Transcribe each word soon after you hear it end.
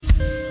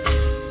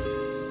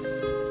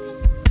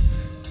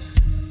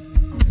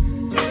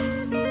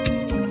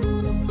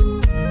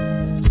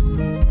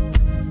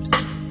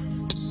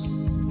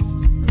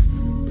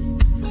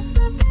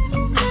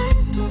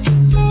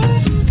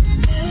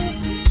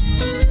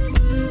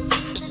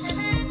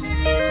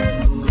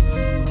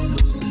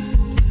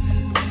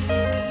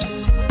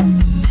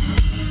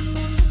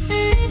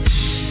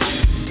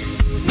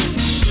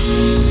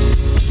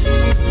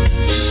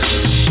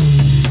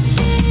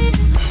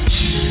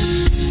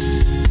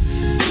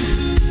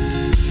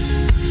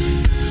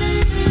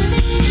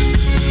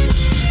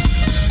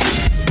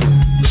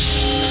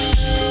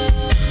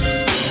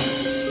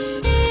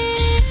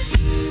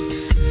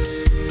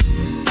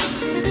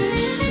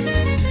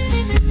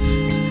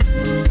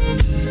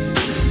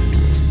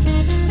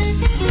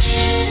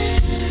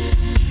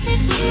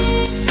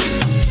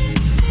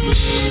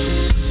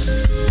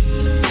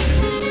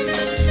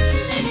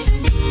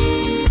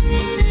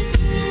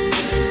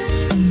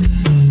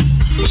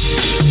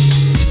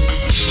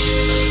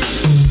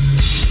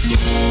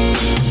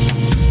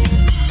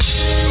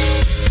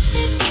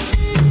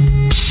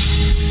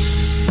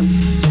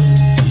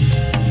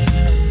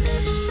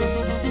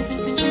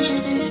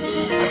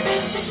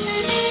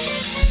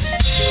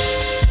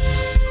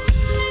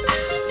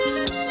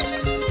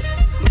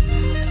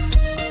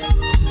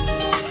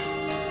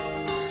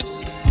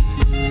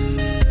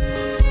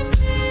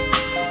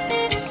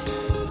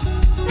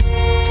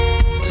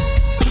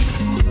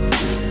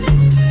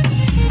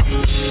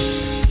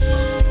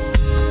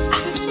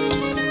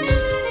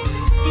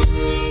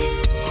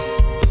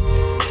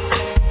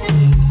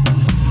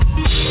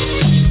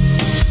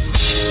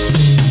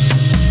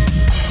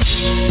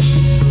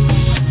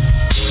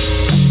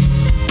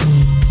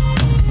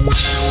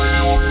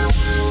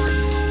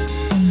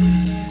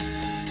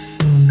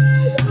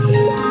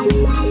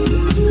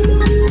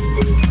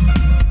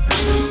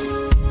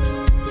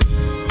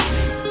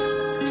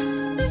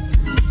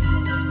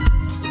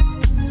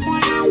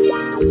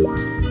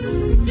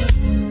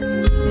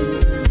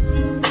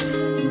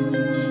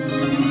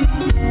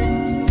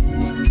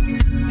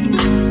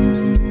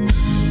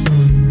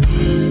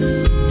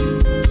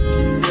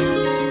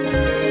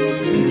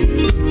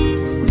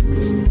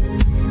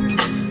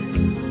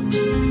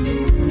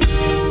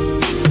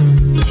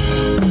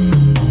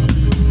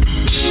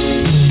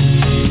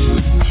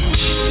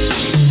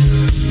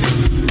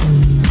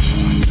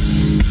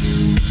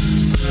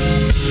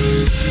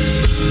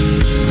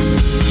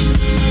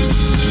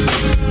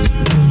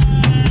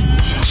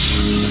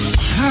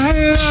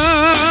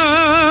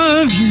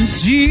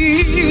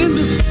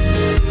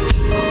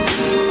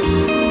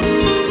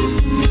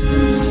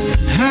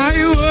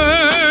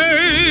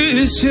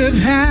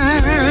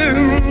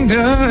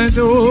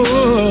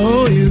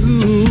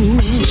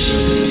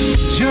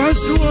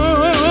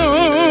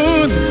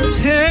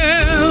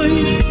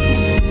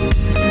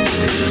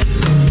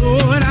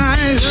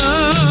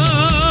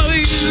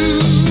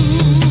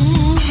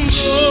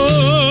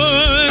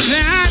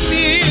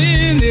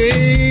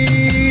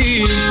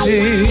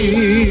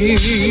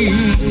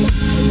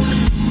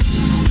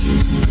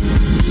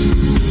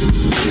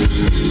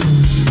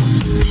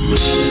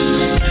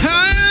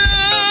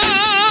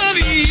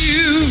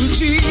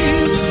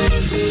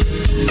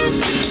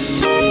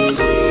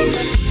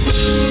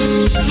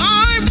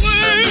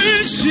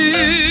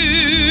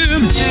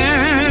worship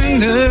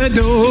and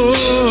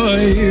adore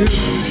you.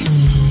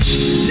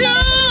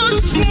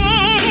 Just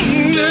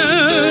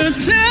wanna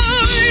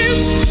tell you,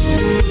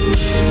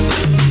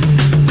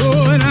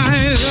 Lord,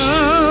 I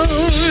love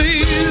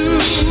you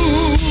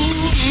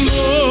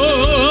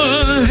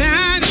more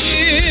than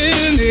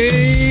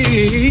anything.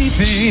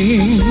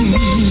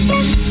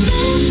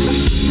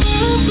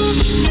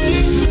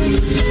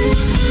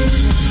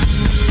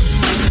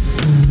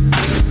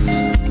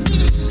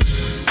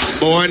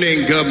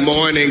 Morning, good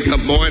morning,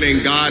 good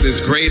morning. God is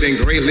great and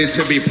greatly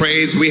to be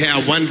praised. We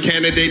have one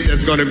candidate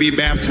that's going to be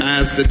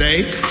baptized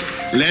today.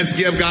 Let's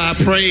give God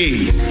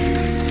praise.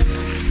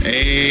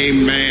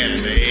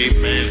 Amen,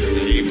 amen,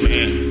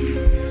 amen.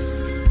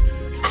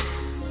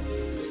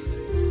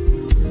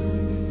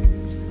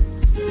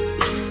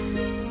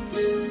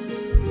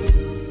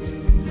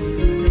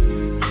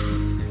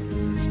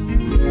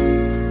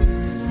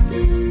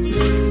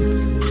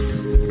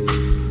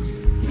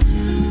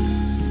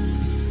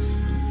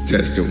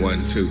 Testing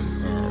 1, 2.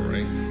 All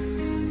right.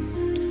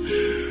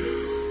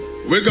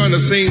 We're going to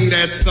sing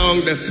that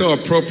song that's so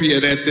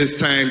appropriate at this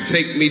time.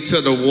 Take me to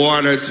the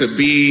water to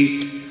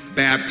be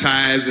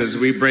baptized as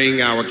we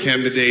bring our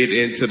candidate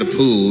into the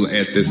pool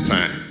at this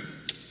time.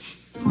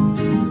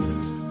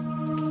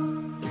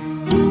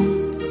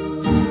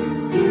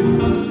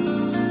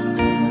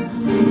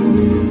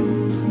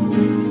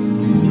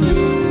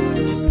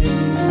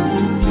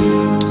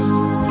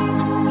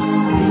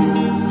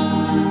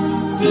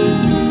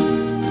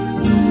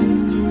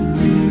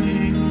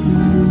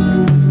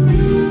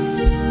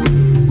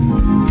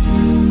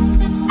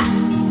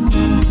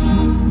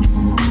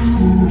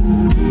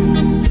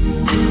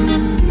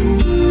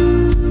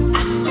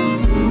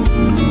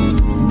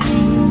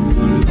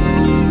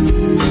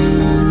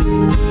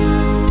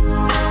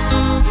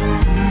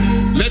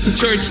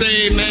 Church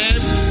say amen.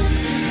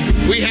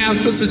 We have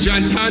Sister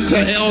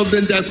Jontanta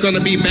Eldon that's going to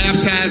be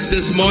baptized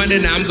this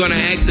morning. I'm going to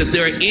ask if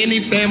there are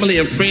any family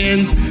and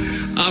friends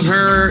of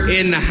her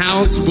in the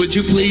house. Would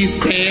you please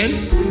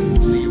stand?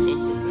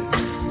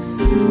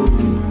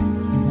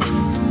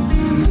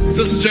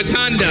 Sister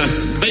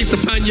Jontanta, based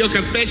upon your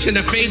confession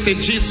of faith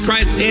in Jesus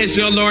Christ as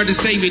your Lord and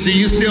Savior, do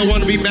you still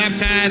want to be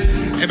baptized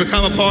and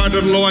become a part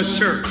of the Lord's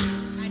church?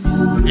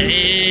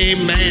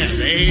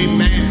 Amen.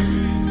 Amen.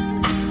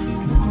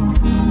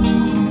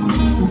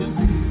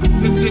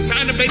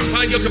 Jontanta, based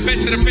upon your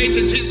confession of faith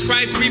in Jesus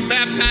Christ, we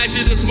baptize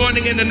you this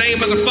morning in the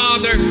name of the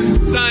Father,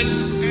 Son,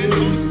 and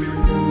Holy Spirit.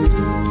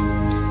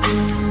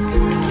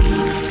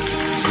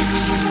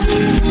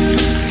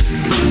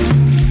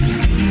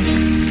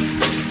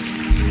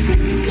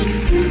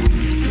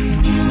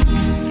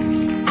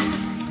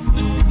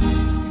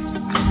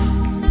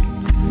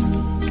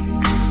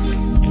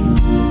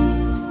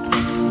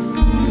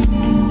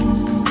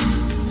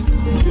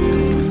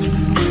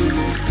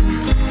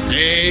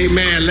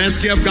 Amen. Let's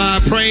give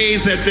God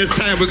praise. At this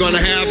time, we're going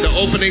to have the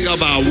opening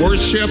of our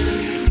worship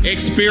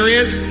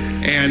experience,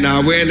 and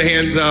we're in the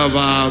hands of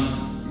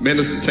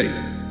Minister Tate.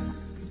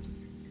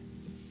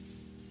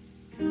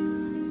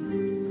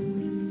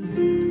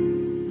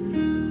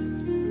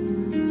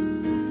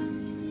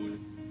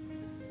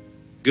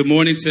 Good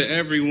morning to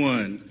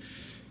everyone.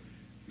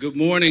 Good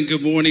morning.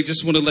 Good morning.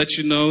 Just want to let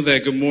you know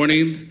that good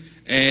morning.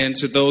 And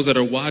to those that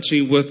are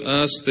watching with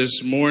us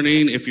this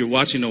morning, if you're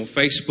watching on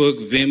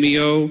Facebook,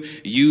 Vimeo,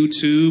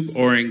 YouTube,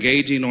 or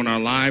engaging on our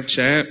live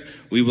chat,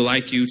 we would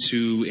like you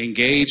to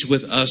engage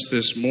with us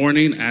this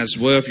morning as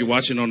well. If you're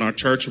watching on our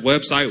church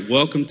website,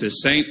 welcome to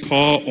St.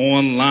 Paul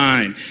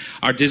Online.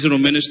 Our digital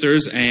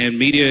ministers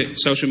and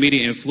social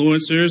media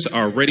influencers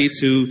are ready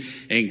to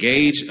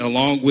engage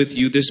along with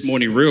you this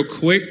morning. Real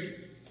quick,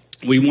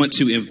 we want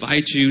to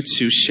invite you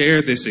to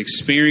share this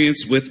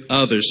experience with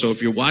others. So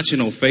if you're watching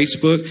on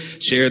Facebook,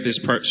 share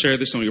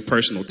this on your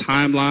personal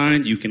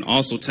timeline. You can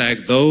also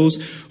tag those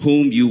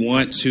whom you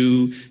want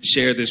to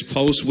share this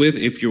post with.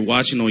 If you're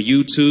watching on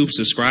YouTube,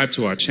 subscribe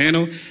to our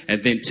channel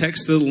and then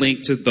text the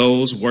link to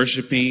those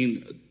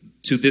worshiping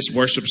to this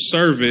worship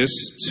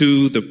service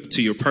to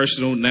your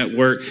personal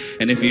network.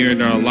 And if you're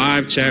in our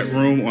live chat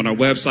room on our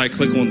website,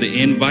 click on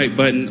the invite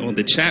button on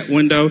the chat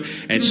window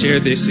and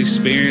share this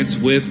experience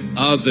with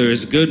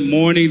others. Good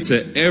morning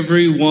to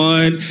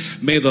everyone.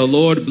 May the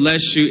Lord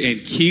bless you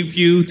and keep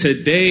you.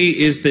 Today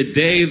is the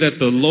day that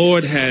the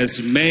Lord has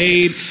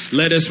made.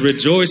 Let us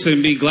rejoice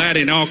and be glad.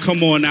 And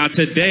come on now,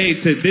 this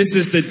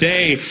is the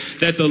day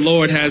that the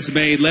Lord has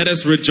made. Let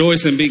us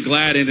rejoice and be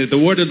glad in it. The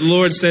word of the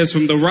Lord says,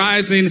 from the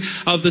rising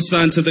of the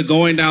sun to the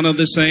going down of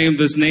the same,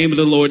 this name of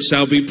the Lord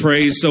shall be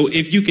praised. So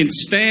if you can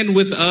stand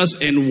with us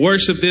and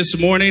worship this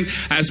morning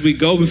as we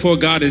go before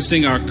God and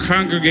sing our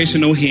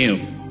congregational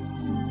hymn.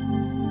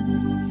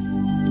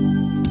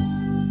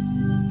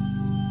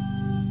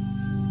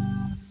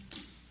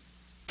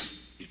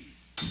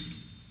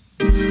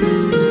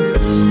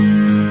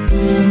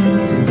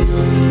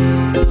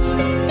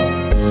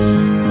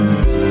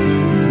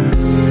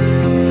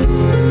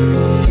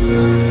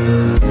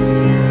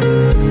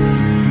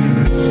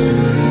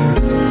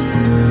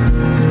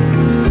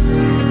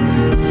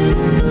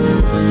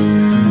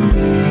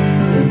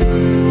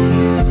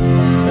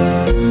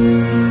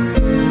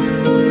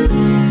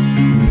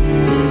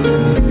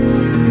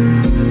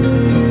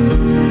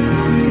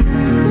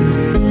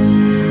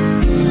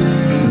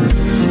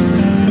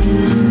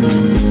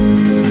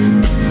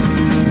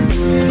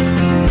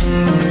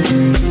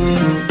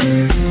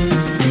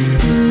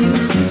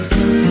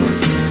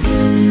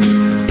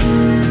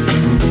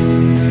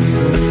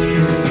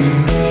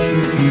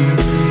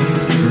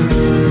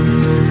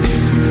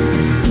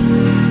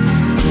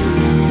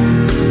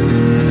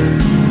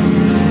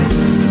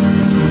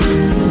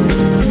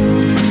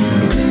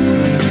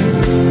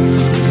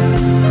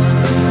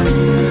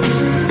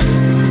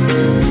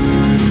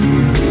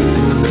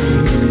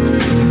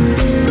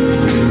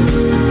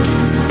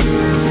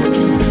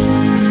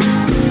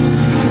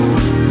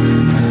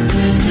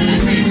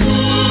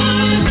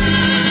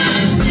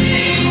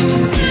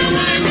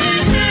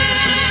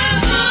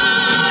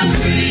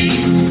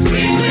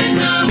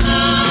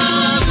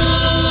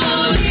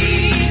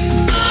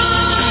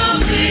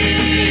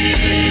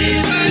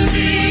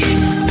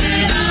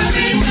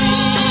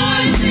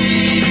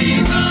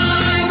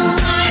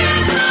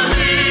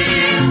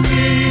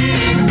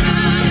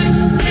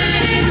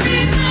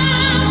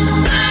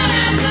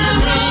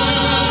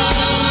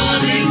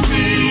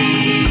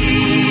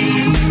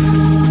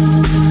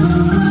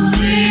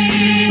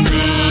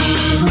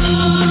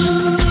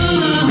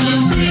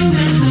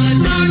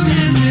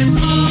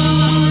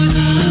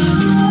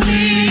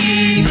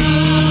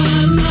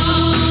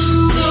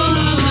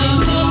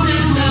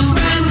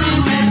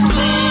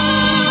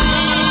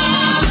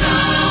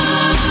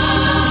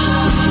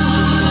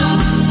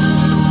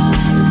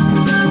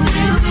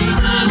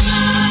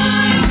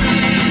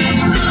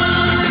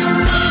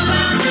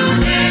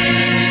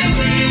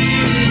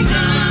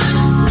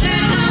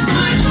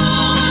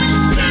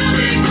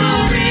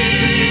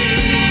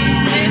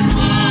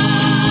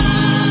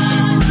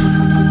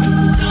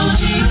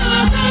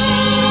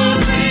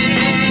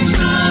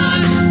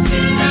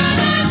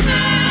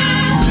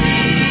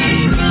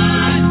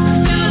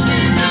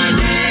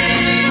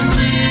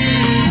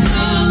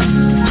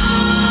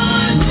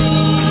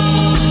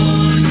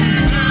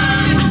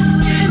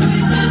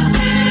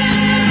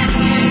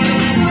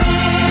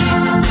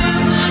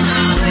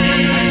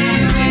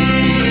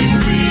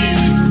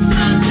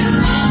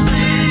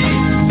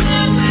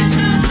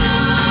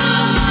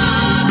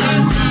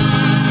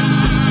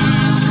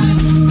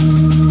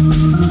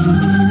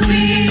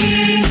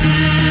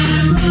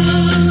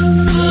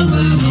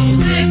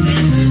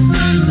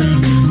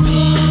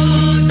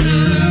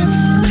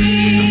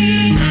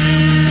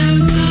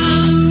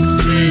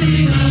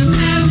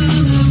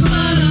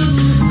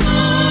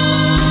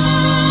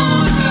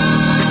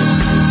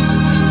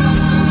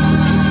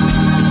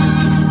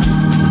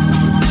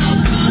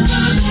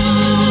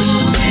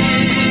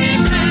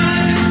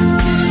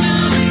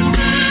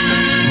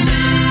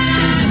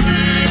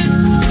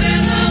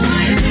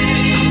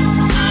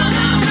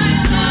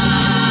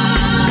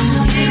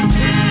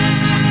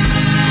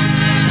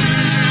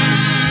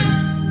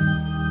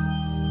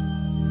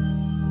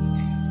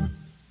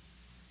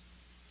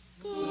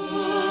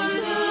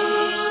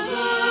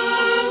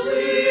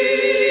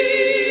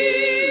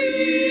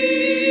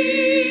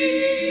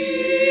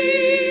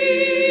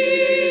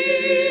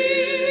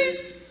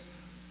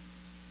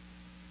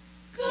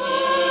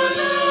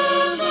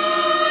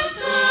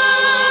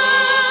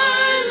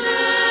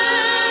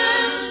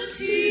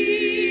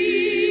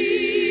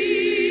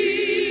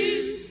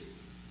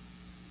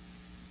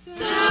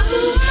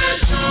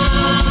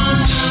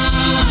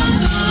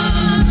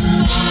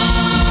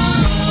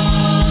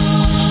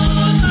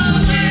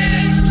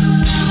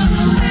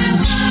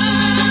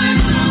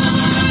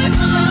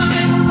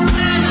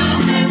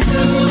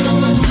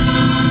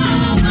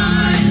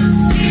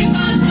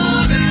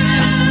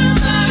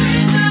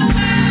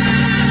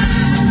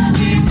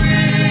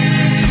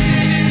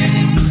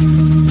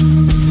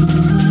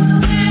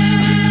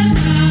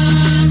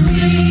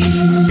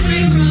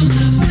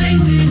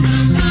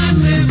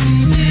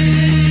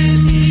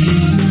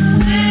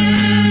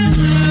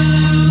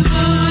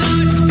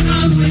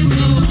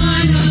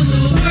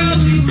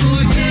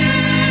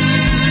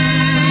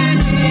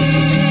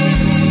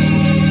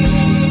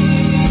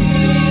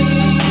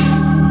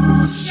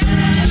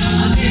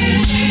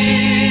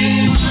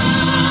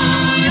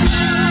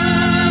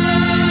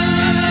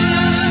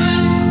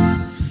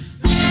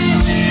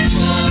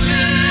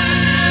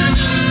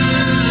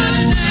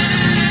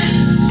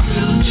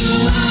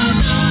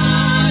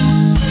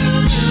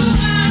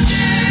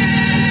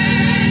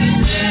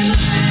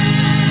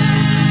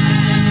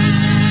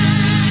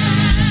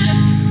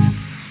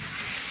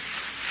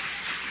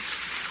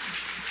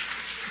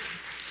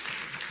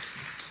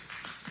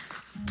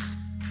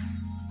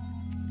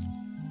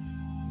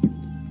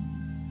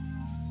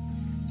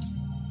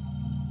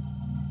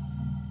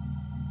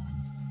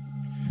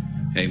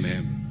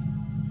 Amen.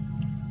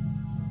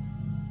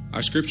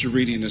 Our scripture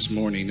reading this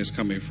morning is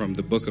coming from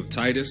the book of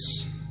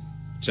Titus,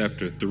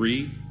 chapter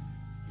 3,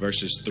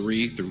 verses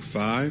 3 through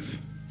 5,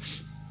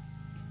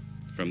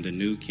 from the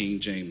New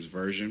King James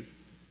Version.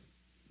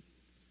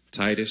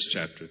 Titus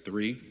chapter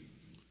 3,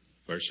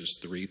 verses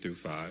 3 through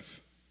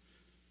 5.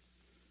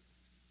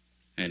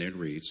 And it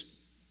reads,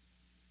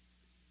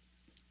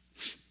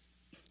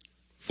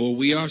 "For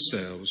we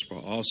ourselves were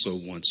also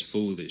once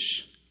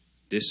foolish,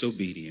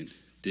 disobedient,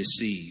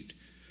 deceived,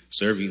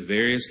 serving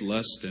various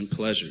lusts and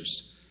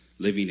pleasures,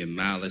 living in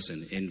malice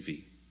and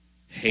envy,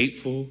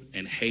 hateful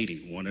and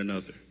hating one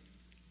another.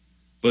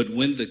 But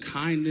when the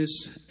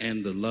kindness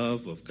and the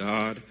love of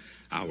God,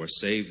 our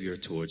Savior,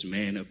 towards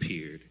man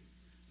appeared,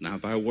 not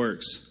by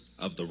works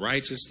of the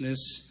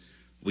righteousness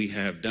we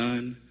have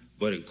done,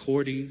 but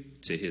according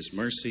to his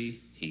mercy,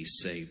 he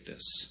saved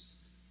us,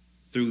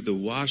 through the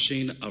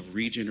washing of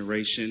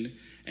regeneration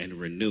and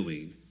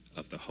renewing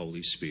of the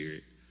Holy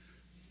Spirit."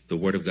 The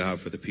word of God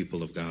for the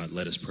people of God.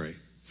 Let us pray.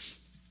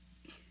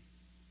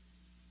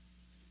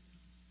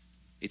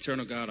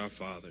 Eternal God, our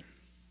Father,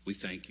 we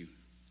thank you.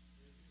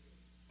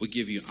 We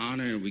give you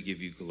honor and we give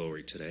you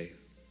glory today.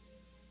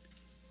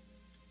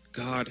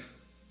 God,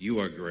 you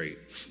are great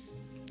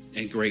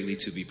and greatly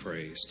to be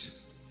praised.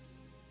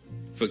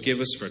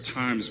 Forgive us for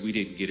times we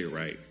didn't get it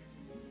right.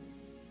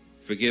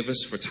 Forgive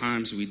us for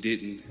times we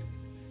didn't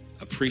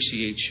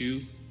appreciate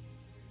you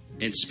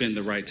and spend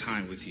the right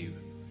time with you.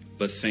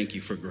 But thank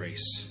you for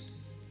grace.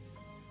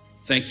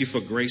 Thank you for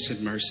grace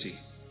and mercy,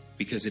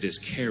 because it has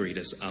carried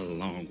us a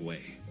long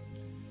way.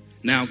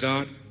 Now,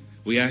 God,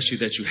 we ask you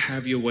that you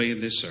have your way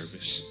in this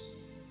service.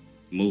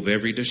 Move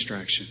every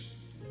distraction.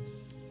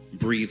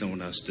 Breathe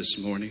on us this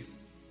morning,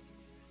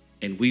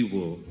 and we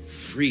will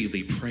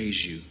freely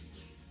praise you,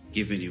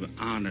 giving you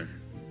honor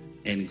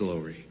and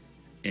glory.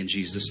 In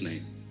Jesus'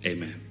 name,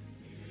 amen.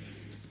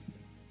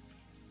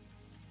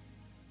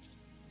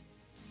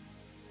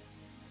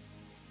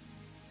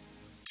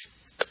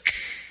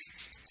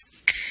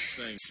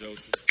 Thanks,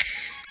 Joseph.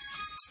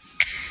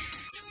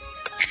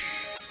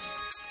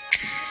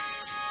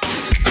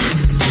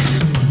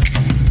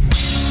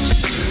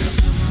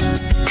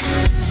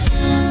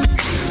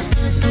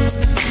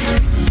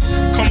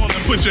 Come on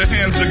and put your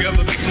hands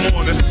together this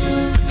morning.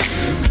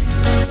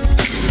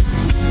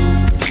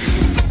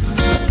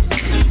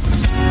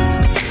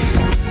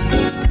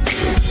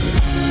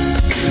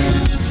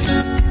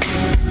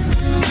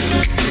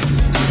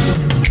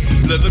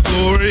 Let the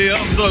glory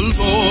of the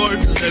Lord,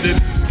 let it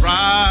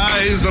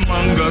rise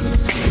among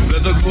us.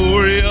 Let the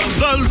glory of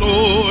the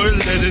Lord,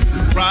 let it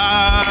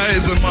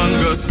rise among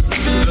us.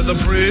 Let the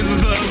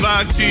praises of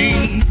our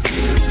King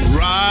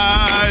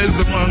rise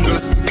among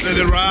us. Let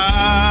it rise.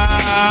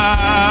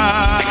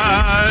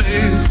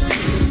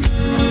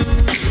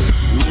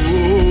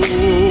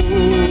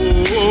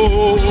 Oh,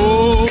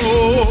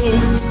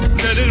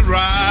 let it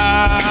rise.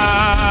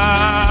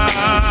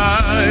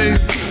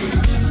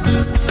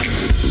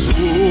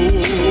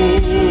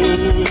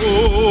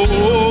 Oh,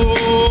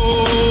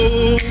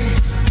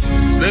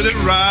 let it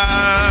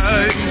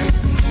rise.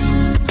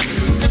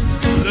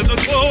 Let the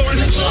glory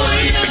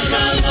of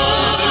the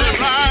Lord, let it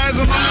rise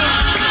among us.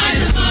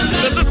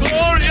 Let the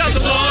glory of the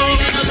Lord,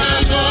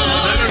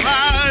 let it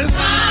rise.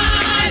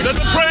 Let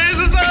the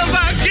praises of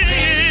our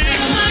King,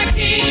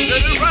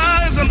 let it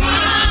rise among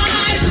us.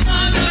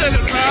 Let it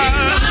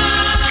rise.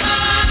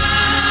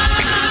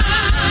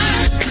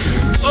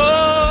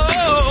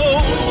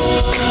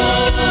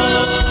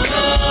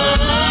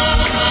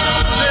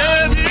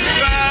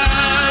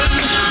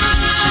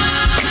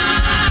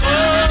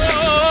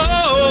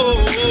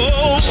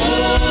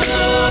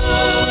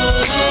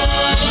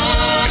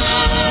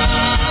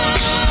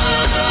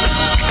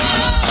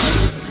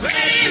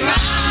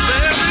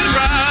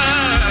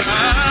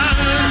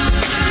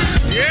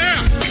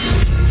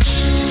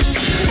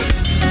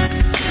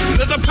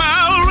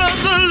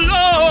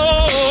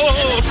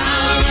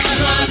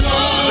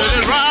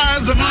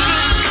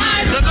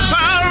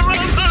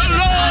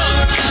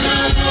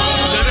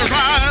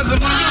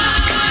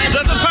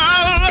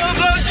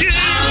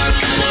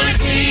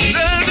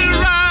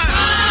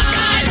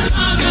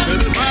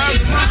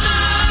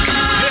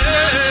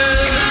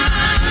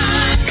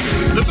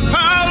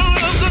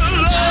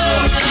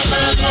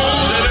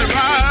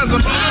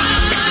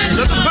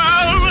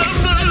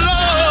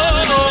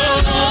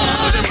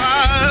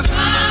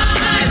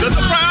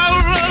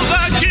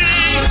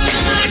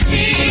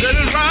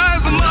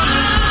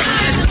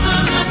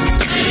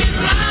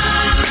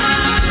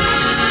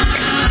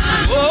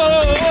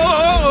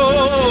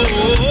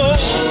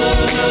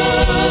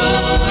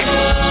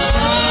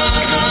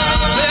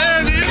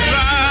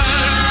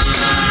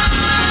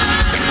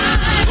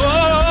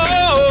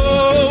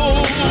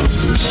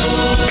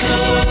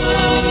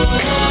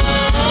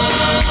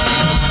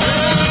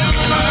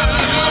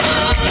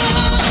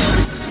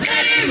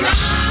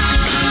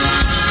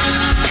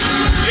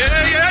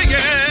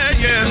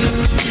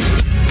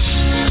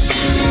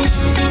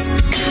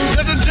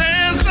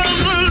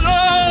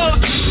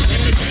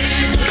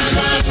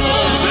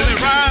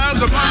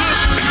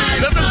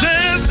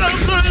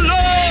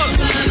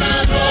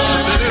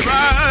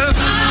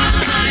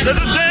 Let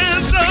the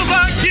dance of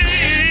our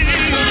King.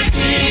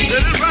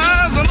 Let it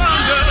rise among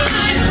us.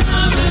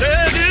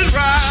 Let it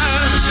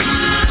rise.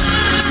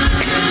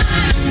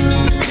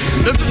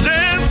 Let the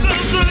dance of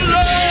the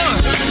Lord.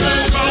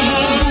 Come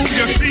on, move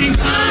your feet.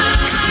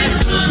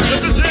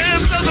 Let the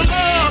dance of the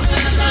Lord.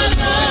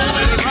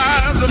 Let it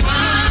rise among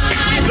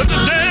us. Let the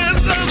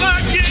dance of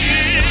our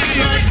King.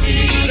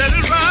 Let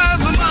it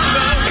rise among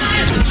us.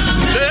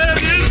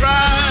 Let it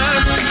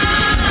rise.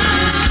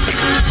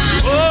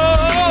 Oh.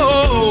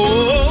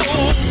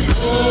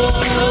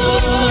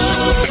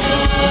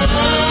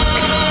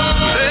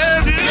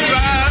 Let it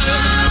rise.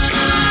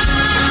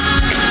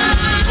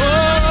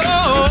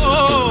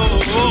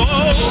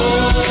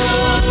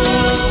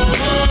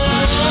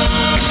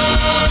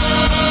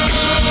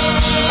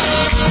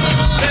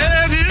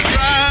 Let it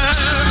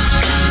rise.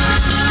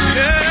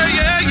 Yeah,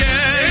 yeah,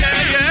 yeah, yeah,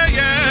 yeah,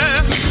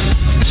 yeah.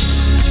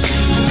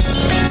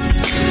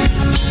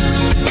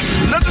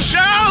 Let the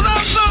shout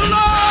of the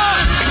Lord.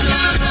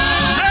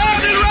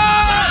 Let it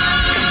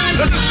rise.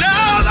 Let the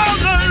shout of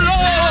the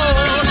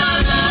Lord.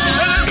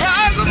 Let it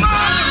rise among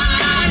us.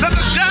 Let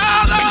the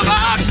shout of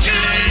our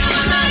King.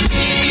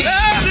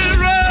 Let it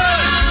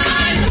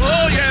rise.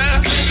 Oh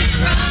yeah.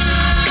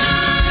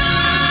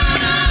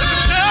 Let the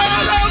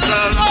shout of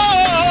the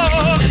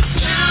Lord.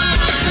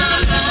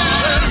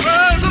 Let it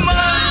rise among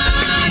us.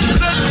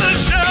 Let the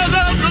shout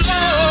of the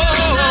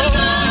Lord.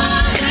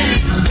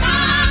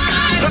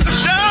 Let the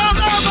shout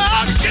of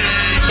our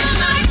King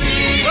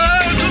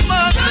rise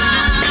among us.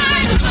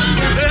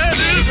 Let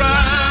it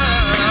rise.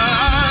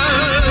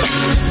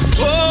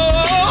 Oh,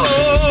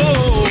 oh,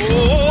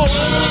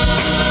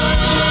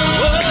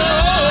 oh,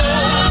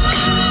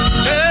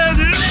 let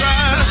it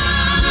rise.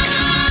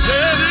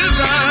 Let it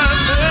rise.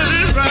 Let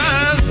it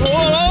rise. Oh,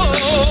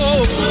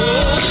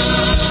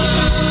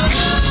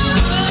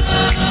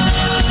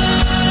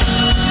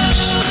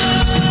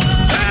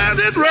 let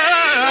it rise.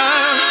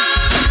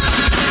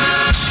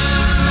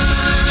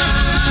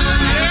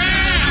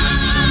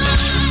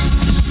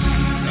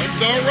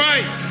 That's all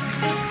right.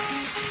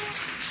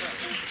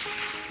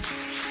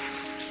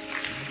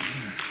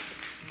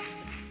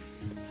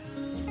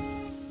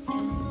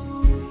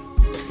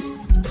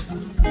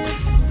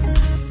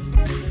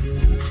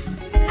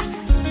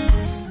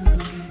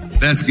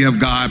 Let's give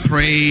God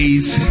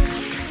praise.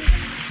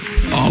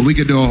 Oh, we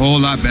could do a whole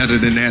lot better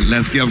than that.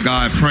 Let's give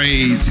God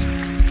praise.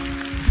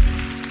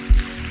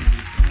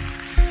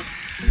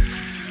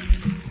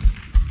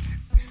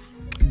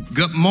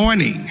 Good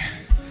morning.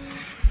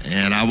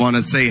 And I want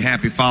to say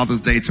happy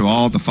Father's Day to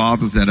all the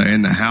fathers that are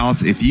in the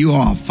house. If you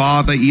are a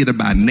father, either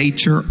by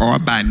nature or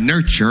by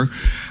nurture,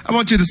 I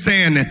want you to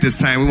stand at this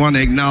time. We want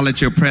to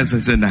acknowledge your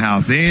presence in the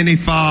house. Any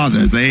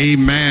fathers,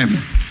 amen.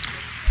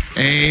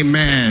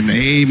 Amen.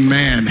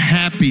 Amen.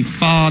 Happy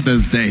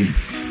Father's Day.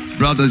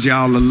 Brothers,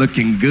 y'all are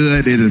looking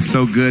good. It is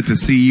so good to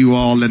see you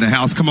all in the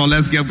house. Come on,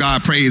 let's give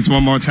God praise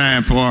one more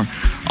time for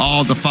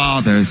all the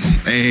fathers.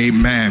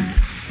 Amen.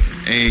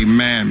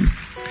 Amen.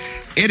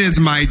 It is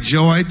my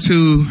joy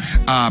to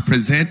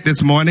present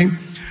this morning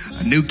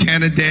a new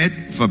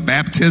candidate for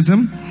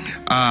baptism.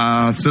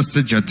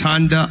 Sister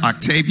Jatanda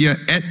Octavia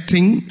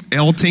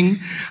Elting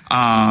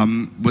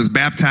was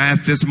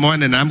baptized this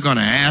morning, and I'm going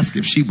to ask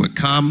if she would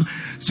come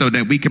so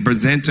that we can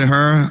present to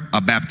her a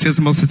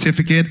baptismal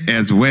certificate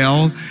as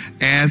well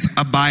as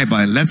a Bible.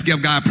 And let's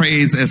give God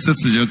praise as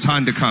Sister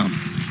Jatanda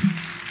comes.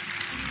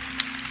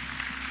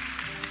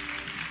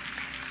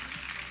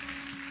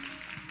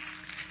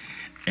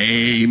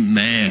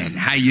 Amen.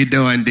 How you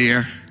doing,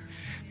 dear?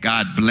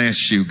 God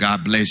bless you.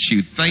 God bless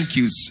you. Thank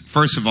you,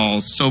 first of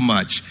all, so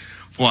much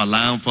for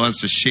allowing for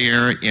us to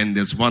share in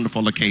this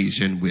wonderful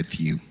occasion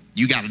with you.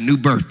 You got a new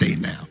birthday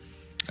now,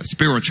 a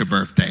spiritual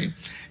birthday.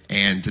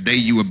 And today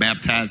you were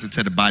baptized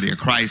into the body of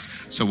Christ.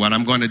 So what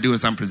I'm going to do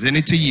is I'm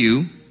presenting to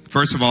you,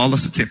 first of all, a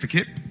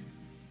certificate.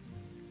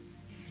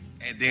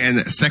 And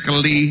then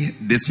secondly,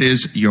 this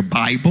is your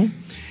Bible.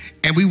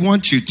 And we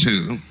want you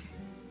to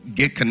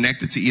get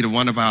connected to either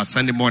one of our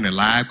Sunday morning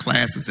live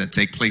classes that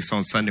take place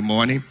on Sunday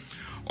morning,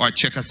 or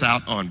check us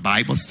out on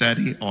Bible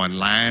study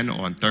online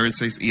on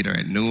Thursdays, either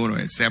at noon or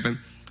at 7,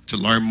 to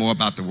learn more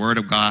about the Word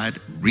of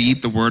God.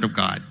 Read the Word of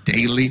God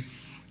daily.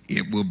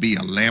 It will be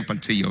a lamp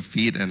unto your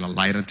feet and a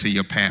light unto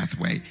your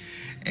pathway.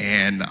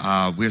 And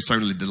we're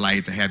certainly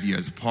delighted to have you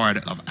as a part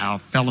of our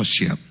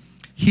fellowship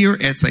here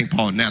at St.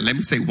 Paul. Now, let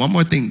me say one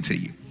more thing to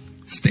you.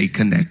 Stay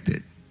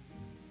connected.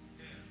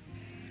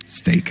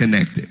 Stay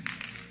connected.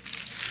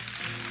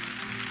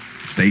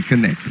 Stay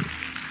connected.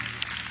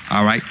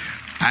 All right?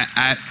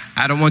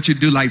 I don't want you to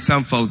do like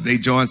some folks. They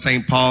join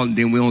St. Paul and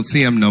then we don't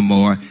see them no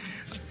more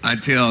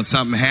until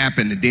something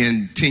happened. And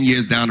then 10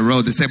 years down the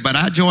road, they say, but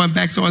I joined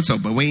back so-and-so,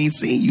 but we ain't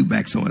seen you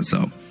back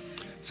so-and-so.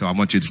 So I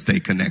want you to stay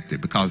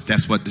connected because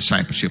that's what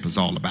discipleship is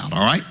all about.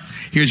 All right?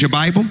 Here's your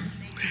Bible.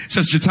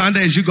 Sister Jatanda,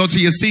 as you go to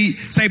your seat,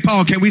 St.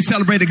 Paul, can we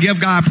celebrate and give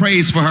God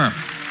praise for her?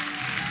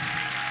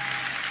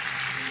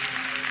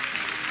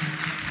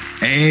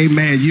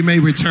 Amen. You may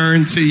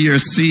return to your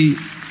seat.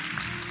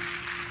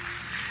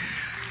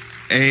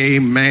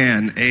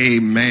 Amen.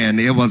 Amen.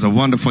 It was a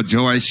wonderful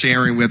joy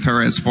sharing with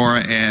her as far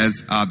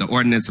as the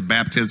ordinance of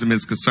baptism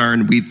is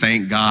concerned. We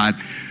thank God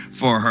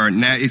for her.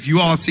 Now, if you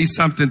all see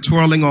something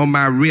twirling on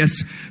my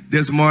wrist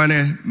this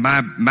morning,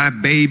 my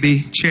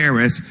baby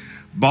Cherish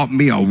bought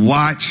me a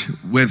watch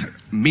with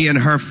me and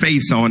her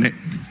face on it.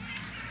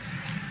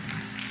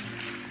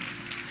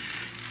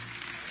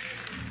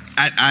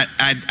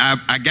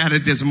 I got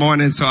it this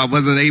morning, so I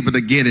wasn't able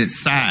to get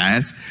its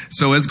size.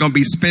 So it's going to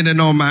be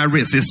spinning on my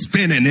wrist. It's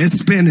spinning.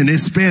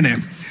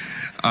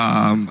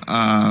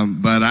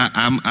 But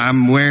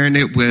I'm wearing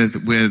it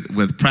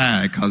with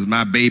pride because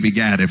my baby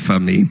got it for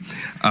me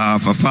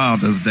for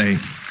Father's Day.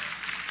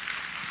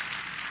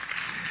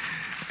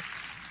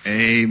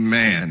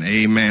 Amen.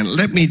 Amen.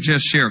 Let me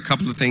just share a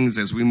couple of things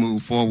as we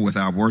move forward with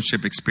our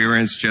worship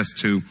experience, just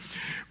to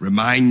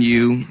remind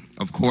you,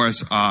 of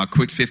course,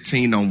 Quick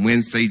 15 on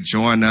Wednesday.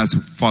 Join us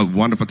for a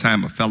wonderful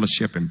time of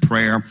fellowship and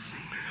prayer.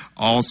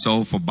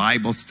 Also for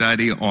Bible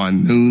study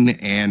on noon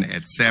and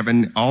at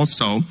 7.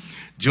 Also,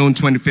 June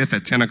 25th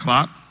at 10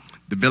 o'clock,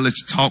 the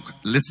Village Talk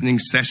listening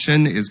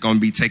session is going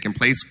to be taking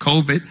place.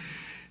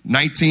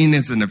 COVID-19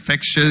 is an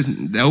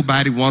infection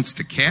nobody wants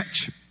to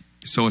catch,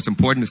 so it's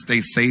important to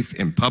stay safe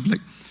in public.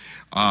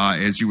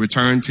 As you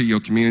return to your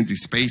community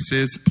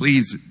spaces,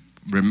 please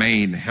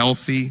remain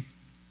healthy,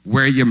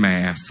 wear your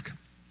mask,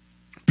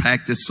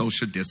 practice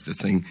social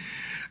distancing.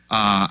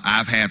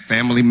 I've had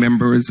family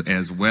members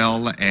as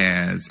well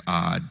as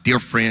dear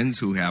friends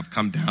who have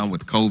come down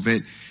with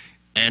COVID,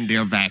 and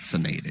they're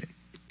vaccinated.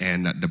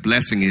 And the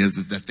blessing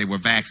is that they were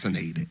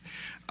vaccinated.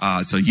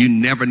 So you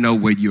never know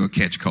where you'll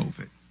catch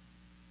COVID.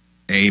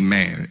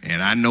 Amen.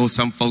 And I know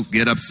some folks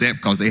get upset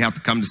because they have to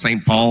come to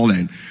St. Paul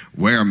and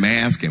wear a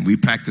mask, and we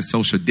practice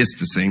social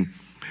distancing.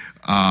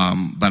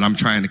 But I'm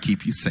trying to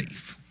keep you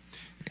safe.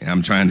 And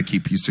I'm trying to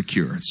keep you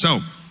secure.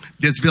 So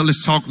this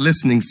Village Talk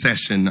listening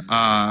session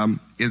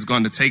is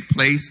going to take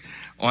place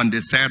on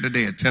this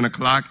Saturday at 10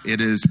 o'clock.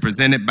 It is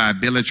presented by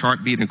Village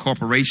Heartbeat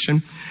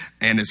Incorporation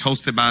and is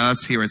hosted by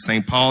us here at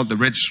St. Paul. The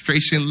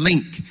registration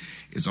link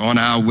is on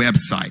our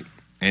website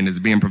and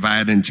is being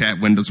provided in chat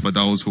windows for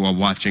those who are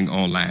watching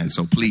online.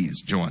 So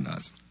please join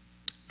us.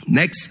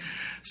 Next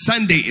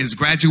Sunday is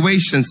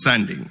Graduation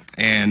Sunday.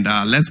 And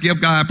let's give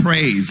God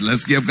praise.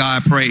 Let's give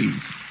God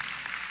praise.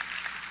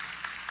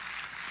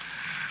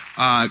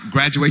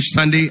 Graduation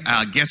Sunday,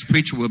 guest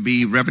preacher will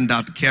be Reverend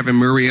Dr. Kevin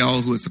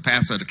Muriel, who is the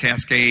pastor of the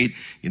Cascade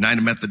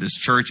United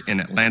Methodist Church in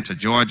Atlanta,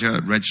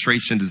 Georgia.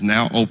 Registration is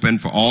now open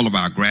for all of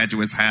our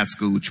graduates, high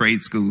school,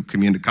 trade school,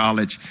 community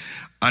college,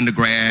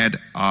 undergrad,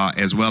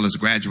 as well as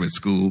graduate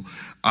school.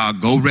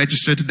 Go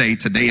register today.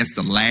 Today is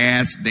the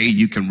last day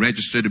you can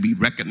register to be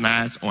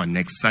recognized on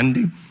next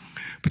Sunday.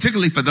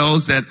 Particularly for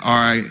those that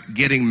are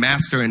getting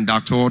master and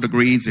doctoral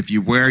degrees, if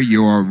you wear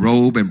your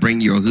robe and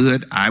bring your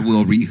hood, I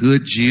will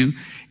rehood you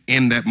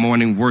in that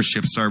morning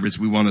worship service.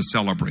 We want to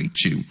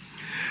celebrate you.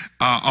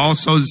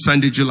 Also,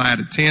 Sunday, July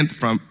 10th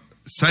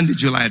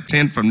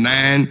from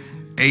 9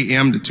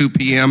 a.m. to 2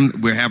 p.m.,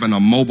 we're having a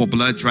mobile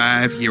blood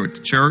drive here at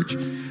the church.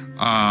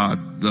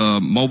 The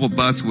mobile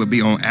bus will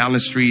be on Allen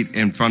Street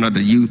in front of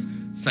the youth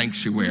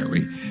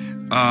sanctuary.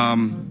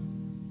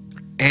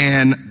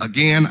 And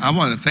again, I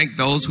want to thank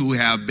those who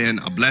have been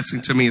a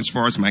blessing to me as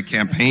far as my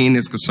campaign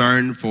is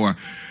concerned for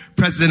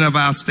president of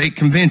our state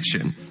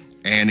convention.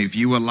 And if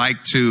you would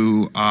like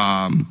to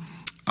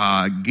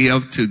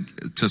give to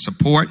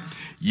support,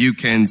 you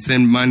can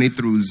send money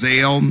through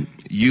Zelle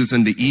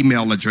using the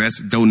email address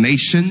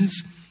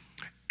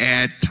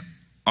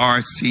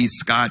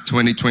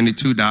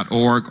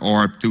donations@rcscott2022.org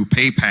or through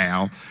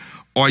PayPal.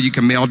 Or you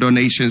can mail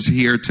donations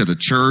here to the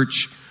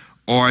church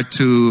or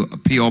to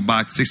P.O.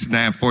 Box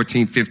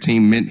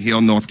 691415 Mint Hill,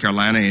 North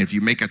Carolina. And if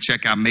you make a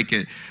check, I'll make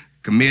it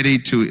committee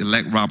to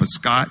elect Robert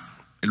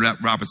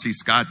C.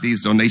 Scott.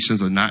 These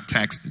donations are not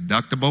tax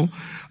deductible.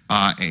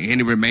 And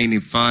any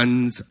remaining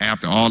funds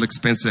after all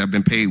expenses have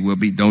been paid will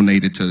be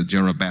donated to the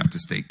General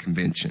Baptist State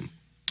Convention.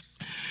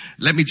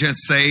 Let me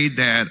just say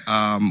that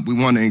we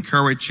want to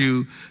encourage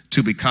you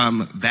to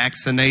become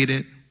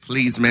vaccinated.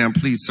 Please, ma'am,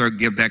 please, sir,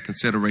 give that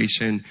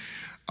consideration.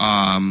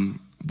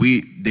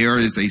 There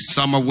is a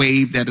summer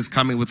wave that is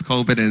coming with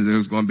COVID, and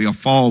there's going to be a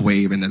fall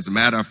wave. And as a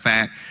matter of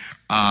fact,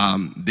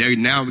 they're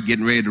now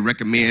getting ready to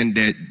recommend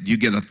that you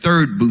get a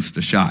third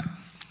booster shot.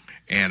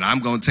 And I'm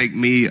going to take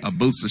me a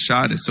booster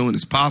shot as soon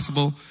as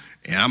possible.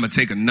 And I'm going to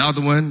take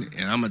another one,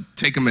 and I'm going to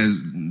take them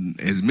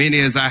as many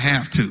as I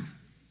have to.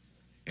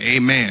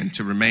 Amen.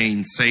 To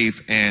remain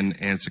safe and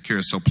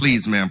secure. So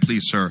please, ma'am,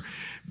 please, sir,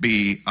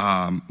 be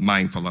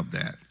mindful of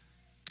that.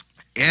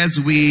 As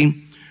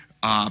we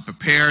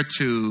prepare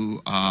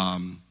to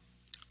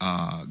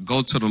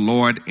go to the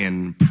Lord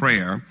in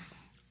prayer,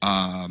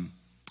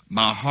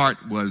 my heart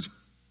was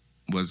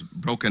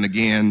broken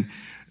again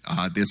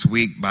this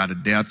week by the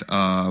death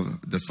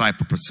of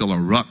disciple Priscilla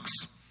Rux,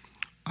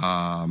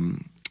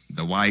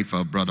 the wife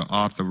of Brother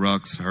Arthur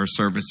Rux. Her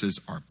services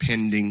are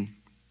pending.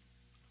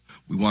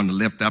 We want to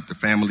lift up the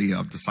family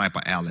of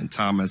disciple Alan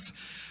Thomas,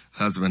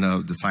 husband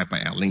of disciple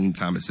Arlene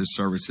Thomas. His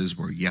services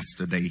were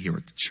yesterday here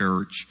at the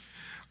church.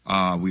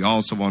 We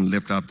also want to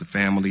lift up the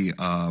family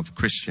of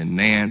Christian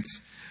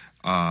Nance,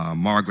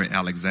 Margaret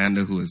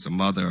Alexander, who is the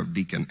mother of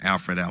Deacon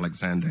Alfred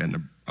Alexander,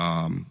 and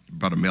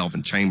Brother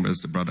Melvin Chambers,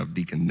 the brother of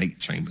Deacon Nate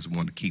Chambers. We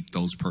want to keep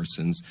those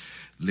persons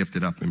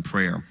lifted up in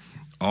prayer.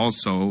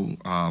 Also,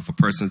 for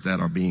persons that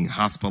are being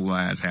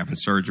hospitalized, having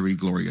surgery,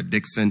 Gloria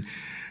Dixon,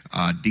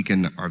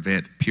 Deacon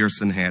Arvette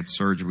Pearson had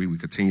surgery. We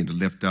continue to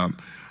lift up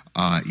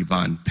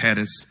Yvonne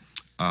Pettis.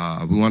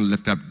 We want to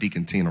lift up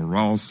Deacon Tina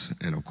Ross,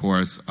 and of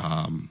course,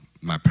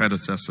 my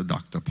predecessor,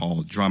 Dr.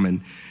 Paul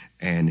Drummond,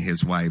 and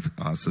his wife,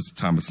 Sister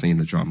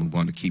Thomasina Drummond. We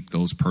want to keep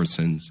those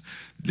persons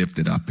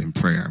lifted up in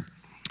prayer.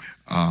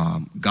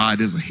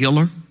 God is a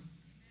healer,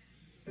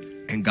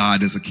 and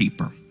God is a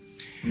keeper.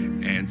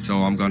 And so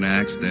I'm going to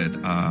ask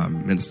that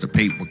Minister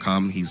Pate will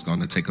come. He's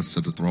going to take us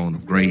to the throne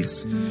of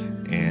grace,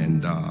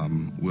 and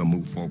we'll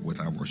move forward with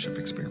our worship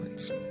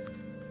experience.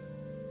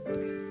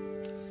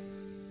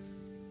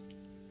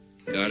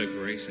 God of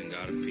grace and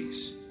God of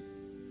peace,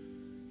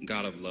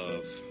 God of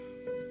love,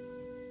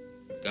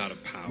 God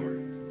of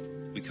power,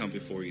 we come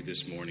before you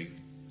this morning,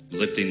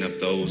 lifting up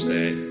those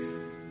that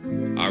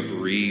are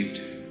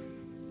bereaved.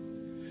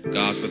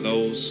 God, for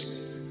those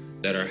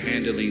that are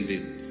handling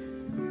the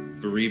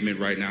bereavement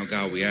right now,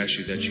 God, we ask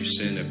you that you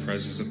send a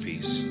presence of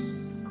peace.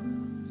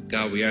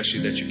 God, we ask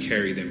you that you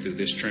carry them through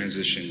this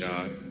transition,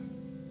 God.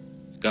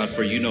 God,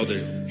 for you know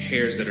the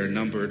hairs that are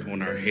numbered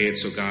on our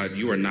heads, so God,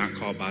 you are not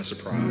caught by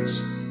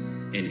surprise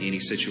in any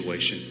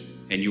situation,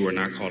 and you are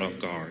not caught off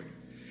guard.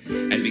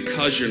 And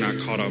because you're not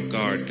caught off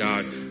guard,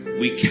 God,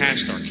 we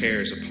cast our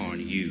cares upon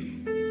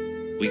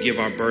you. We give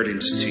our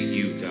burdens to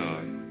you,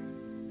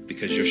 God,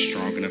 because you're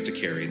strong enough to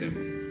carry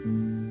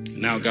them.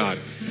 Now, God,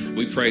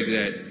 we pray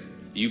that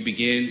you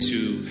begin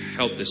to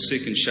help the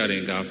sick and shut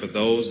in, God. For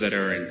those that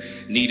are in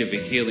need of a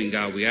healing,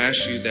 God, we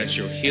ask you that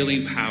your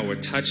healing power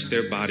touch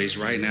their bodies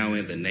right now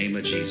in the name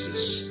of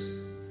Jesus.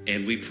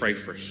 And we pray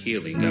for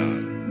healing,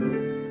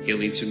 God.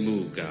 Healing to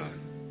move, God.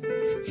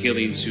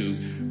 Healing to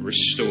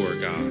restore,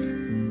 God.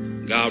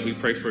 God, we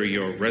pray for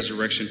your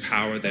resurrection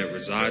power that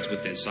resides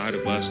within inside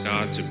of us,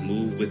 God, to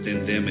move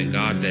within them. And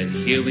God, that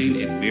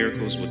healing and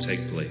miracles will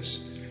take place.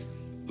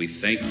 We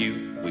thank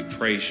you. We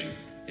praise you.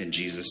 In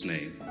Jesus'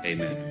 name,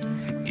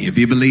 amen. If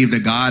you believe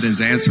that God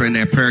is answering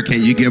that prayer,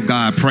 can you give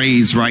God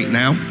praise right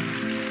now?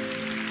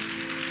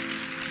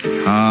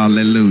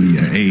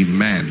 Hallelujah.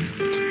 Amen.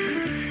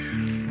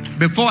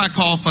 Before I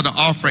call for the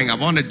offering, I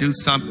want to do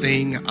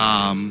something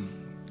a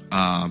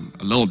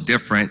little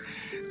different.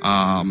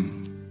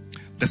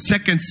 The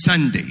second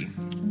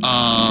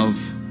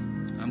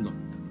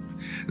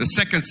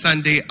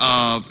Sunday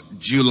of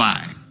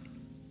July,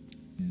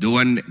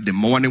 during the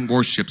morning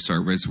worship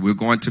service, we're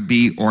going to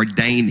be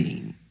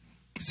ordaining,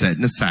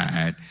 setting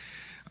aside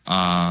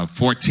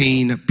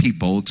 14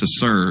 people to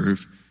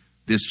serve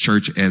this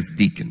church as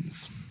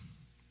deacons.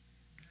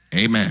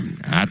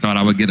 Amen. I thought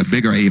I would get a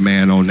bigger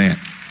amen on that.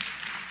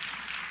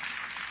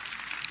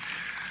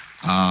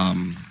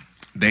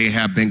 They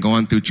have been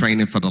going through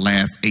training for the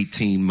last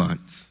 18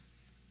 months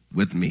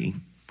with me.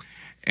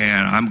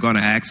 And I'm going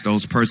to ask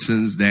those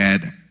persons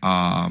that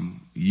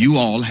you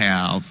all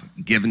have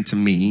given to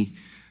me.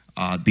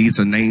 These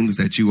are names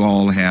that you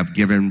all have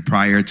given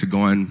prior to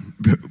going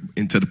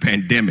into the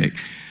pandemic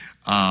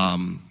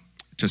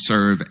to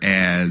serve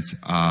as,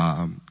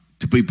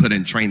 to be put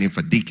in training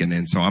for deacon.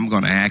 And so I'm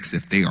going to ask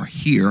if they are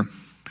here.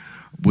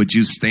 Would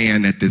you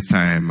stand at this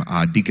time?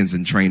 Deacons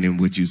in training,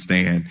 would you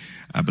stand?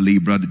 I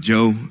believe Brother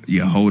Joe,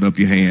 you hold up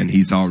your hand.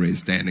 He's already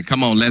standing.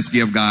 Come on, let's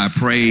give God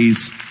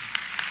praise.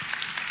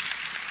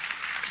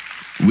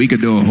 We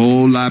could do a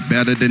whole lot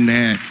better than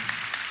that.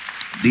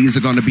 These are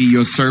going to be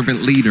your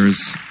servant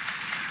leaders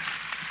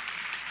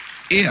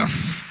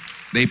if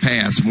they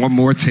pass one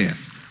more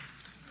test.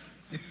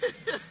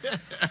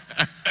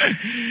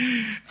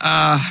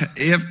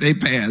 If they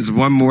pass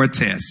one more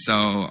test.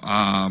 So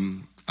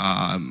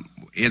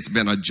it's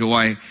been a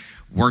joy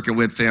working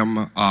with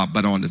them.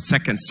 But on the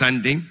second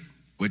Sunday,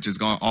 which is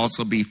going to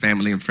also be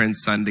Family and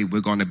Friends Sunday,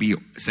 we're going to be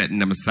setting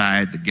them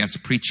aside. The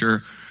guest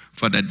preacher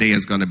for that day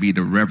is going to be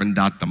the Reverend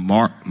Dr.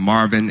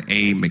 Marvin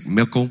A.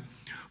 McMickle,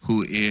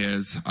 who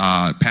is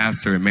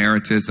pastor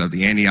emeritus of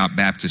the Antioch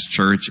Baptist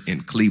Church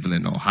in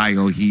Cleveland,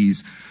 Ohio.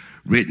 He's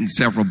written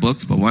several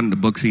books, but one of the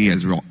books he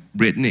has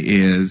written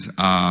is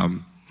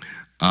The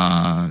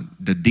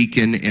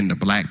Deacon in the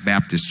Black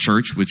Baptist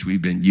Church, which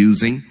we've been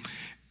using.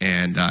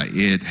 And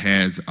it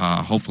has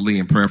hopefully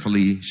and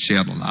prayerfully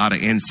shed a lot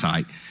of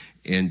insight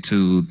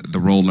into the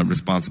role and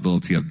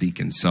responsibility of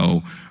deacons.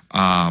 So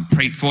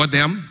pray for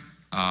them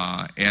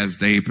as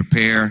they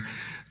prepare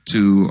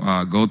to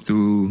go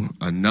through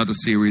another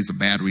series of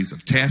batteries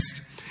of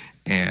tests.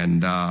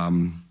 And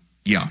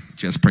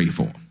just pray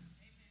for them.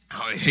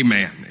 Oh,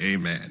 amen,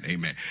 amen,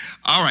 amen.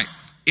 All right,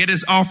 it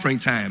is offering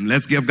time.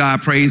 Let's give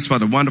God praise for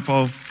the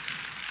wonderful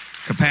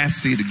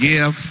capacity to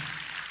give.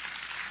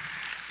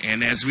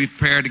 And as we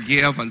prepare to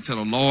give unto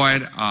the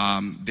Lord,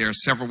 there are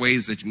several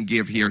ways that you can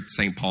give here at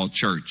St. Paul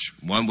Church.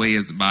 One way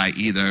is by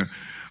either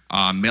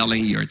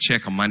mailing your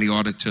check or money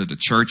order to the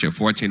church at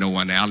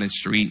 1401 Allen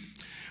Street,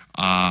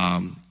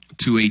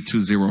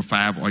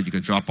 28205, or you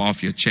can drop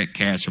off your check,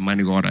 cash, or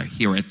money order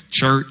here at the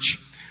church.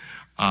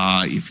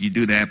 If you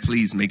do that,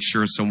 please make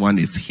sure someone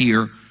is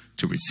here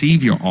to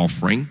receive your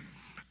offering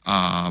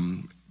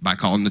by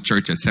calling the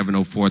church at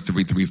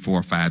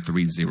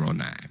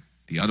 704-334-5309.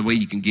 The other way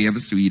you can give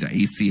is through either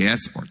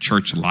ACS or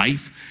Church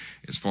Life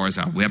as far as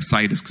our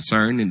website is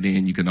concerned. And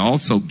then you can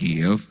also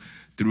give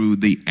through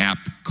the app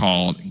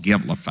called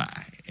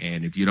Givelify.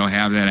 And if you don't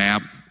have that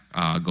app,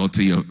 go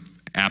to your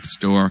app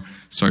store,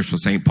 search for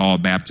St. Paul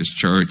Baptist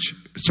Church,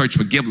 search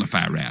for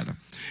Givelify rather,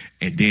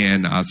 and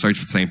then search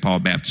for St. Paul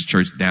Baptist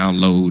Church,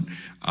 download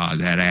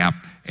that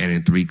app, and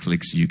in 3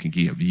 clicks you can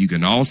give. You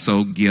can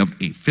also give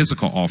a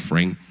physical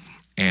offering,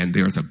 and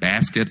there's a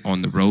basket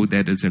on the road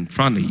that is in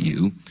front of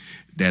you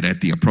that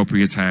at the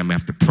appropriate time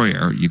after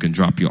prayer, you can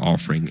drop your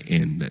offering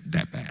in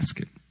that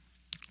basket.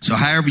 So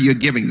however you're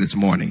giving this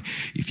morning,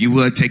 if you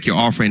would take your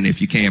offering,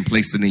 if you can,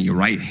 place it in your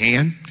right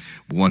hand.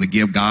 We want to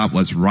give God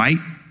what's right,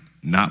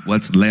 not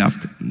what's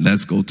left.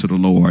 Let's go to the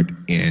Lord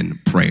in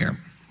prayer.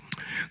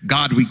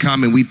 God, we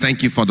come and we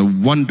thank you for the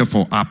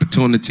wonderful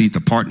opportunity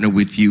to partner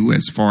with you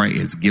as far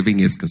as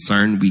giving is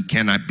concerned. We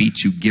cannot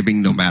beat you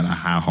giving no matter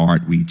how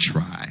hard we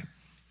try.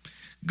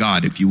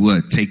 God, if you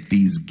would, take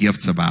these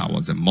gifts of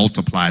ours and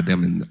multiply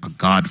them in a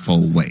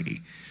Godful way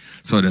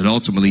so that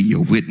ultimately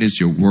your witness,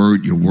 your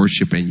word, your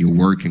worship, and your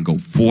word can go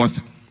forth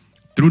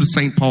through the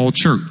St. Paul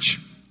Church,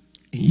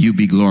 and you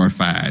be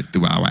glorified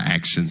through our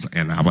actions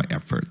and our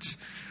efforts.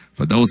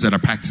 For those that are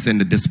practicing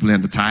the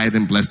discipline of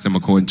tithing, bless them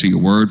according to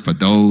your word. For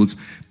those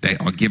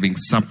that are giving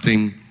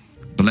something,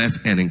 bless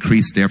and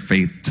increase their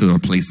faith to a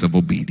place of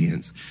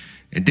obedience.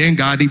 And then,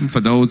 God, even for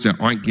those that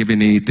aren't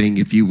giving anything,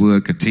 if you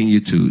would continue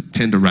to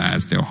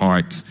tenderize their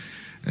hearts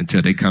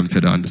until they come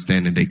to the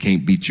understanding they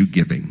can't beat you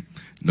giving,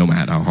 no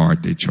matter how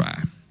hard they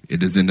try.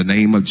 It is in the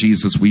name of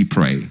Jesus we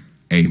pray.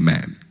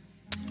 Amen.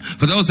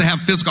 For those that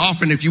have physical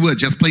offering, if you would,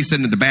 just place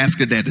it in the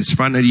basket that is in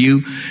front of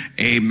you.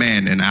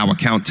 Amen. And our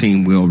account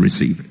team will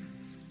receive it.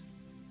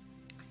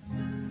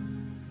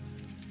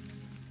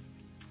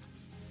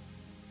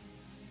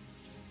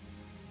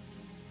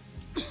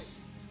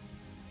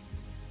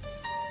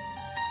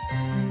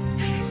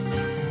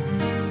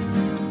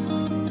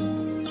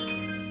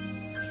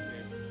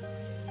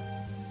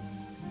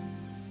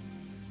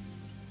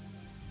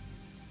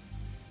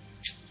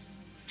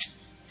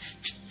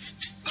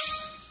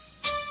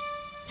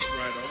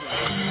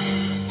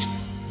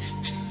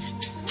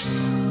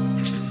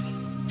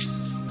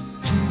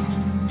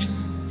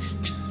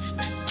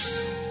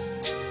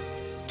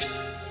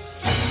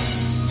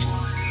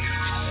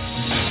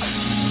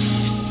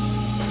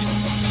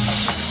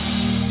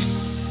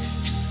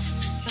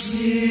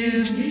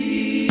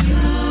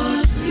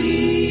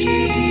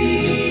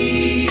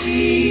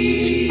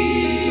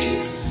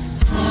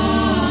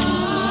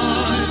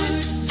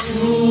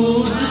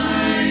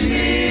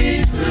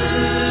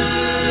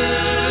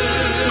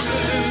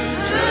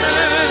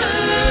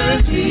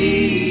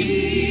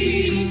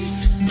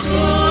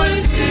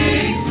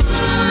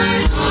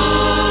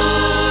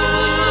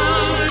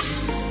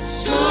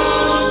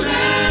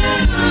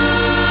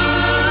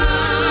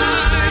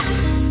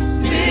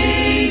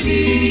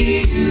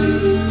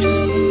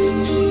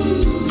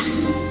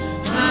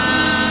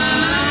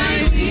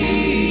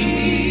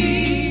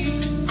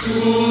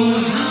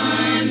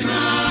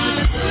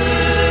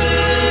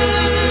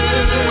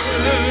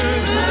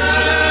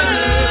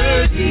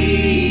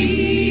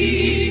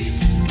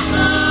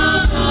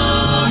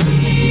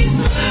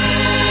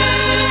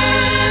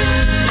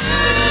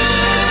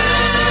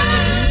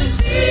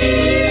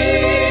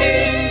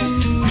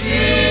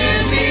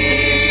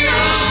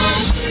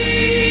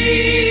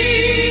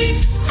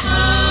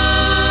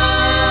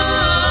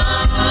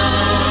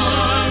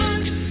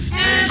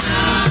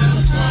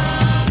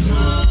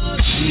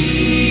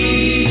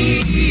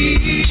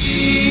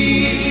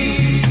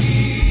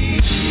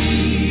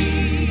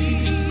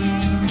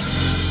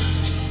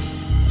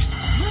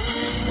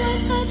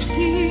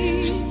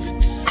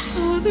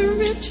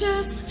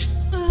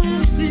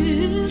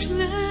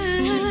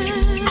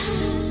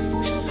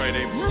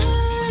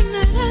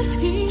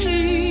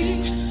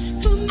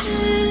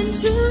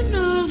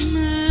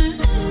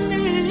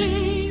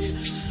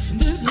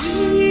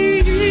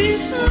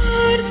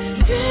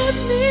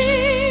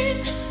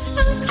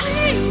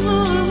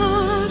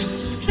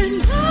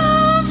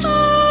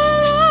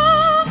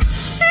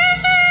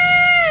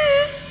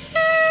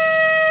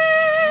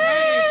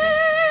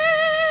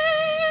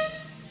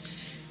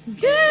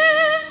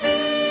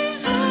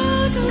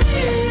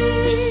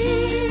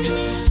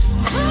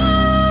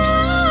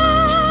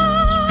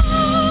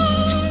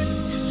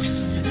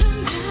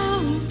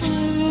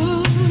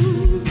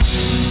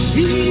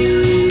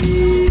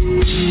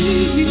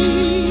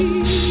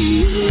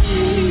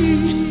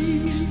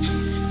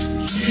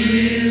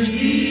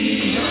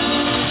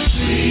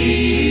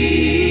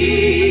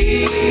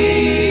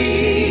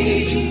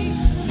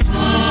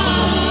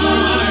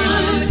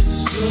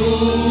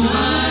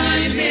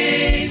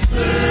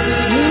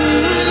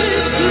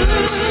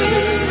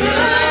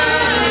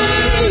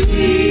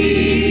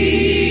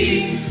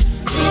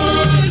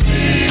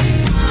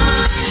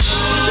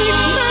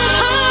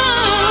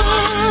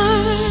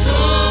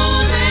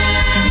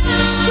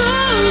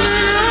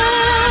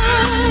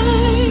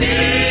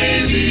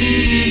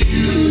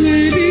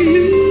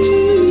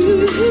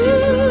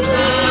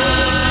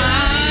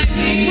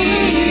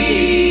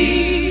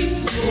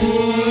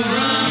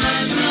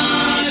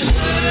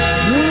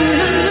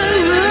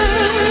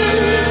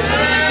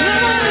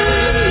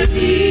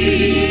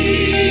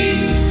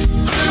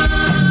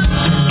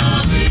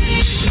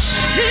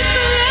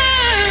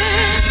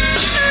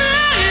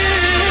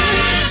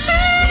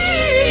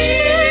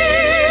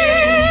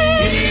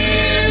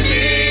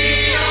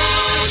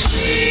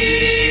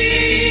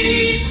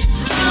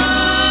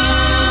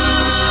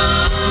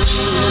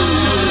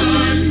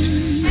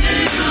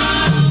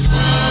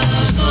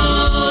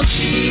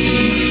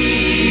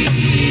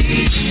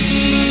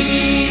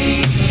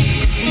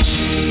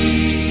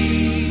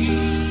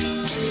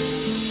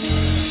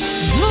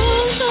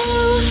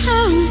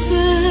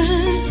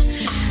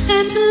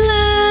 and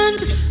land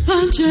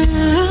are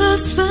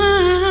just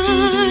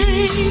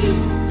fine.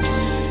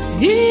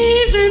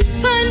 Even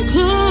fine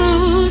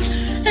clothes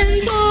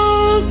and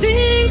all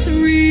things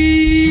refined.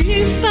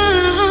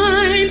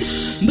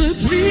 But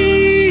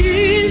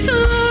please,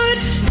 Lord,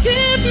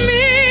 give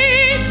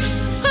me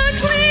a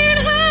clean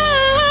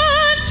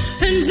heart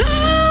and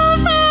I'll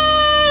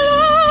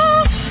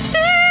follow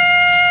thee.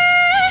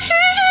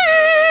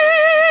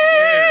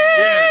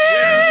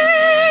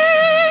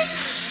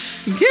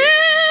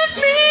 Give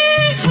me a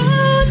clean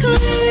heart.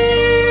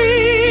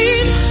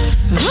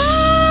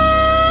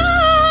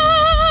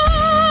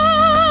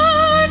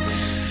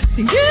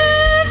 Give me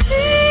a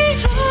clean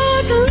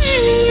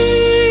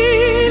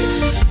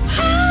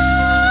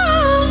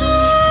heart.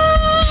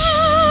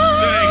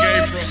 Sing,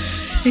 April.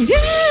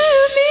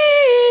 Give me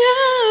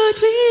a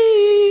clean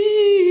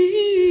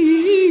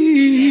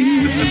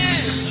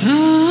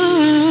heart,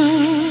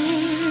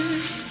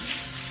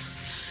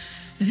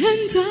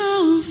 and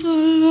I'll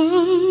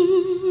follow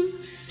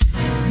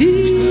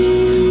thee.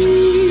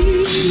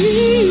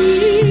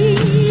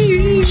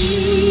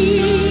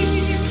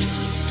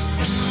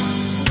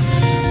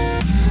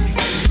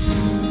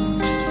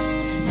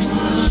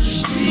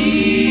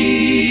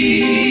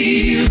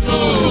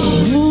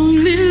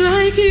 Only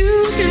like you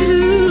can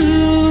do,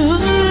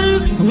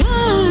 Lord.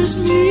 Wash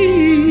me.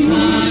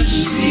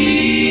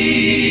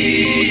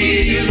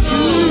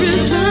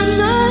 Purify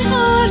my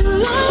heart,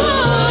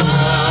 Lord.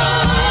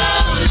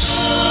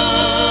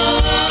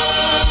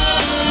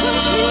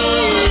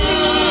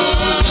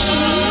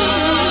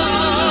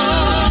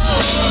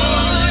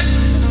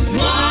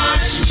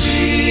 Wash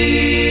me.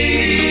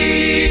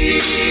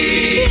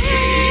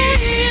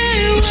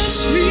 Yeah, wash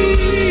me,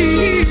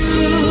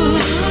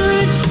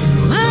 Lord.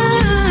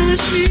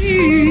 Wash me.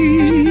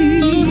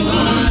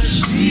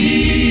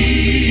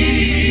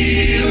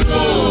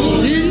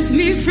 Cleanse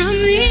me from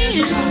the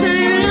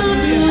inside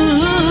out,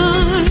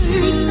 Lord.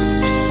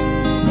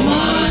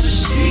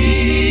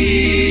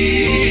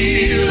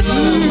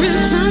 Purify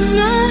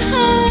my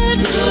heart,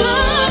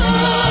 Lord.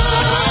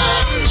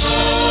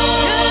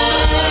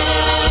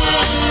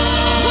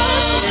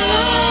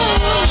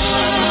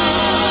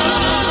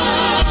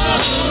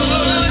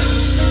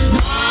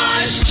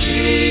 Wash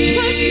me,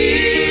 wash me.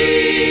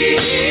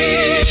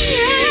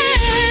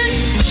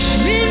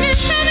 Clean me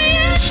from the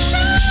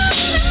inside out.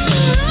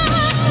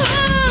 Purify my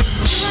heart,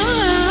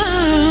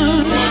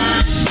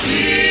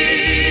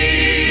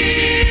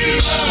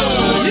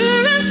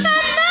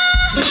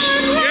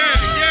 Yeah,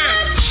 yeah.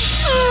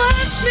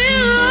 wash me,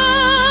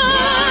 Lord.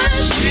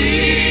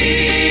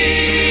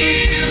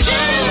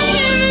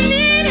 Every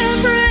need of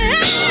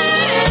prayer. Wash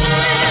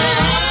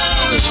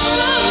me,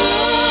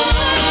 Lord.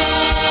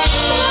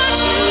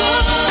 Wash me,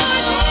 Lord.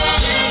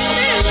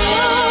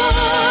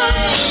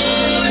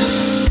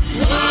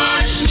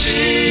 Wash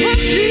me.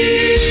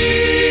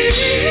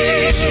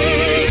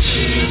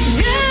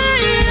 Yeah,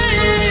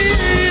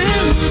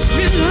 wash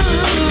me,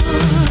 Lord.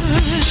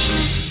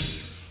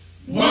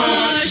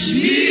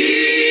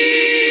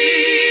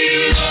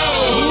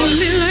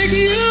 Only like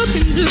you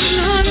can do,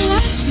 Lord.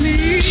 Wash me,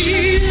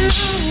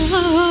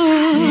 Lord.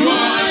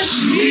 Wash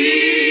me.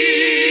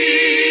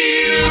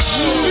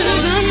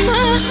 Purify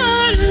my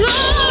heart,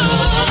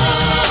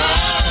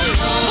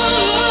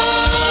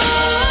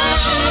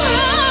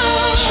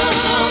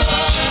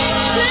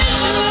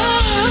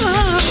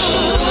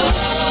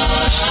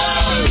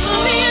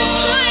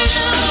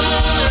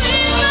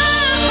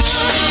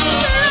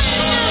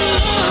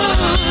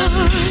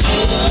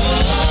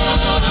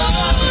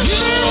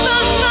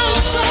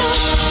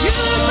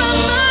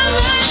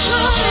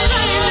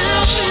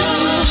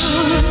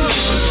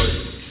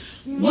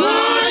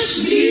 wash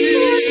me,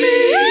 wash me.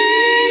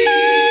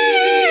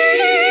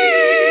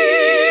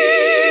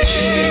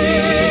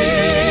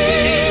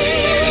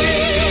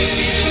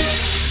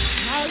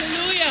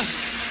 Hallelujah.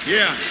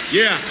 Yeah,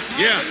 yeah,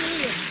 yeah.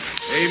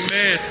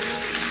 Amen.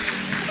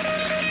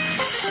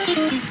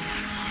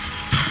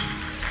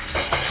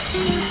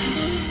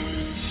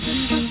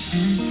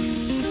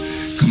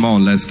 Come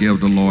on, let's give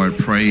the Lord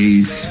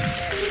praise.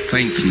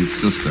 Thank you,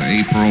 Sister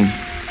April,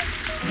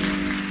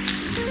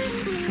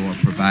 for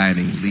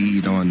providing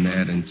lead on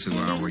that, and to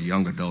our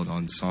young adult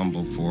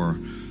ensemble for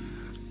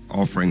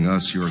offering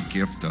us your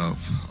gift of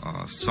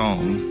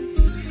song.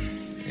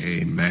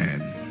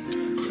 Amen.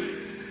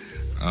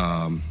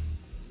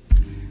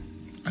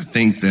 I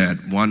think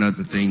that one of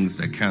the things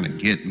that kind of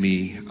get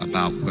me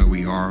about where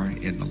we are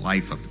in the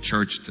life of the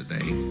church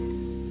today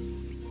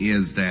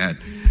is that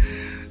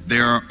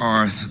there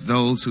are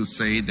those who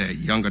say that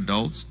young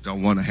adults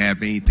don't want to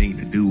have anything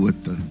to do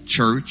with the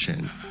church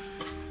and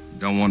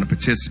don't want to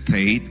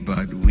participate,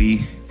 but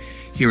we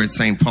here at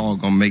St. Paul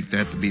gonna make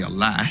that to be a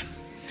lie.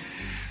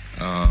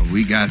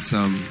 We got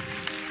some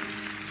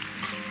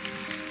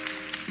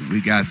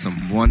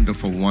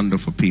wonderful,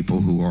 wonderful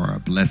people who are a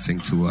blessing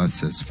to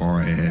us as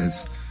far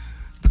as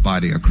the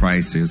body of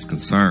Christ is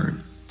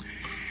concerned.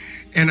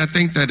 And I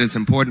think that it's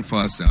important for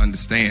us to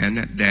understand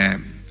that,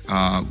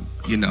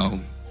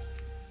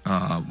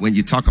 when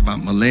you talk about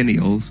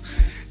millennials,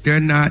 they're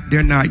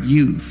not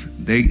youth.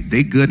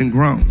 They good and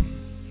grown.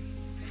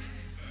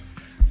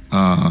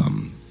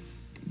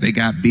 They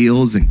got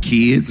bills and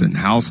kids and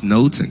house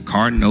notes and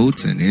car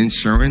notes and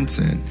insurance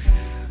and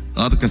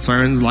other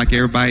concerns like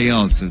everybody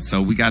else. And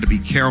so we got to be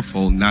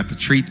careful not to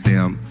treat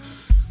them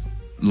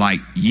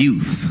like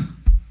youth.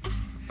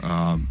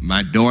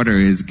 My daughter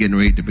is getting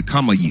ready to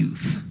become a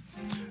youth.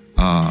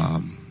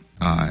 But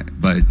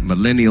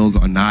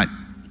millennials are not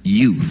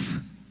youth.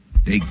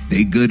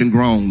 They good and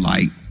grown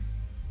like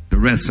the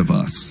rest of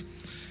us.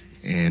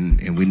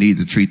 And we need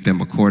to treat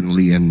them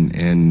accordingly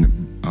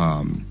and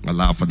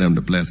allow for them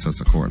to bless us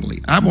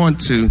accordingly. I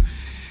want to,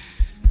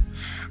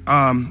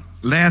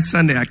 last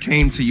Sunday I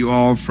came to you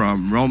all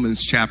from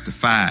Romans chapter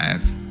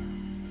 5.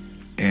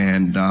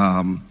 And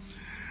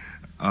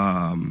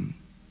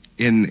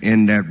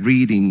in that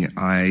reading,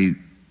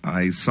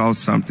 I saw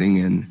something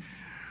in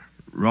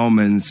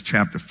Romans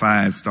chapter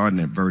 5, starting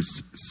at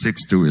verse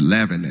 6 through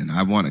 11. And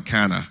I want to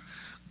kind of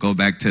go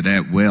back to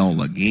that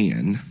well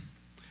again.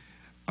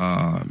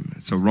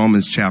 So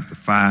Romans chapter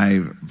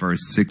 5, verse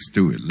 6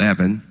 through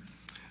 11.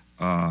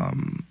 I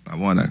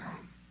want to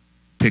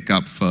pick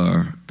up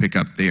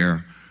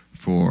there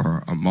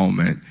for a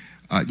moment.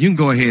 You can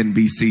go ahead and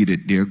be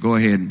seated, dear. Go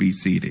ahead and be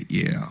seated.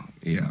 Yeah.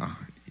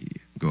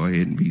 Go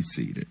ahead and be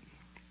seated.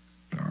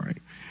 All right.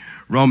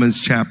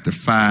 Romans chapter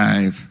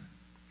 5,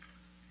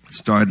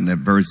 starting at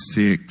verse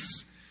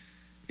 6.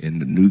 In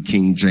the New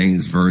King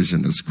James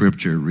Version of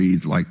Scripture,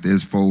 reads like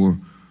this: For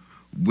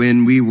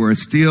when we were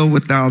still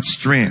without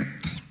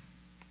strength,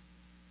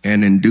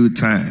 and in due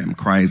time,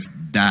 Christ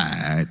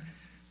died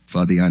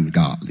for the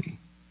ungodly.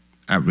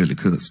 I really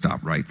could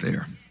stop right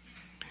there.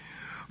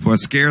 For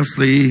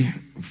scarcely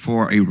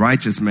for a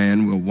righteous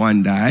man will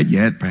one die,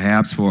 yet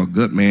perhaps for a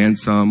good man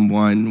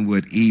someone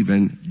would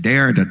even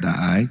dare to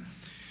die.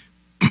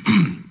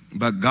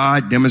 But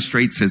God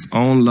demonstrates his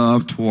own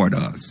love toward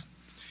us,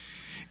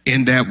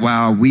 in that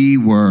while we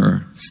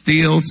were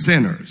still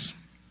sinners,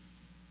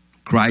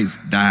 Christ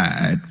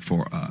died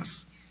for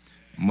us.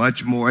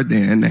 Much more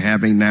then,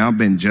 having now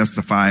been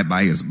justified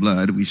by his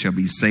blood, we shall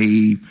be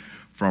saved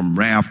from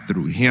wrath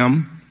through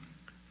him.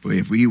 For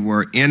when we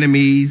were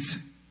enemies,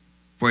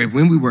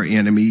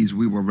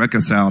 we were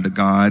reconciled to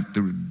God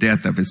through the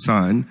death of his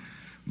Son.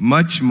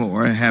 Much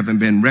more, having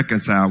been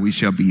reconciled, we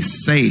shall be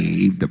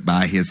saved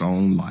by his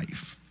own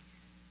life.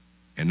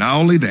 And not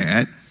only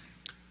that,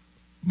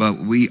 but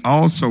we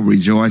also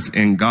rejoice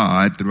in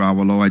God through our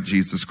Lord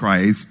Jesus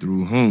Christ,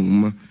 through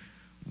whom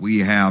we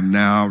have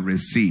now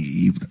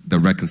received the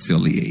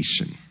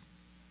reconciliation.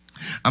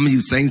 I'm going to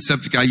use the same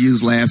subject I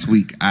used last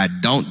week. I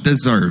don't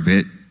deserve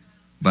it,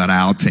 but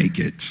I'll take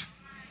it.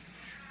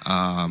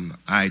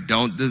 I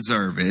don't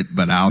deserve it,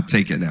 but I'll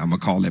take it. Now I'm going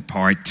to call it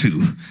part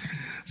 2.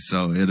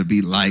 So it'll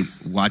be like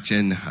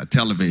watching a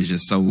television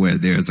show where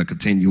there's a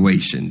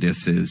continuation.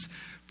 This is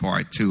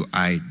part 2.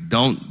 I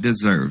don't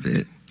deserve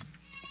it,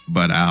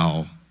 but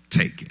I'll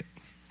take it.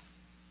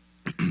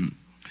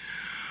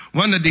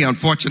 One of the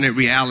unfortunate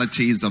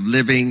realities of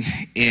living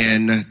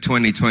in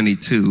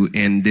 2022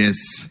 in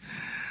this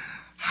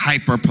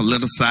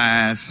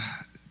hyper-politicized,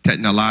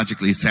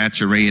 technologically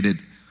saturated,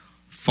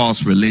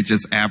 false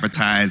religious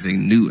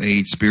advertising, new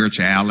age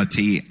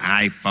spirituality,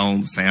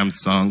 iPhone,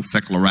 Samsung,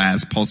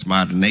 secularized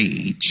postmodern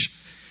age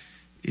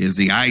is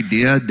the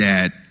idea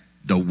that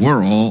the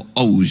world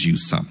owes you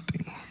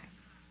something.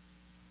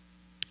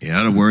 In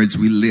other words,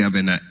 we live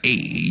in an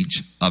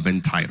age of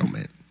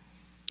entitlement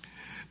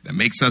that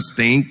makes us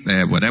think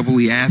that whatever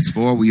we ask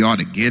for, we ought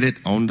to get it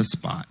on the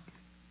spot.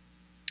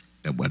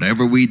 That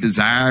whatever we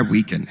desire,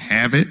 we can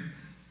have it.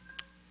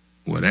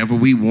 Whatever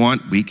we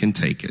want, we can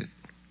take it.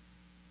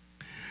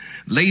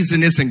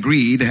 Laziness and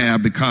greed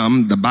have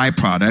become the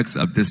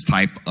byproducts of this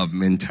type of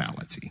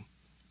mentality.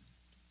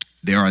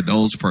 There are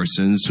those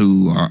persons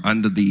who are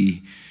under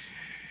the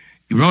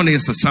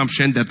erroneous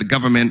assumption that the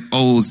government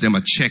owes them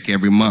a check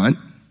every month,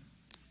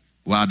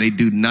 while they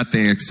do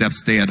nothing except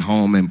stay at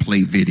home and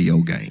play video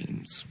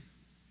games.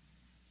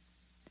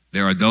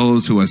 There are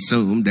those who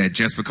assume that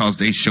just because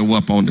they show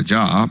up on the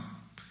job,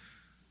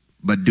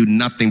 but do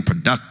nothing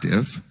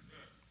productive,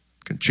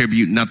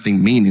 contribute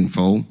nothing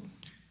meaningful,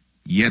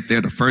 yet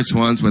they're the first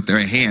ones with their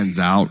hands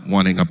out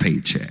wanting a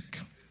paycheck.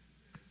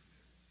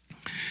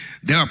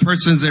 There are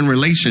persons in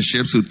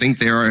relationships who think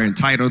they are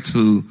entitled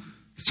to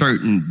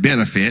certain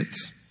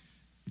benefits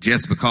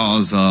just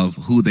because of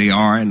who they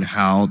are and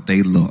how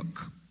they look.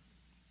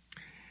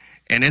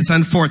 And it's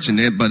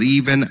unfortunate, but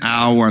even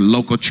our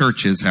local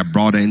churches have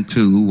brought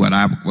into what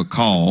I would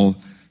call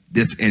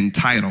this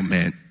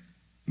entitlement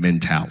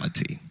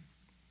mentality.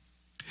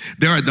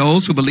 There are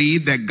those who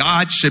believe that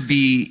God should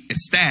be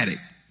ecstatic,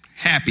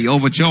 happy,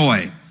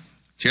 overjoyed,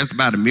 just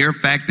by the mere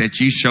fact that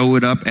you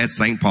showed up at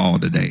St. Paul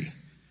today,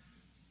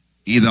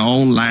 either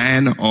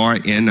online or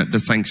in the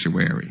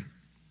sanctuary.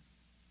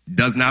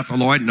 Does not the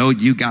Lord know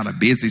you got a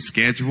busy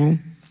schedule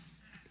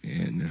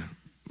and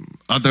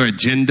other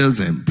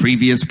agendas and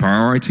previous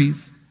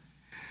priorities?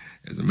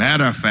 As a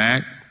matter of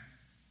fact,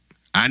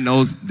 I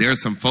know there are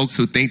some folks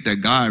who think that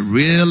God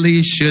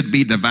really should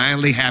be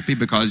divinely happy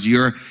because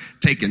you're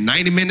taking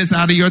 90 minutes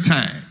out of your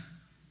time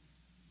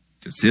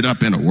to sit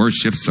up in a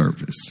worship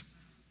service.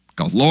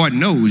 Because Lord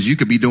knows you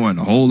could be doing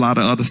a whole lot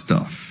of other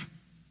stuff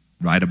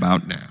right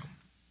about now.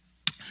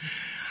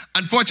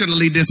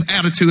 Unfortunately, this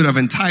attitude of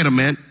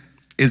entitlement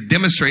is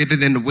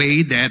demonstrated in the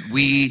way that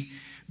we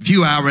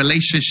view our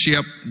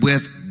relationship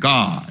with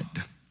God.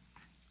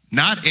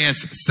 Not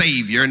as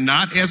Savior,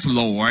 not as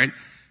Lord,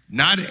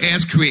 not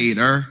as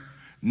Creator,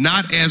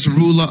 not as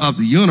ruler of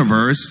the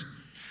universe,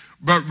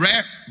 but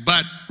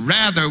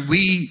rather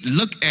we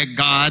look at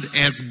God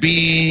as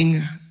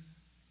being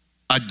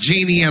a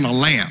genie in a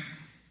lamp,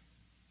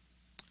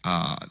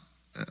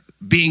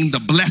 being the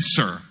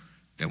blesser,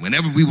 that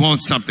whenever we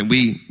want something,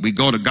 we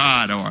go to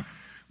God, or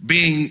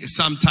being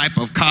some type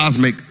of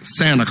cosmic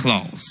Santa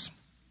Claus.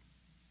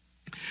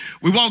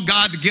 We want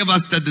God to give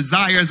us the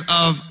desires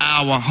of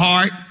our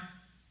heart,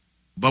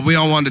 but we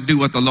don't want to do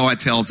what the Lord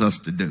tells us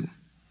to do.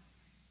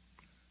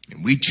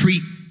 And we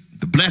treat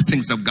the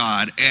blessings of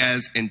God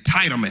as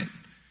entitlement,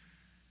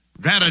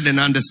 rather than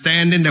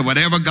understanding that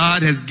whatever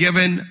God has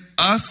given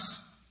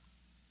us,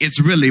 it's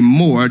really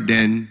more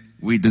than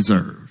we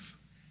deserve.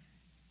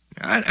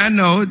 I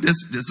know this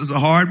is a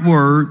hard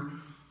word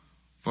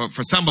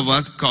for some of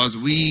us, because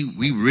we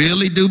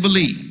really do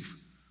believe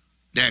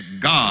that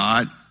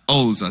God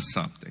owes us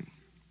something.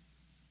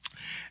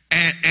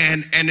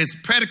 And it's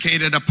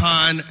predicated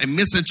upon a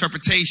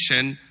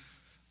misinterpretation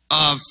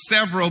of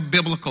several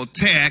biblical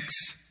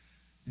texts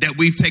that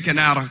we've taken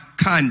out of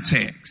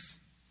context.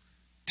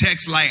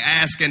 Texts like,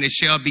 ask and it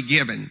shall be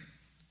given,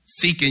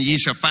 seek and ye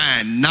shall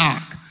find,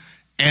 knock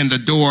and the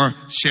door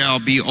shall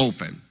be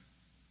open.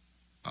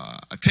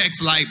 A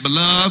text like,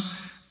 beloved,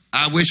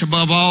 I wish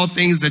above all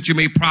things that you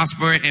may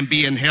prosper and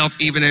be in health,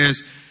 even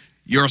as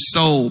your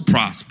soul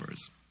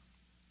prospers.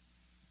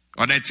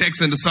 Or that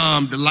text in the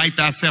Psalm, delight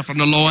thyself in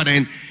the Lord,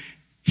 and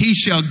he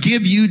shall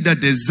give you the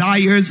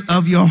desires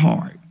of your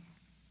heart.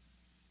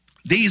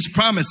 These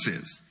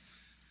promises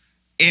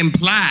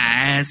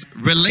implies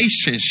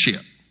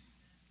relationship,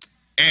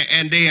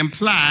 and they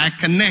imply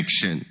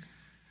connection.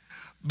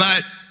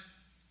 But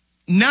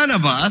none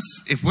of us,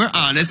 if we're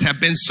honest,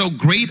 have been so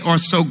great or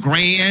so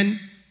grand,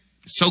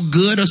 so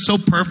good or so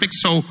perfect,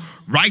 so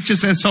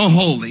righteous and so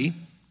holy,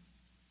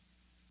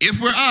 if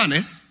we're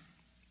honest,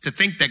 to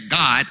think that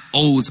God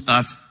owes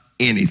us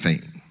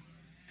anything.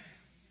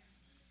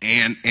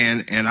 And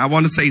I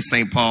want to say,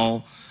 St.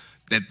 Paul,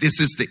 that this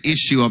is the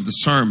issue of the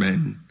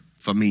sermon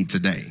for me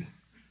today.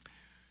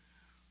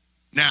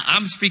 Now,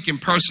 I'm speaking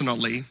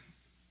personally,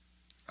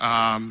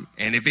 and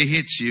if it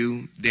hits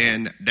you,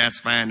 then that's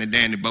fine and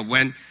dandy. But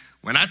when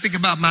I think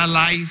about my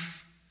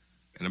life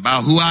and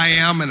about who I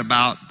am and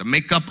about the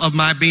makeup of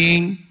my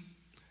being,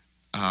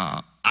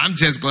 I'm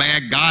just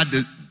glad God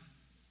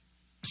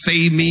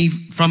saved me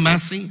from my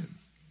sins.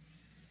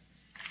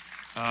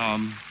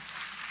 I'm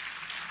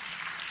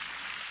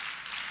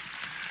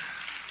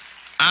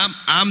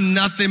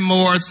nothing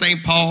more,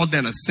 St. Paul,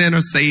 than a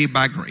sinner saved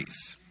by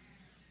grace.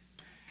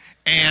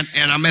 And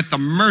I'm at the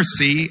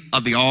mercy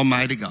of the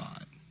Almighty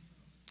God.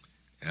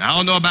 And I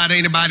don't know about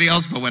anybody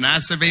else, but when I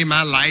survey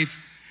my life,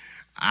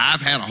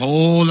 I've had a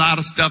whole lot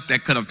of stuff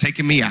that could have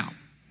taken me out.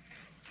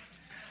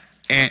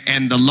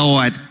 And the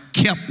Lord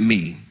kept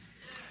me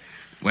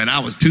when I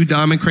was too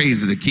dumb and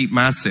crazy to keep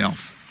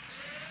myself.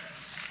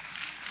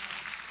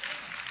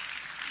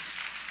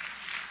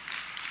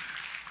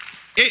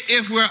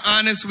 If we're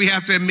honest, we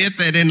have to admit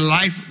that in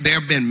life there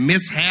have been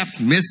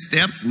mishaps,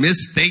 missteps,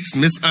 mistakes,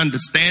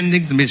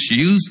 misunderstandings,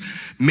 misuse,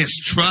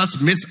 mistrust,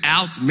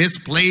 misouts,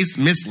 misplaced,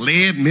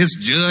 misled,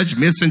 misjudged,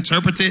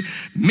 misinterpreted,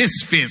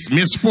 misfits,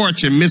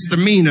 misfortune,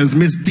 misdemeanors,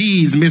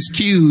 misdeeds,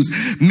 miscues,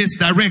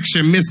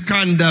 misdirection,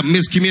 misconduct,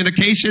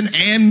 miscommunication,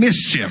 and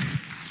mischief.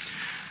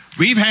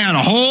 We've had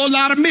a whole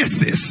lot of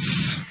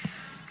misses.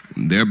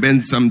 There have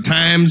been some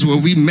times where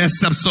we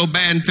messed up so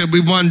bad until we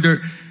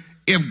wonder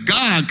if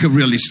God could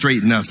really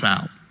straighten us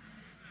out.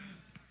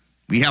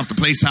 We have to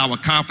place our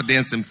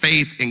confidence and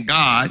faith in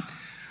God,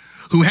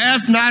 who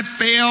has not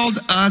failed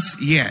us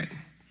yet.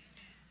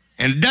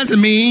 And it doesn't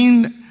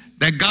mean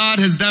that God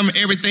has done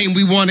everything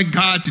we wanted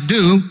God to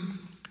do,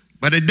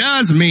 but it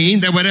does mean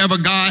that whatever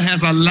God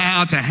has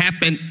allowed to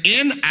happen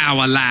in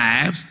our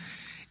lives,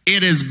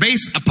 it is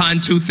based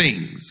upon two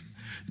things.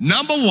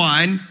 Number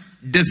one,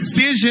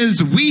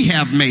 decisions we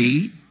have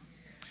made.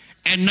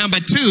 And number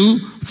two,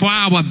 for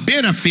our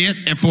benefit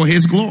and for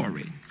his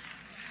glory.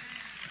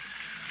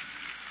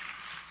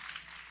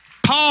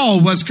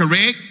 Paul was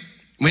correct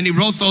when he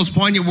wrote those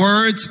poignant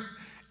words.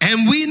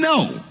 And we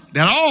know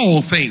that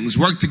all things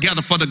work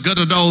together for the good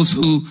of those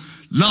who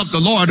love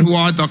the Lord, who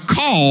are the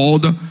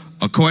called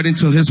according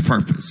to his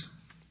purpose.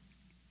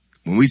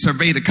 When we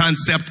survey the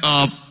concept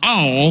of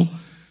all,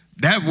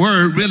 that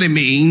word really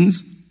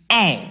means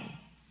all.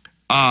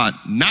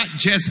 Not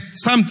just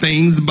some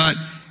things, but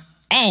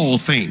all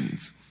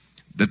things.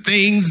 The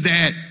things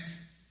that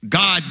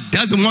God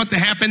doesn't want to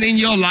happen in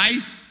your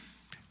life,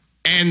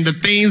 and the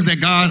things that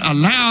God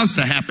allows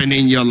to happen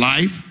in your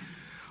life,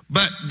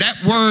 But that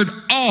word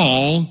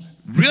all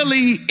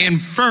really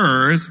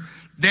infers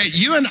that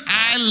you and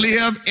I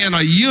live in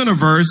a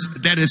universe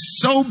that is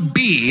so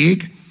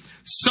big,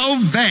 so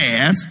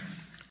vast,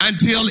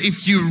 until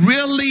if you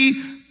really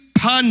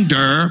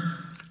ponder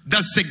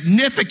the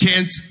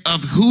significance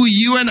of who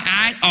you and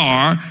I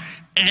are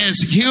as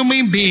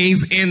human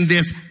beings in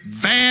this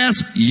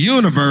vast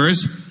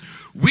universe,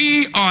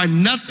 we are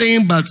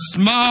nothing but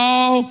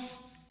small,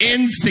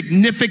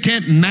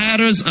 insignificant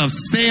matters of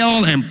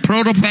cell and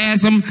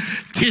protoplasm,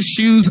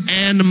 tissues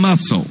and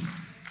muscle.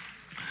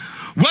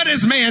 What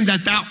is man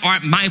that thou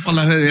art mindful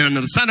of him, and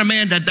the son of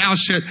man that thou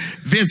should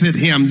visit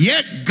him?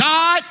 Yet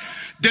God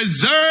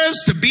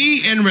deserves to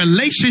be in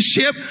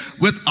relationship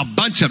with a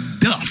bunch of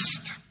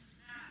dust.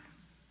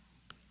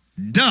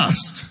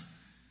 Dust.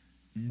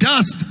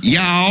 Dust,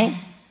 y'all.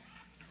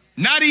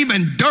 Not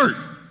even dirt.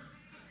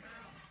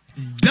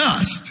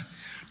 Dust.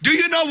 Do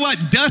you know what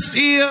dust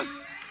is?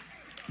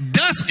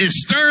 Dust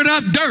is stirred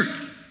up dirt.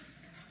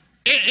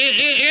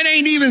 It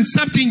ain't even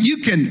something you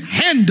can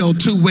handle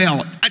too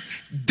well.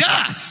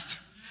 Dust.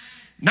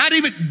 Not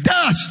even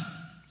dust.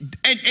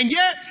 And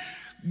yet,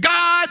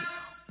 God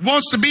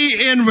wants to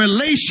be in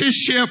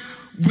relationship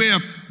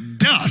with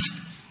dust.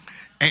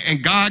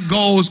 And God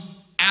goes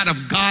out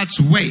of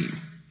God's way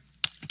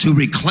to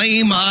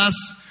reclaim us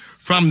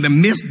from the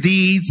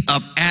misdeeds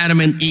of Adam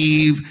and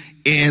Eve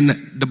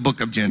in the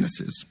book of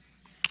Genesis.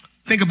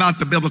 Think about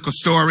the biblical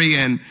story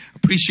and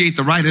appreciate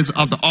the writers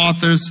of the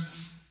authors.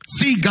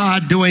 See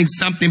God doing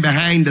something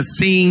behind the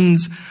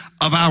scenes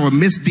of our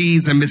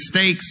misdeeds and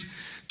mistakes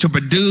to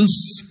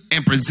produce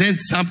and present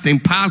something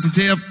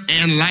positive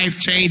and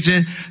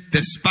life-changing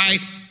despite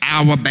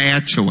our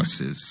bad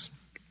choices.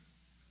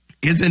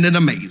 Isn't it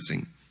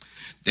amazing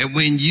that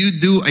when you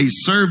do a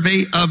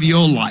survey of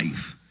your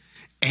life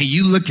and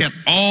you look at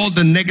all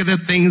the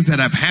negative things that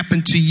have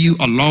happened to you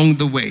along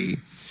the way,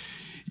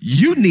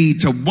 you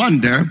need to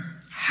wonder,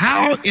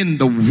 how in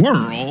the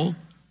world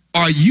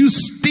are you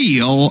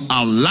still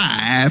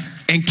alive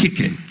and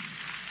kicking?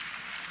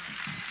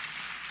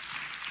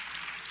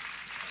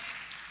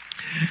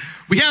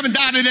 We haven't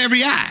dotted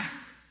every I.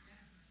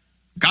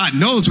 God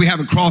knows we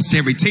haven't crossed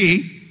every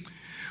T.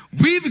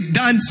 We've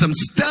done some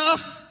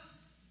stuff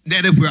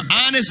that, if we're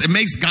honest, it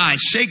makes God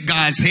shake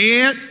God's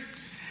head.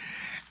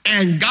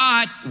 And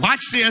God,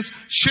 watch this,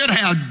 should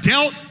have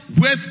dealt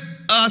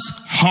with us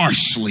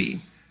harshly,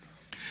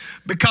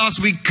 because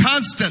we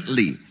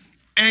constantly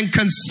and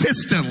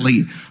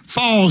consistently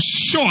fall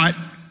short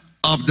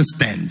of the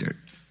standard.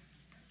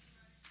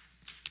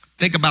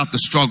 Think about the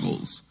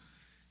struggles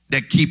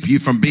that keep you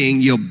from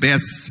being your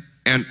best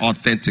and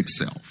authentic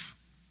self.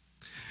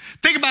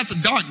 Think about the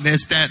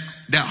darkness that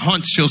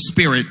haunts your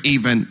spirit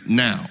even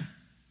now.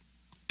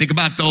 Think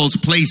about those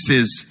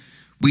places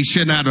we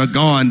should not have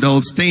gone,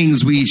 those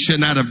things we should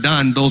not have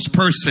done, those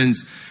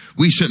persons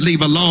we should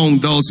leave alone,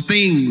 those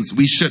things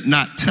we should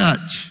not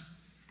touch.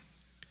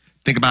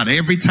 Think about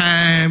every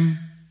time,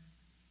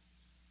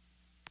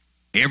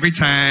 I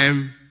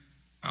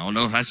don't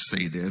know if I should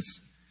say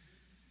this.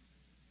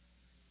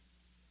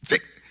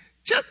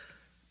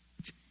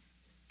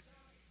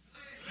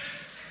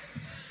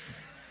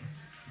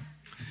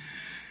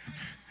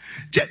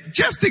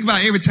 Just think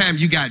about every time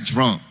you got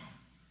drunk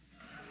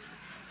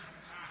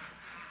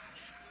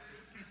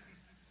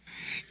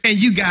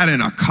and you got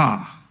in a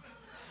car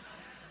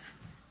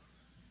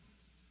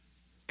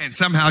and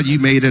somehow you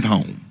made it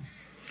home.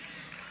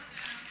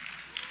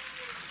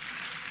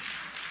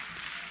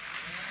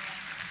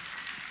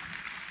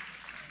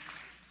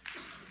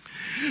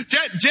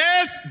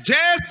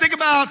 Just think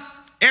about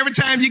every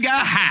time you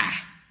got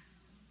high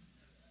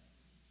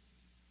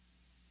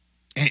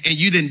and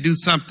you didn't do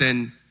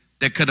something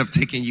that could have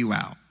taken you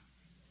out.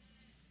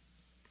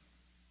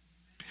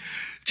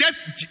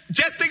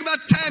 Just think about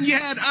the time you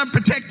had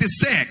unprotected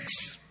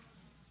sex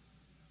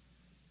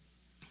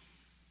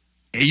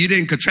and you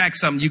didn't contract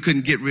something you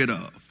couldn't get rid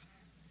of.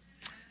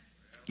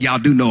 Y'all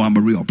do know I'm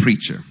a real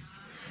preacher.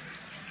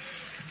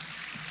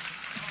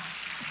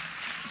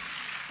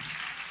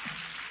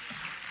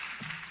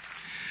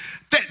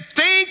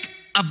 Think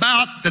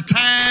about the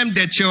time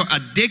that your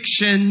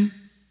addiction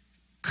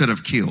could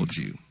have killed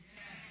you.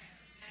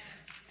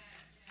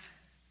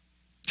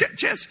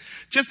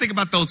 Just think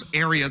about those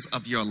areas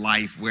of your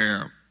life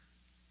where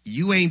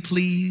you ain't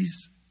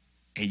pleased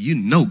and you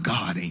know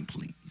God ain't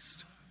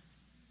pleased.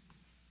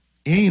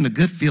 It ain't a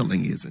good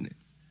feeling, isn't it?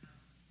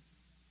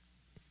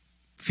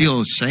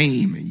 Feel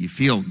shame and you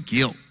feel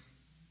guilt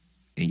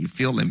and you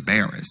feel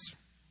embarrassed.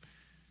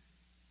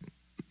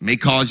 It may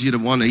cause you to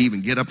want to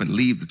even get up and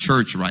leave the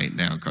church right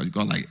now, because you're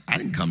going like, I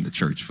didn't come to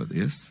church for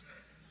this.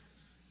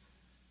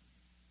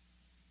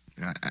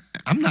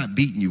 I'm not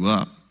beating you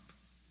up.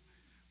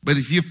 But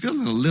if you're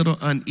feeling a little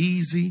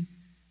uneasy,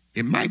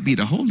 it might be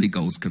the Holy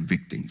Ghost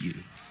convicting you.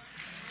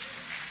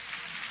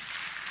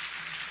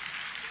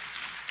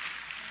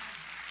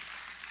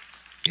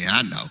 Yeah,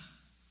 I know.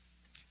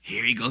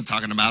 Here he goes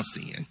talking about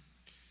sin.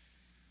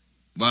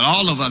 But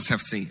all of us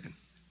have sinned.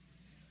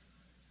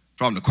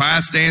 From the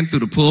choir stand through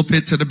the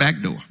pulpit to the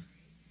back door.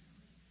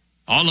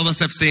 All of us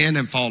have sinned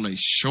and fallen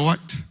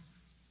short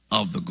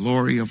of the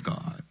glory of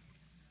God.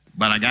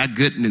 But I got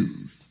good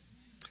news.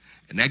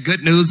 And that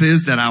good news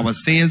is that our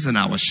sins and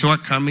our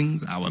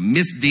shortcomings, our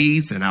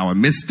misdeeds and our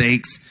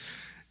mistakes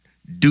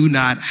do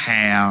not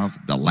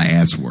have the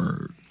last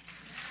word.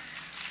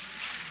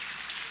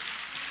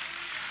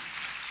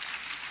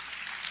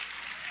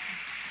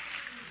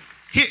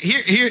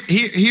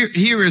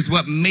 Here is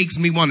what makes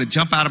me want to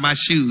jump out of my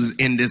shoes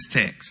in this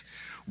text.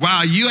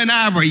 While you and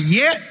I were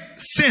yet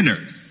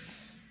sinners,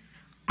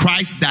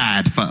 Christ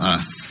died for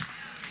us.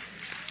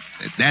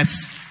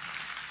 That's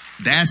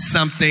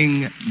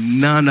something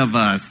none of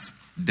us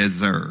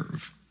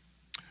deserve.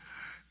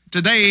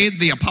 Today,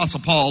 the Apostle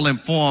Paul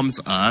informs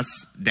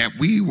us that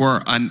we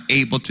were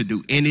unable to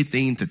do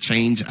anything to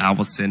change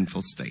our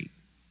sinful state.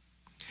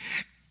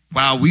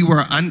 While we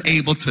were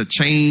unable to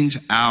change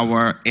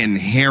our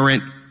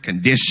inherent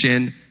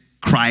condition,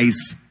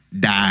 Christ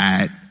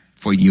died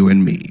for you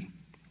and me.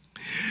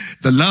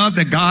 The love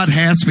that God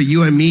has for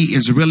you and me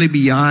is really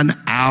beyond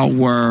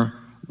our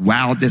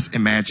wildest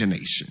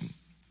imagination.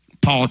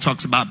 Paul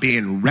talks about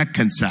being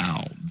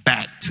reconciled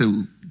back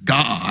to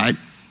God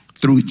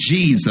through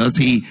Jesus.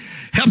 He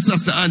helps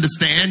us to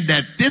understand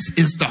that this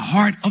is the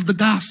heart of the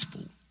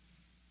gospel.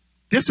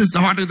 This is the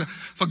heart of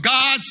for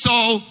God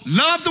so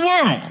loved the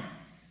world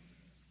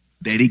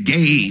that he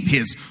gave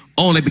his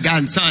only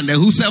begotten son, that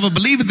whosoever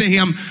believeth in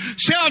him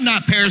shall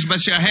not perish, but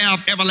shall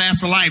have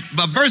everlasting life.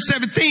 But verse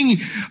 17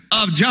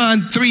 of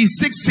John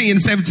 3:16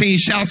 and 17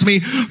 shouts me,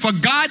 for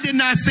God did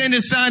not send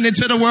his son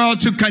into the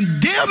world to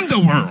condemn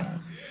the world,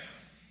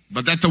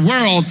 but that the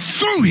world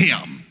through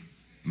him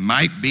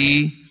might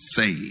be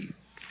saved.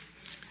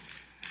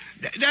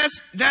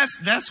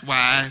 That's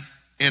why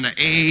in an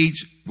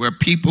age where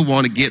people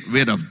want to get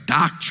rid of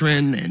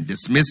doctrine and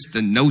dismiss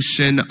the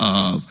notion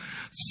of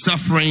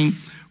suffering,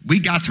 we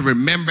got to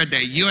remember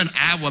that you and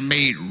I were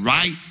made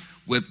right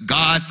with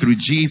God through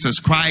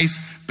Jesus Christ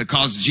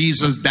because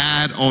Jesus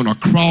died on a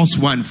cross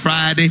one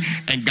Friday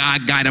and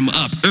God got him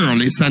up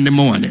early Sunday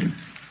morning.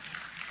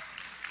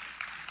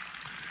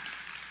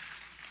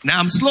 Now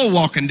I'm slow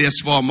walking this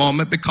for a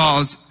moment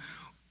because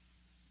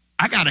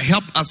I got to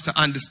help us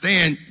to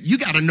understand you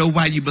got to know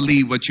why you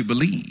believe what you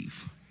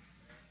believe.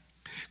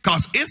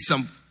 Because it's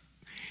some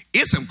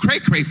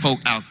cray-cray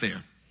folk out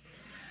there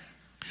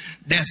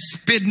that's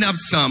spitting up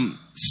some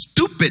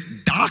stupid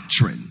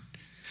doctrine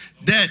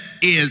that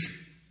is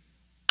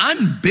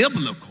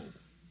unbiblical.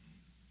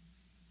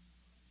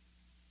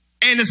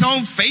 And it's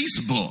on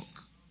Facebook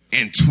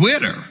and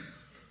Twitter.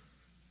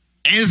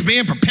 And it's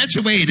being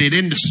perpetuated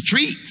in the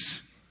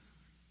streets.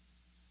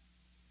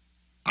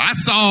 I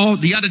saw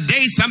the other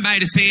day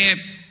somebody said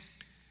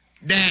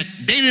that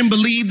they didn't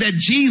believe that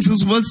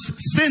Jesus was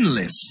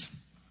sinless.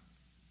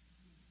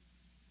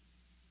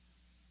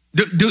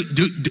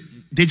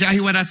 Did y'all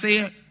hear what I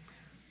said?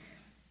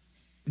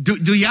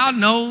 Do y'all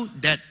know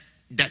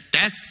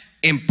that's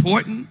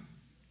important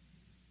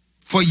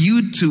for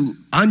you to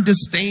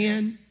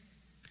understand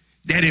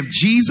that if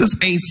Jesus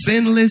ain't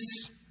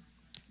sinless,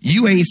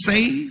 you ain't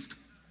saved?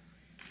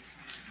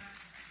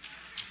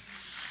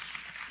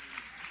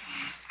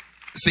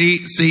 See,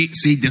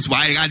 this is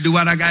why I gotta do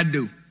what I gotta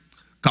do.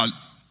 Because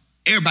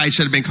everybody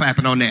should have been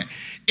clapping on that.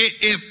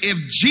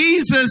 If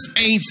Jesus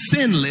ain't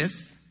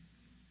sinless,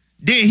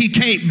 then he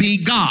can't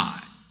be God.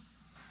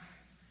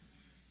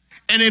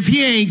 And if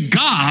he ain't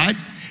God,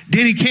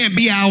 then he can't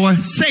be our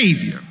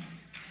Savior.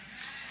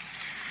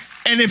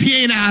 And if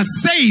he ain't our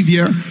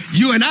Savior,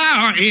 you and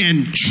I are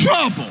in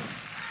trouble.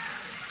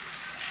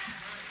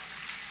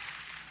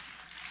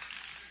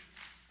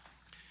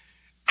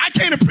 I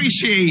can't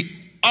appreciate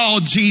all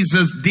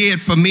Jesus did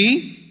for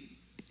me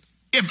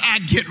if I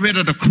get rid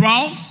of the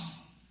cross.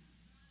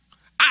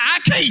 I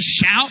can't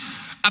shout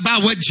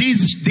about what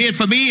Jesus did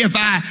for me if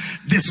I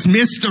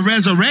dismiss the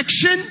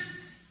resurrection.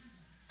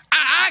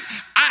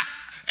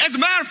 As a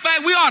matter of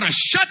fact, we ought to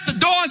shut the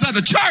doors of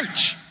the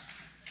church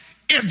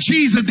if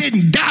Jesus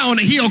didn't die on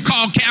a hill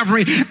called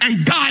Calvary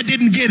and God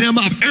didn't get him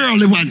up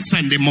early one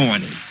Sunday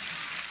morning.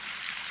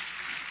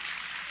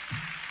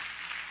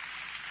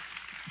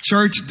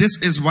 Church, this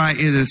is why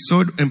it is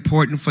so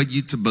important for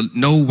you to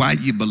know why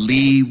you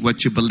believe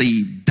what you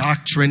believe.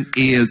 Doctrine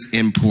is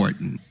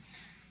important.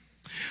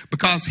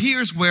 Because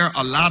here's where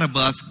a lot of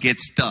us get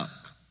stuck.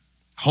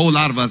 A whole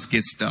lot of us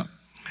get stuck.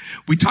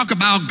 We talk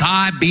about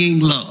God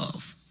being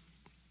love.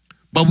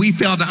 But we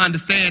fail to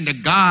understand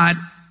that God,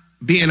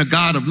 being a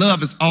God of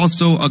love, is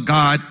also a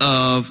God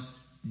of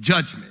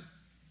judgment.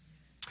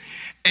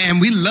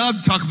 And we love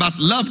to talk about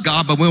the love of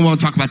God, but we don't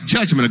want to talk about the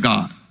judgment of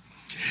God.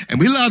 And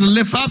we love to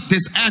lift up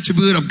this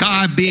attribute of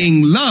God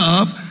being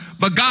love,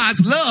 but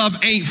God's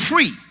love ain't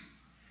free.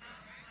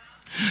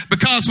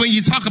 Because when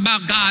you talk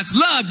about God's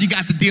love, you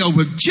got to deal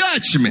with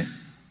judgment.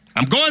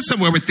 I'm going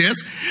somewhere with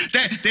this.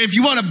 That if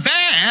you want to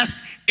bask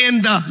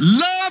in the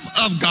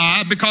love of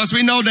God, because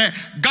we know that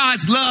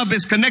God's love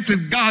is connected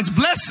to God's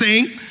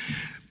blessing,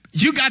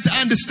 you got to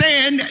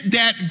understand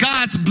that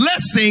God's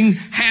blessing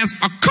has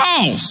a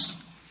cost.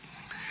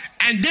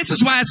 And this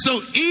is why it's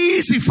so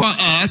easy for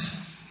us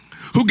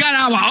who got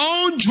our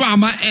own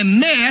drama and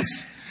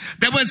mess,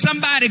 that when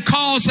somebody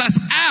calls us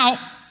out,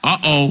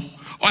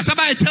 or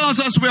somebody tells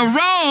us we're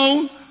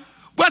wrong,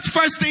 what's the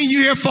first thing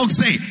you hear folks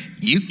say?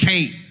 You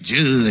can't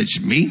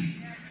judge me.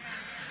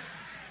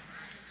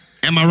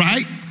 Am I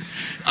right?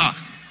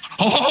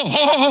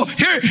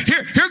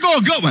 Here go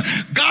a good one.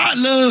 God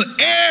loves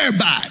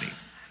everybody.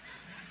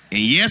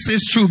 And yes,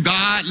 it's true.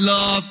 God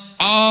loves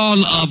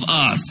all of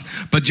us.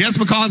 But just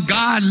because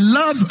God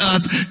loves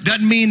us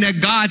doesn't mean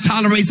that God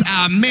tolerates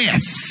our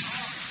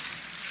mess.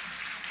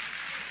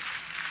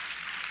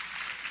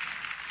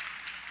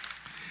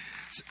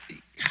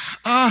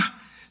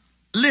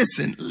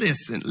 Listen.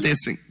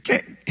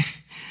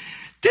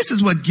 This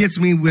is what gets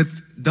me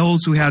with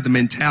those who have the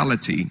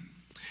mentality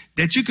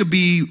that you could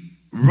be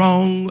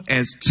wrong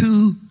as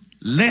 2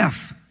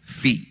 left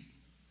feet.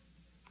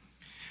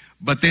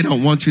 But they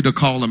don't want you to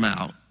call them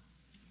out.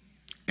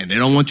 And they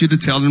don't want you to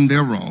tell them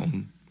they're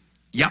wrong.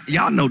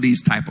 Y'all know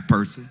these type of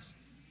persons.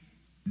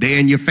 They're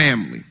in your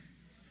family.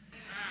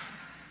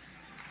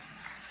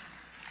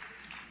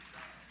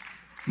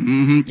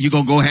 You're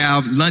going to go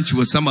have lunch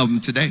with some of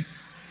them today.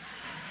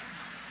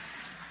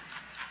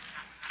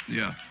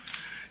 Yeah.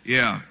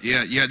 They're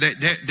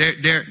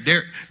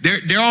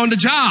on the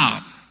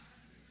job.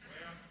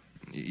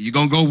 You're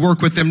going to go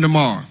work with them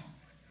tomorrow.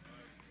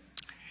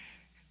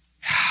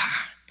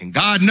 And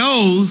God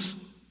knows,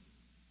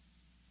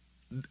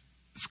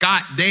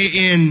 Scott, they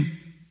in,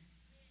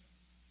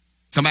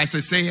 somebody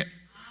say it.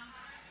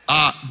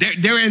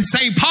 They're in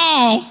St.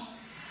 Paul.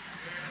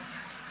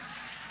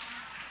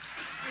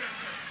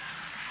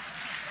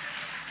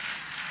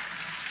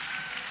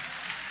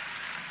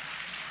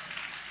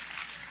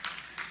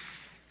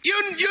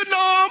 You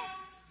know them.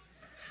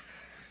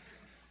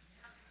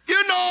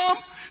 You know them.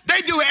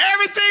 They do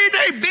everything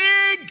they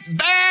big,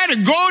 bad,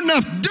 and grown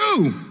enough to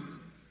do.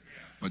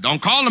 But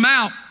don't call them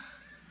out.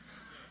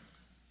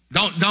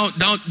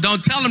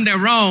 Don't tell them they're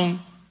wrong.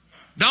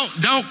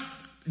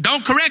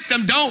 Don't correct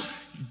them. Don't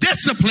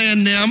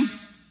discipline them.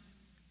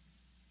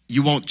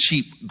 You want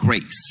cheap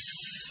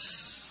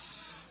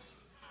grace.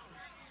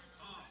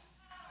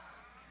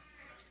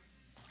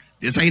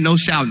 This ain't no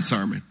shouting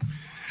sermon.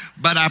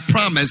 But I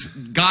promise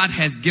God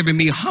has given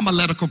me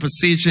homiletical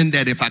precision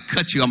that if I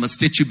cut you, I'm going to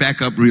stitch you back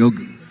up real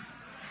good.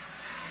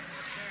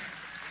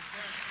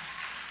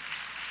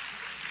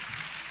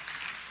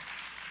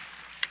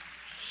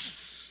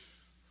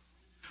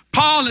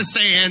 Paul is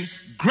saying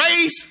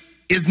grace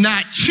is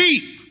not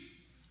cheap.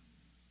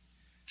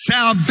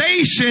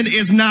 Salvation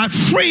is not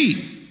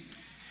free.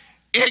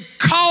 It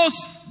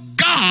costs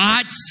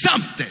God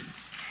something.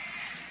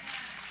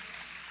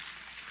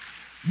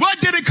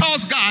 What did it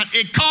cost God?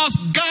 It cost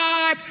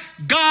God,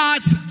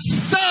 God's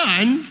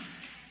Son,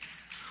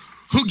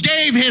 who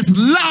gave his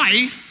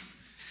life,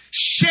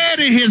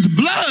 shedding his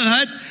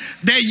blood,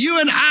 that you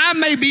and I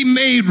may be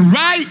made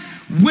right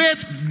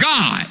with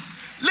God.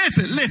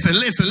 Listen.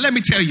 Let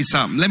me tell you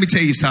something. I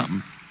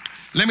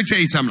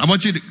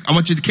want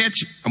you to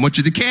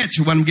catch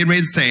what I'm getting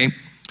ready to say.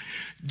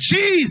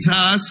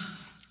 Jesus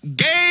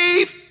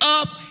gave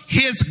up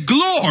his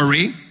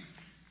glory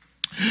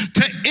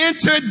to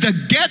enter the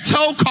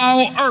ghetto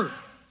called earth,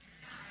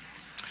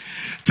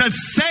 to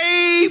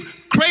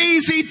save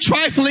crazy,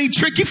 trifling,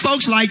 tricky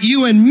folks like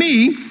you and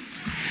me,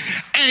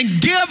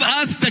 and give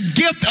us the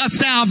gift of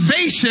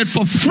salvation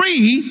for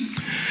free,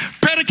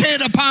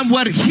 predicated upon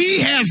what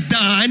he has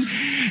done,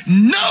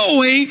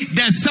 knowing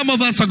that some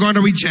of us are going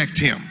to reject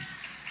him.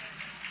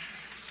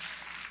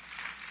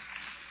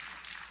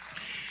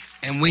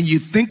 And when you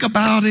think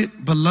about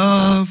it,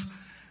 beloved,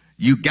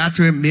 you got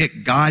to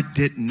admit God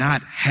did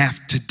not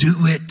have to do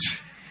it.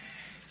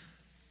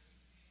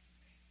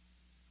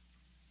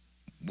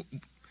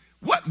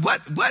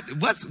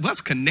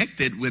 What's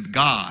connected with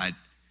God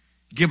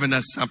giving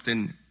us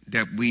something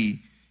that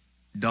we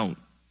don't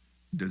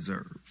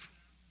deserve?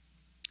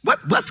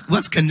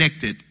 What's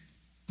connected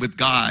with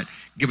God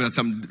giving us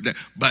something that,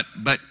 but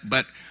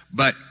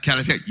can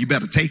I tell you, you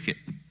better take it.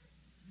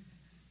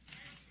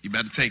 You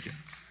better take it.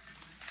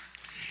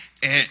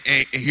 And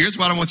here's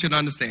what I want you to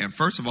understand.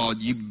 First of all,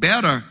 you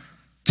better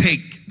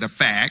take the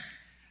fact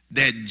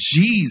that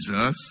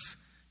Jesus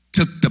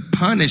took the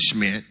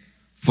punishment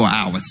for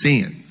our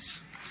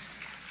sins.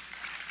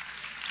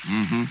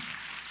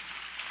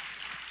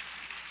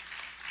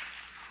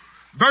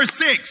 Verse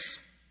 6.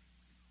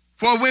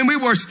 For when we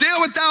were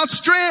still without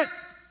strength,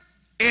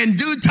 in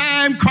due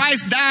time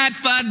Christ died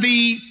for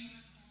the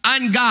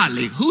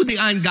ungodly. Who the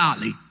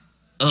ungodly?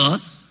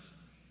 Us.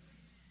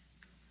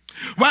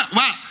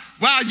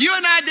 While you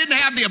and I didn't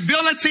have the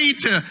ability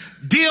to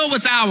deal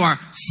with our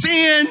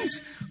sins,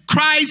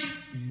 Christ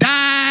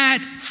died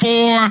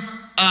for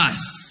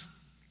us.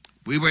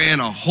 We were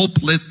in a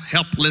hopeless,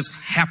 helpless,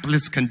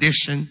 hapless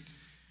condition.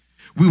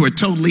 We were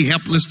totally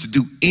helpless to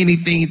do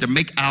anything to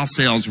make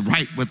ourselves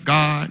right with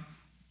God.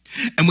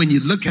 And when you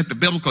look at the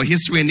biblical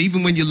history, and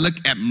even when you look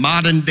at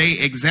modern day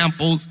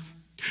examples,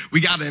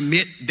 we got to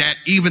admit that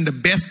even the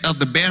best of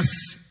the best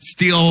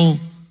still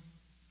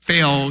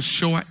fell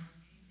short.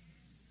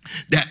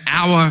 that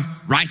our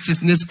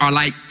righteousness are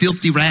like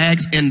filthy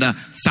rags in the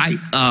sight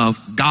of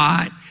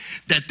God,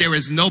 that there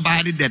is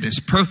nobody that is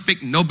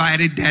perfect,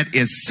 nobody that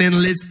is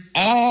sinless,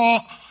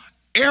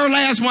 every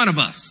last one of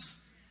us,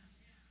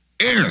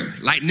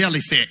 like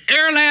Nellie said,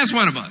 every last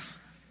one of us,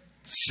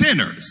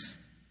 sinners,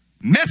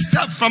 messed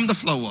up from the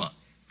flow up.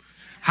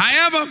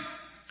 However,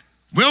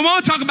 we don't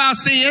want to talk about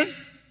sin.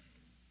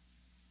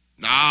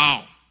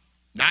 No,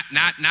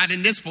 not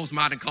in this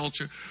postmodern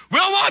culture. We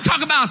don't want to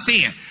talk about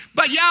sin.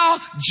 But y'all,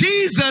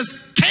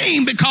 Jesus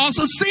came because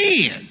of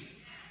sin.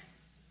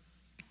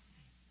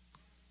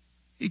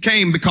 He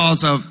came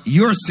because of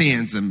your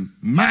sins and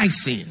my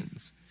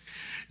sins.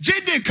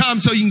 Jesus didn't come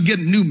so you can get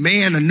a new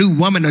man, a new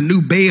woman, a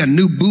new babe, a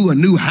new boo, a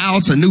new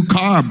house, a new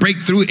car, a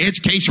breakthrough,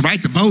 education,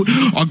 right to vote,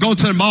 or go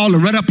to the mall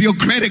and run up your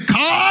credit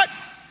card.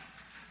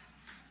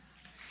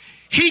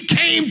 He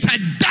came to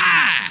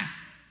die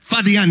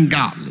for the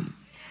ungodly.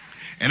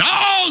 And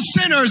all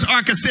sinners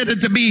are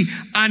considered to be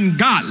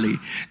ungodly.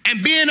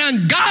 And being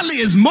ungodly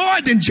is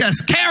more than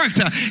just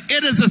character.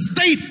 It is a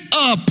state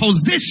of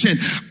position.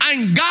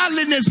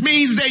 Ungodliness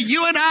means that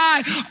you and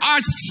I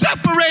are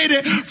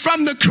separated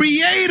from the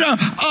creator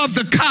of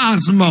the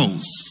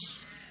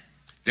cosmos.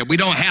 That we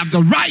don't have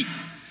the right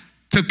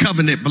to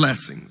covenant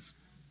blessings.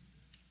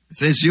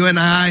 Since you and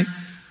I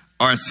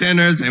are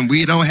sinners and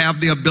we don't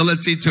have the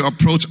ability to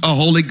approach a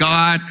holy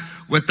God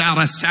without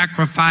a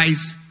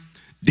sacrifice,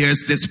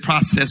 there's this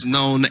process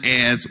known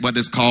as what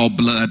is called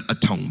blood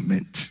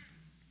atonement.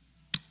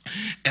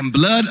 And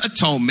blood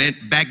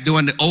atonement, back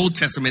during the Old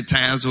Testament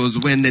times, was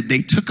when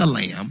they took a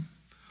lamb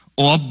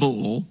or a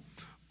bull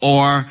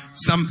or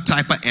some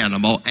type of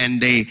animal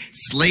and they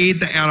slayed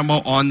the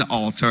animal on the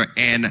altar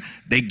and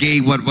they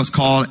gave what was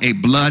called a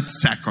blood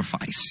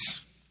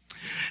sacrifice.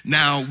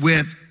 Now,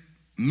 with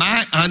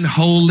my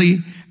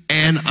unholy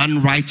and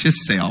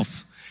unrighteous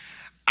self,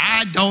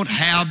 I don't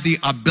have the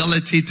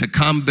ability to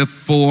come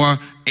before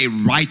a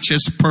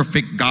righteous,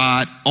 perfect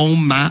God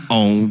on my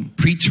own,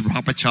 preach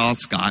Robert Charles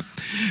Scott,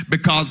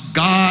 because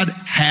God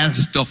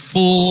has the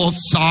full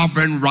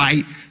sovereign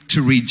right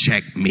to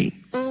reject me.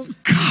 Oh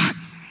God,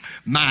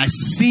 my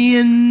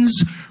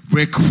sins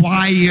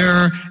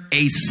require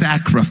a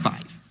sacrifice.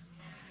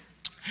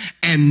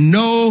 And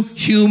no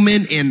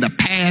human in the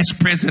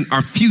past, present,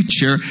 or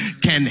future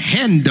can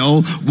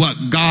handle what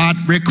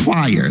God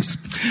requires.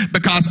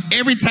 Because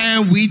every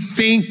time we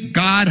think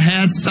God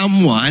has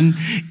someone,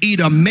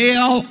 either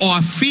male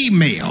or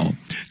female,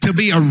 to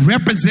be a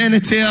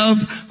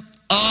representative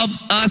of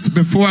us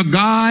before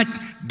God,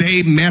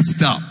 they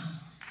messed up.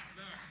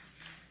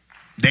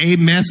 They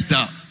messed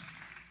up.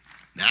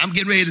 Now I'm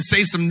getting ready to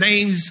say some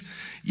names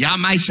y'all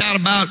might shout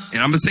about,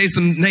 and I'm going to say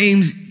some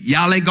names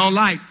y'all ain't going to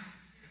like.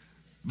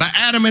 But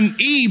Adam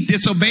and Eve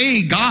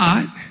disobeyed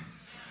God.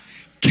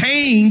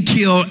 Cain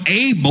killed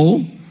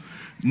Abel.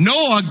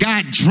 Noah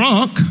got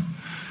drunk.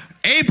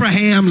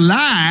 Abraham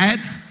lied.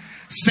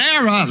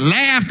 Sarah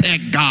laughed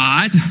at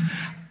God.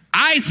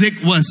 Isaac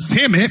was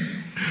timid.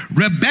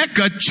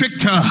 Rebecca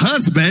tricked her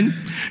husband.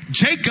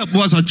 Jacob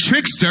was a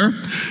trickster.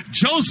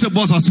 Joseph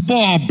was a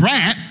spoiled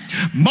brat.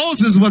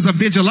 Moses was a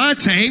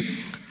vigilante.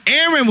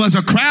 Aaron was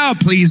a crowd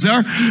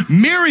pleaser.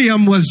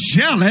 Miriam was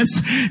jealous.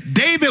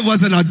 David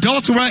was an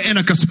adulterer and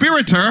a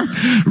conspirator.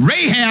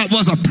 Rahab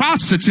was a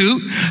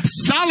prostitute.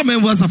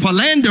 Solomon was a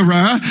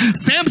philanderer.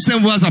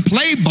 Samson was a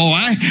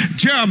playboy.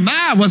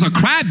 Jeremiah was a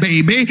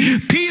crybaby.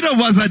 Peter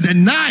was a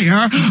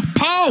denier.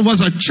 Paul was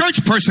a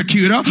church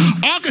persecutor.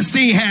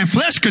 Augustine had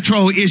flesh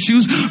control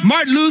issues.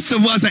 Martin Luther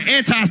was an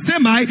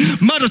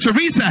anti-Semite. Mother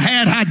Teresa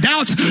had her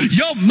doubts.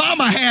 Your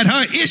mama had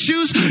her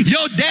issues.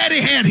 Your daddy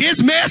had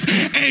his mess.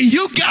 And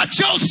you got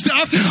your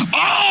stuff.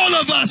 All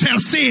of us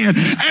have sinned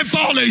and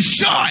fallen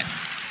short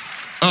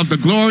of the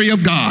glory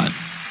of God.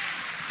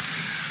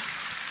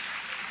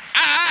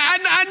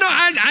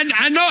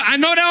 I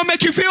know that don't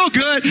make you feel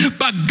good,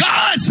 but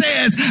God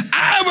says,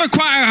 I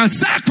require a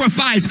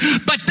sacrifice,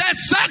 but that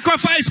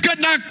sacrifice could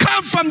not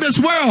come from this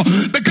world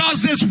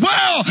because this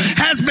world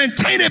has been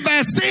tainted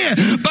by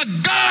sin. But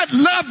God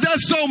loved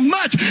us so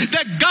much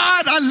that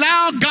God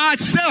allowed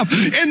God's self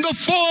in the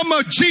form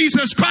of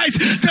Jesus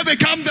Christ to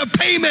become the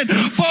payment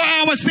for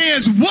our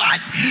sins. What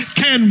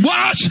can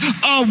wash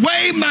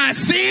away my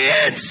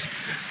sins?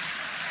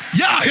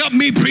 Y'all help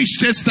me preach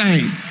this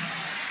thing.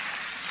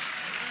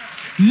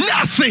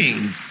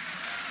 Nothing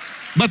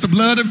but the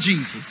blood of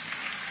Jesus.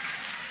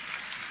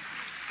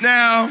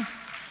 Now,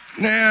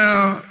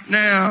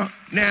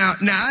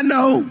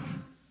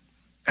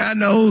 I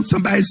know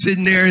somebody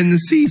sitting there in the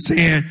seat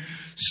saying,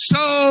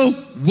 so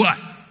what?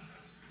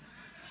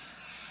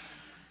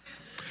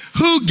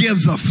 Who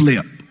gives a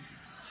flip?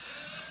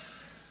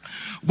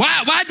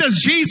 Why does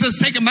Jesus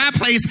taking my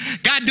place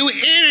got to do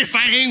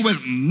anything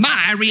with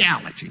my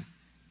reality?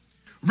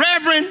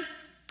 Reverend,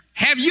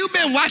 have you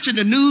been watching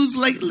the news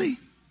lately?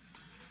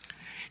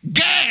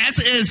 Gas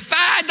is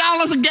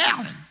 $5 a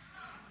gallon.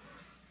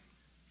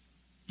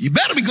 You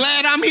better be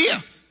glad I'm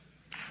here.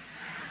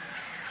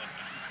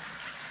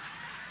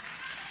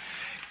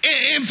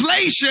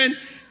 Inflation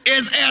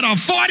is at a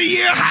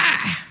 40-year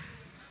high.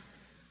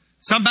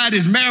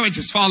 Somebody's marriage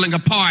is falling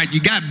apart.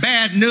 You got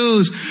bad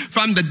news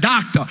from the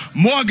doctor.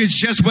 Mortgage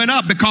just went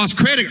up because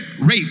credit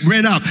rate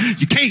went up.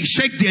 You can't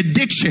shake the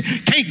addiction.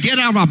 Can't get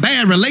out of a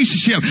bad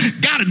relationship.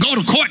 Got to go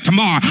to court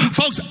tomorrow.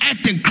 Folks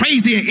acting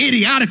crazy and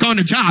idiotic on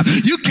the job.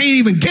 You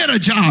can't even get a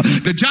job.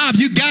 The job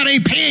you got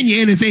ain't paying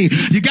you anything.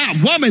 You got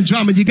woman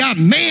trauma. You got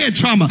man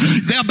trauma.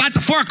 They're about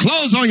to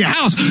foreclose on your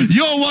house.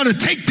 You don't want to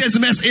take this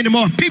mess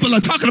anymore. People are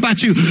talking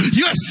about you.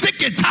 You're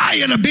sick and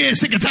tired of being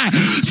sick and tired.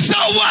 So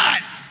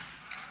what?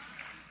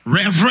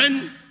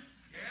 Reverend,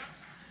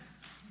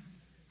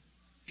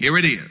 here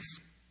it is.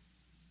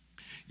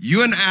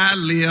 You and I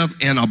live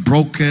in a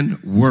broken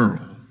world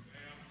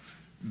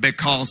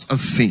because of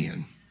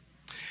sin.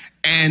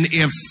 And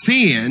if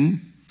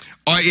sin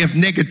or if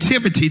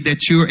negativity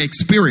that you're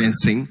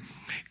experiencing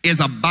is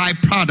a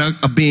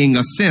byproduct of being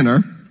a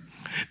sinner,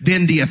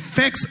 then the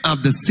effects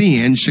of the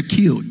sin should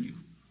kill you.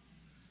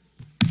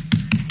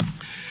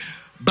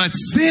 But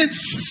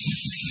since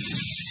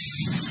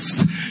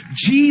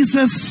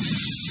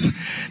Jesus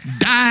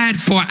died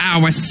for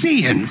our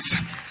sins,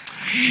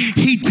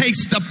 he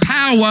takes the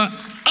power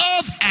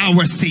of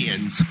our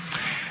sins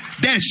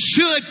that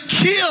should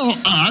kill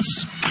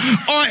us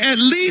or at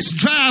least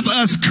drive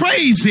us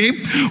crazy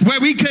where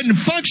we couldn't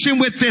function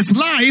with this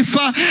life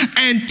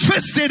and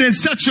twist it in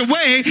such a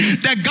way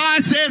that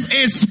God says,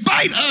 in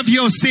spite of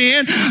your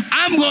sin,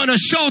 I'm going to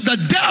show the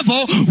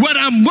devil what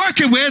I'm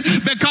working with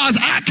because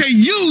I can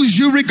use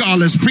you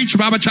regardless. Preach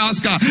Robert Charles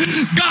Scott.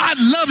 God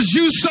loves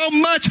you so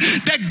much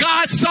that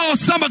God saw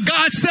some of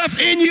God's stuff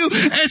in you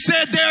and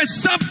said there's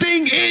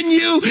something in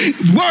you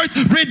worth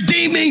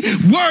redeeming,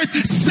 worth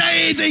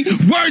saving,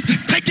 worth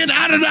taken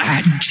out of the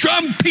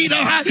drumbeat of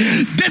high.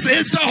 This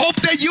is the hope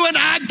that you and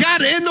I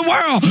got in the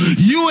world.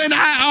 You and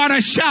I ought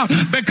to shout,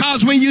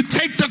 because when you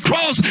take the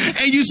cross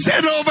and you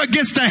set over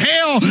against the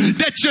hell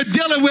that you're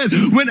dealing with,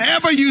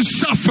 whenever you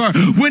suffer,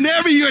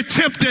 whenever you're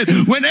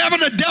tempted,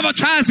 whenever the devil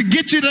tries to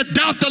get you to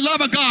doubt the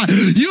love of God,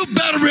 you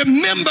better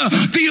remember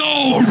the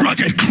old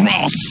rugged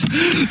cross.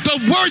 The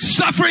worst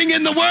suffering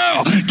in the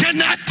world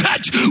cannot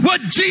touch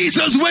what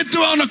Jesus went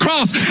through on the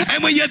cross.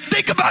 And when you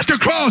think about the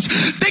cross,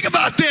 think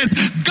about this.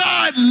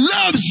 God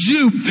loves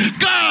you.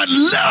 God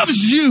loves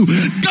you.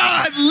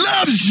 God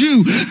loves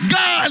you.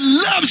 God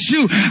loves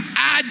you.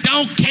 I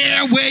don't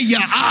care where you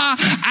are.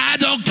 I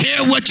don't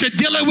care what you're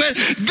dealing with.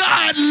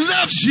 God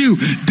loves you.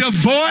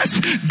 Divorce,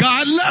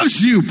 God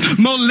loves you.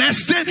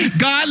 Molested,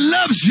 God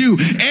loves you.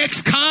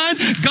 Ex-con,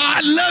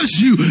 God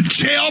loves you.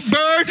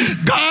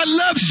 Jailbird, God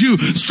loves you.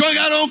 Strung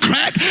out on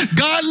crack,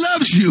 God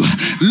loves you.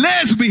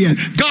 Lesbian,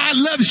 God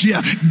loves you.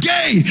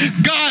 Gay,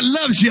 God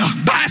loves you.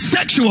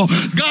 Bisexual,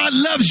 God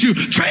loves you.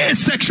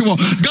 Transsexual,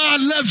 God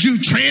loves you.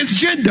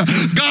 Transgender,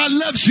 God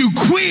loves you.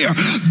 Queer,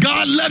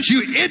 God loves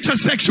you.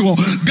 Intersexual,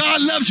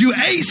 God loves you.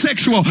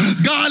 Asexual,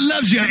 God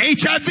loves you.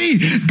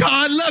 HIV,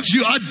 God loves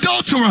you.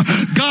 Adulterer,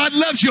 God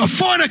loves you.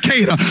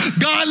 Fornicator,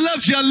 God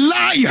loves you.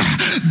 Liar,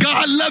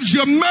 God loves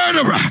you.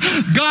 Murderer,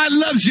 God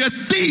loves you.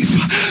 Thief,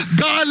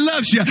 God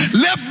loves you.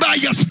 Left by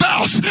your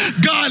spouse,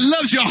 God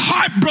loves you.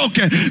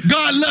 Heartbroken,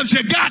 God loves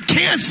you. Got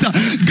cancer,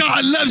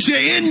 God loves you.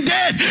 In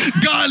debt,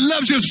 God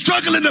loves you.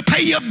 Struggling to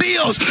pay your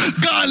bills,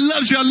 God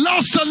loves you.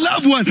 Lost a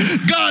loved one,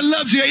 God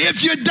loves you.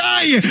 If you're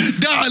dying,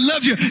 God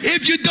loves you.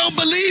 If you don't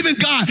believe in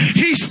God,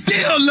 he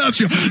still loves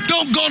you.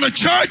 Don't go to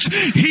church,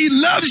 he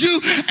loves you.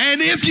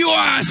 And if you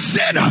are a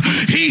sinner,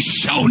 he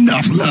sure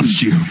enough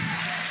loves you.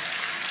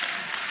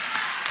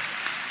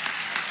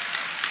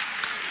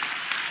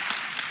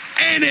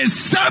 And it's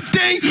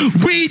something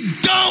we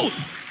don't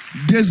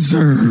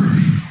deserve.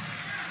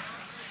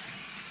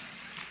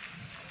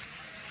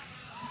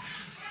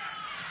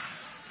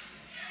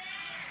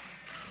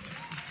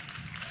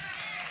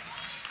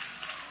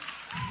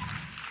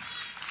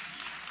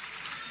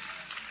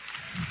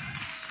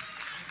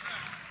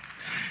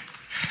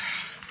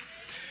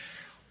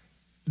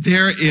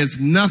 There is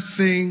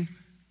nothing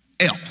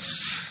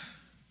else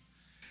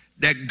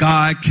that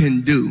God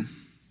can do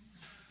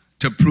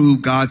to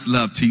prove God's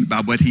love to you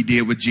by what he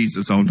did with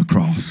Jesus on the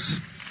cross.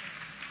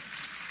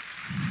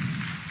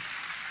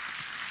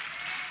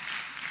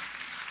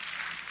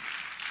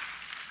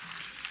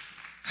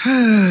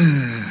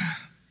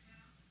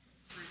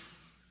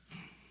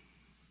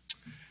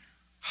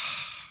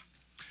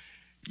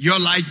 Your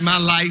life, my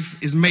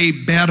life is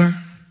made better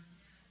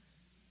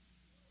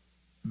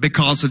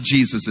because of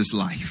Jesus'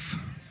 life.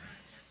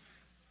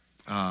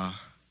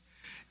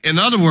 In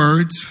other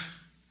words,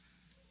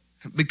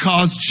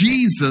 because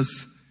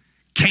Jesus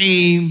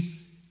came,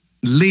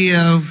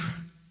 lived,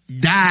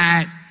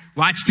 died,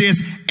 watch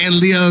this, and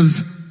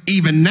lives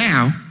even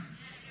now,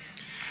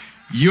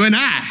 you and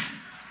I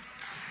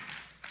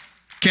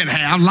can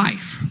have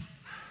life.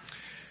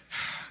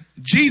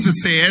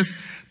 Jesus says,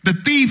 the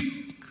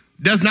thief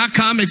does not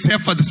come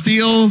except for to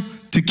steal,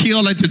 to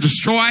kill, and to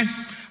destroy.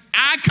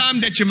 I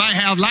come that you might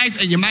have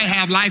life, and you might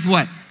have life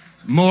what?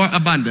 More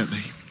abundantly.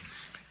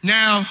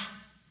 Now,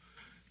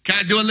 can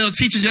I do a little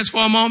teaching just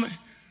for a moment?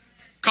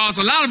 Because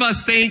a lot of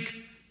us think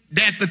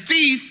that the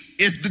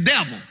thief is the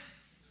devil.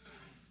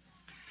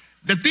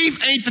 The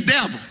thief ain't the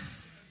devil.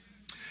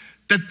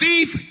 The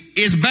thief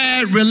is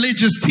bad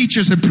religious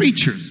teachers and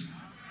preachers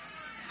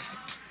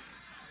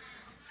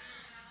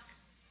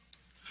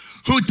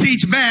who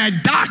teach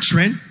bad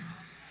doctrine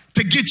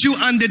to get you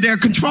under their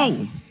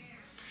control.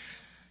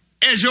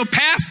 As your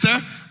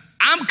pastor,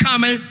 I'm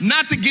coming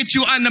not to get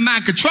you under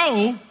my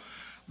control,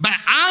 but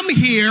I'm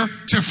here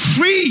to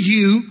free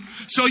you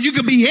so you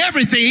can be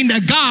everything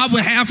that God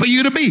would have for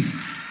you to be.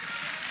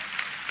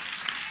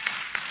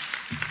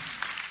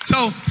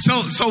 So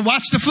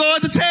watch the flow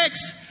of the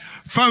text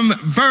from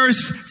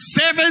verse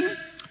 7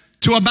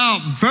 to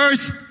about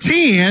verse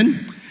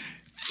 10.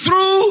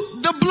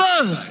 Through the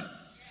blood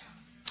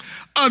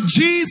of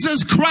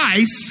Jesus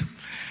Christ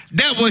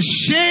that was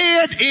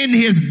shed in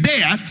his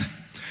death,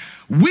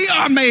 we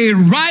are made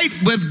right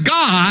with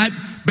God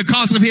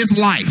because of his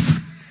life.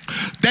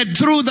 That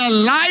through the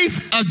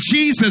life of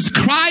Jesus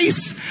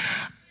Christ,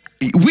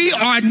 we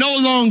are no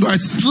longer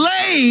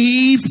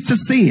slaves to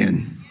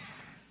sin.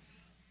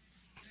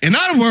 In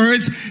other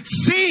words,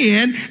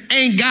 sin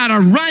ain't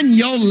gotta run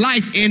your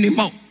life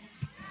anymore.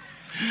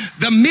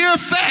 The mere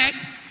fact,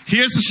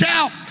 here's the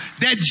shout,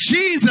 that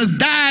Jesus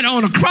died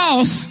on a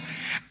cross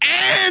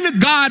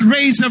and God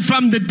raised him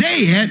from the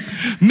dead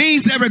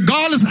means that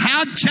regardless of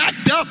how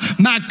jacked up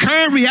my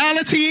current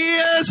reality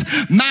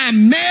is, my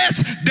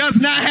mess does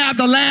not have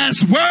the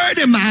last word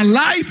in my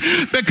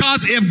life,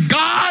 because if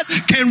God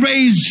can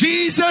raise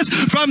Jesus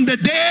from the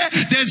dead,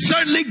 then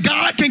certainly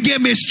God can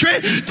give me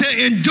strength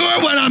to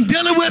endure what I'm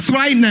dealing with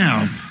right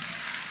now.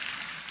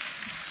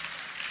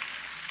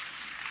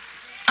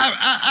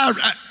 I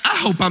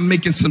hope I'm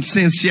making some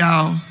sense,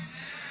 y'all.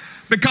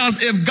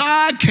 Because if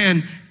God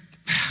can,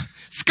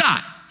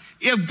 Scott,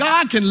 if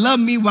God can love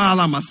me while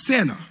I'm a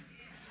sinner,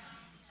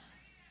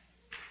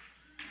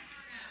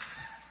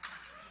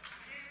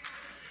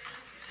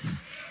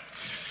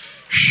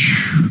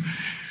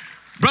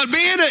 Brother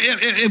Ben,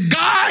 if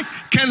God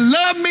can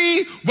love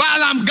me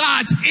while I'm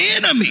God's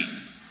enemy,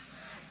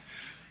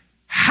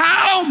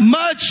 how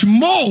much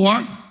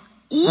more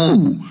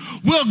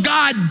will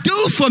God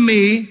do for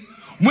me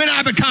when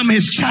I become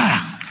his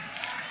child?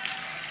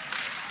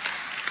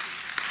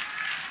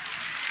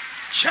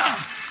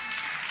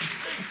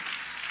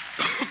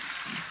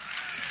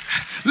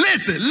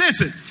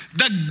 Listen,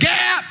 the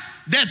gap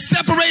that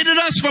separated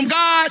us from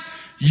God,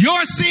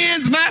 your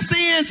sins, my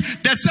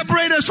sins, that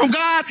separate us from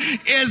God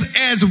is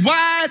as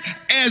wide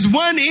as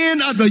one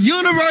end of the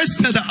universe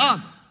to the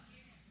other.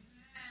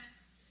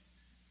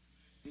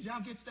 Did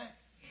y'all get that?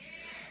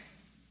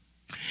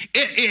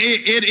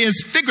 It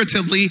is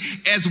figuratively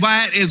as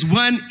wide as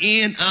one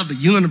end of the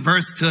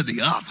universe to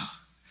the other.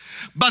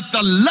 But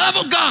the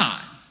love of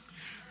God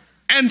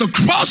and the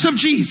cross of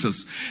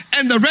Jesus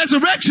and the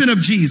resurrection of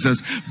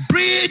Jesus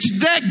bridge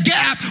that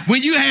gap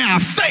when you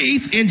have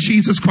faith in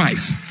Jesus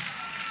Christ.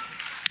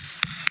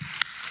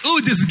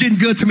 Ooh, this is getting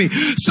good to me.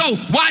 So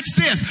watch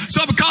this.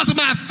 So because of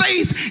my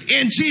faith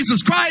in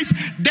Jesus Christ,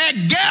 that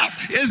gap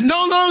is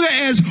no longer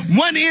as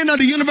one end of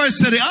the universe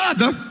to the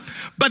other,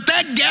 but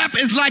that gap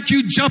is like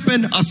you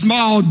jumping a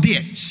small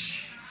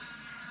ditch.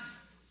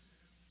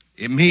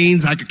 It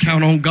means I can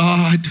count on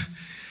God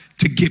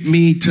to get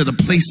me to the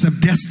place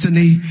of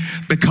destiny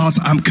because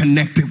I'm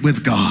connected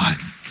with God.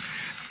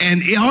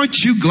 And aren't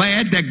you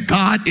glad that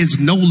God is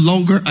no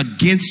longer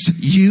against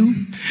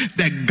you?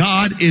 That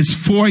God is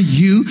for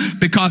you?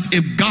 Because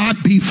if God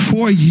be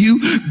for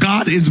you,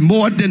 God is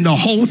more than the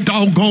whole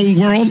doggone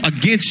world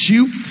against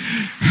you.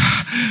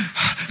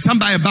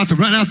 Somebody about to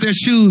run out their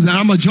shoes, and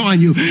I'm going to join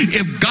you.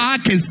 If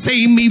God can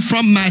save me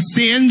from my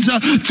sins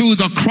through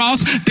the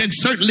cross, then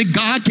certainly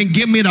God can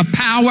give me the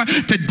power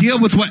to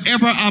deal with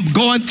whatever I'm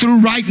going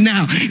through right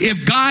now.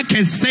 If God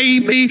can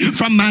save me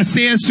from my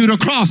sins through the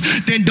cross,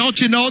 then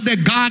don't you know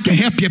that God can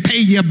help you pay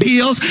your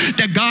bills,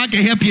 that God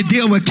can help you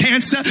deal with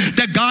cancer,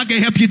 that God can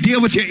help you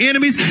deal with your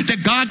enemies,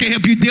 that God can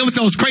help you deal with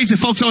those crazy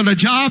folks on the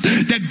job,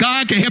 that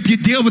God can help you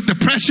deal with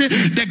depression,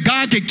 that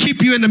God can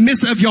keep you in the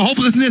midst of your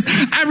hopelessness.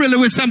 I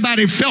really wish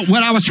somebody felt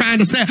what I was trying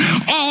to say.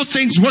 All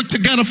things work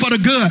together for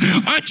the good.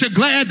 Aren't you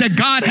glad that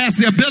God has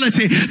the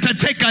ability to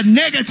take a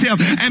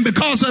negative, and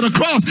because of the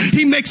cross,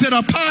 he makes it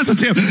a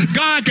positive.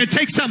 God can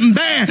take something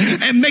bad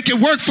and make it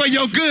work for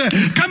your good.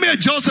 Come here,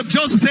 Joseph.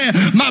 Joseph said,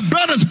 my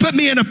brothers put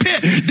me in a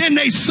pit. Then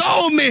they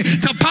sold me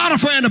to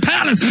Potiphar in the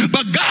palace.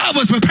 But God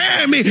was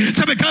preparing me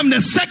to become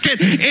the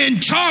second in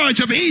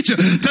charge of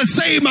Egypt to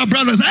save my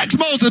brothers. Ask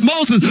Moses,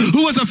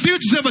 who was a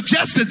fugitive of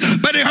justice,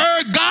 but he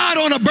heard God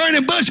on a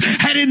burning bush.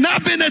 Had it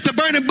not been at the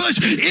burning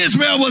bush,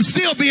 Israel would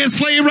still be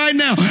enslaved right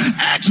now.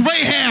 Ask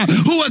Rahab,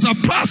 who was a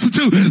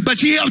prostitute, but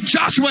she helped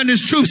Joshua and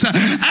his troops.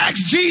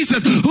 Ask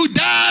Jesus, who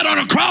died on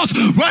a cross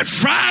one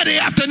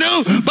Friday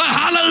afternoon, but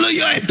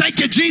hallelujah, and thank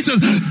you, Jesus.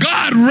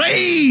 God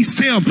raised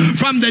him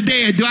from the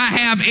dead. Do I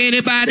have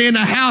anybody in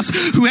the house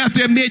who have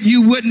to admit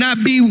you would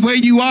not be where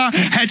you are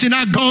had you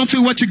not gone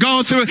through what you're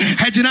going through?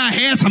 Had you not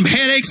had some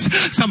headaches,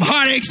 some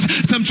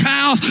heartaches, some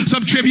trials,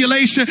 some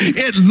tribulation?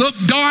 It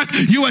looked dark.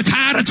 You were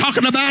tired of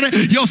talking about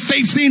it. Your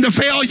faith seemed to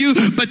fail you,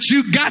 but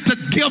you got to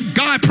give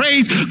God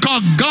praise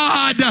because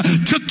God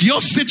took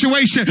your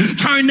situation,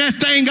 turned that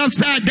thing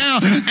upside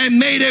down and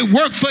made it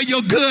work for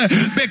your good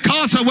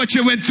because of what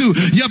you went through.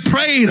 You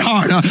prayed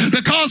harder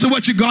because of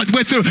what you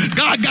went through.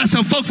 God got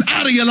some folks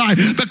out of your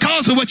life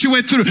because of what you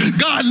went through.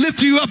 God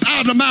lifted you up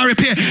out of the miry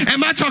pit.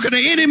 Am I talking to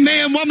any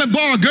man, woman,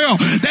 boy, or girl?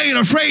 They ain't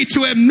afraid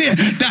to admit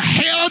the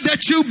hell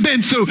that you've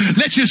been through.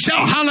 Let you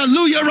shout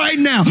hallelujah right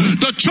now.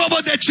 The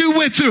trouble that you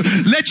went through,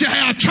 let you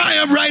have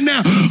triumph right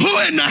now.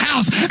 Who in the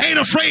house ain't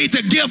afraid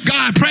to give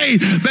God praise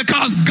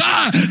because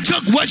God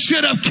took what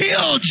should have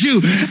killed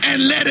you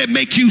and let it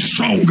make you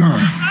stronger?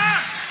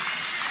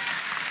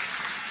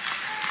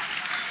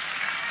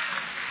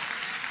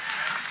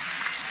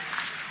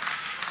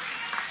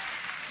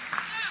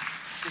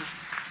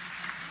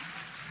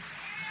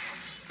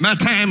 My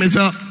time is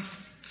up.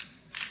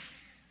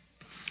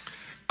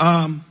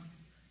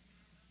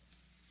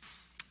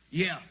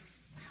 Yeah.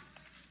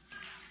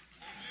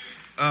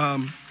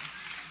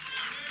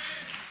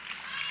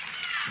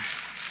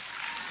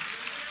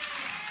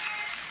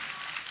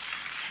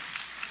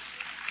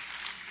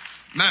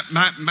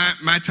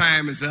 My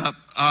time is up.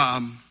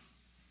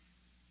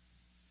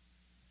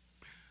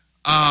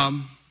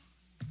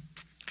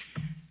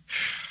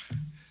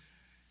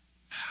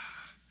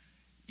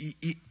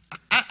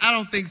 I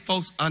don't think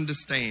folks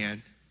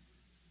understand,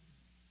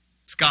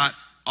 Scott,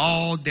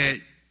 all that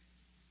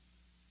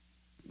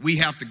we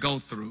have to go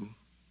through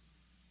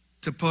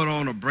to put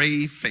on a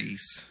brave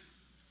face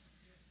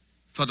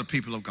for the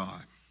people of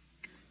God.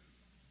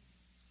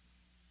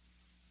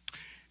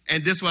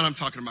 And this is what I'm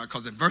talking about,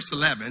 because in verse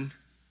 11,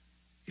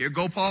 here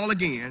go Paul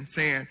again,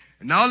 saying,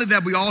 and not only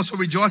that, we also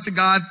rejoice in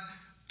God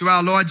through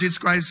our Lord Jesus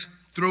Christ,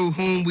 through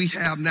whom we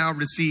have now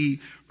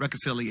received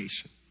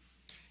reconciliation.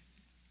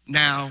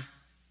 Now,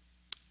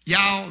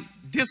 y'all,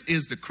 this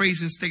is the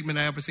craziest statement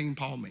I ever seen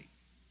Paul make.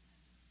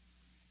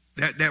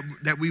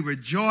 That we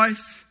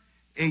rejoice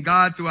in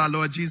God through our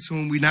Lord Jesus,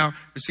 whom we now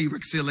receive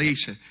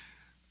reconciliation.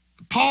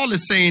 Paul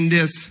is saying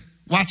this,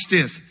 watch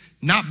this,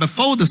 not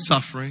before the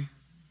suffering,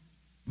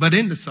 but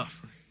in the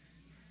suffering.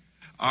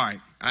 All right,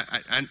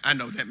 I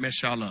know that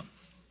messed y'all up.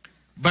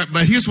 But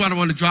here's what I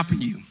want to drop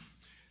in you.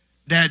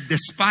 That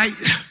despite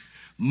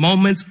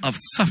moments of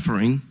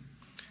suffering,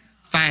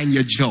 find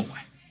your joy.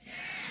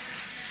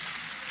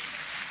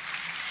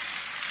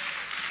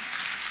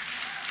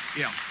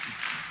 Yeah.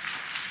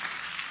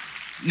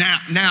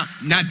 Now,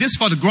 this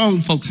for the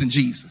grown folks in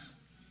Jesus.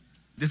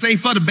 This ain't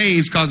for the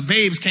babes, because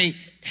babes can't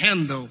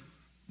handle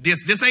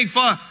this. This ain't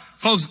for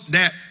folks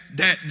that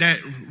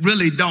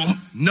really don't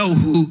know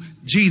who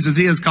Jesus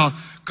is,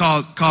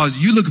 cause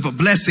you looking for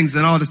blessings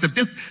and all this stuff.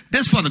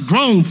 This for the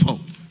grown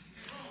folk.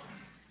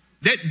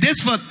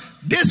 This for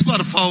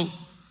the folk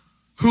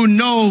who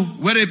know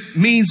what it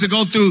means to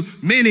go through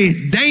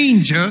many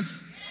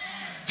dangers,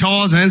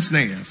 toils, and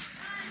snares.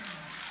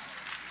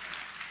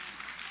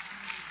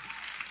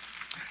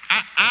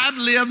 I've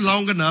lived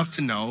long enough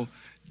to know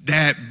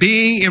that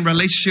being in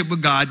relationship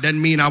with God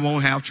doesn't mean I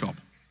won't have trouble.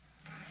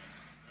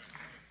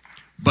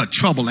 But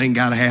trouble ain't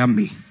got to have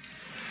me.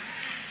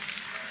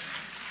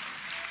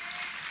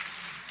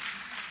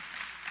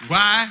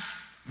 Why?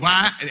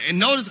 And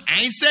notice,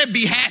 I ain't said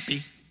be happy.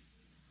 I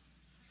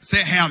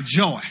said have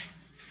joy.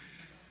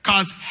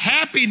 Because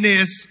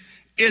happiness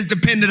is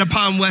dependent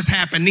upon what's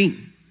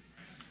happening.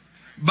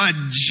 But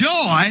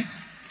joy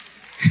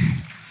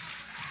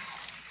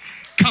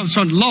comes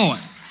from the Lord.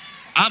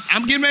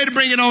 I'm getting ready to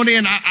bring it on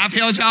in. I've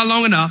held y'all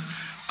long enough.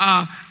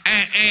 And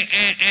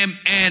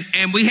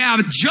we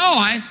have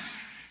joy,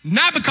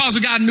 not because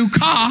we got a new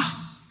car.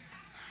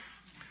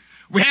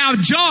 We have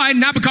joy,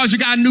 not because you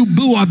got a new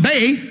boo or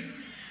bae.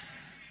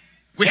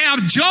 We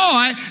have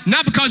joy,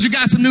 not because you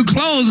got some new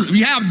clothes.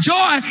 We have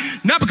joy,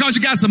 not because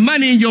you got some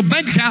money in your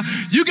bank account.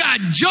 You got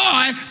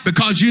joy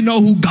because you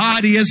know who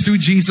God is through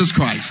Jesus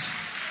Christ.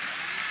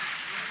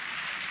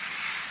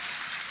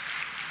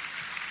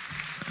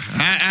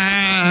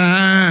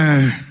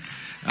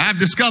 I've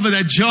discovered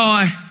that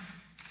joy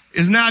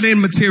is not in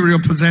material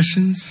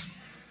possessions.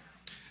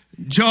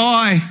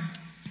 Joy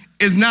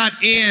is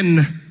not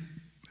in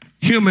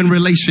human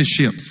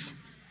relationships.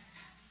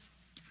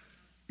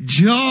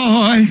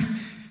 Joy,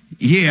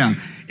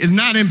 is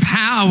not in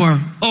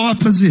power or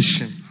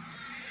position.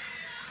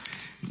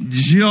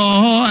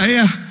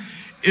 Joy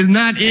is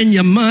not in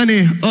your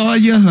money or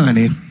your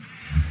honey.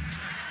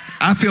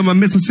 I feel my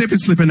Mississippi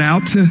slipping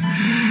out.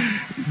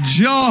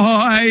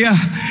 Joy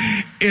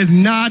is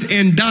not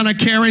in Donna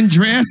Karan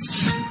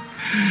dress.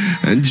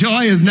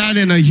 Joy is not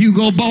in a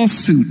Hugo Boss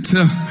suit.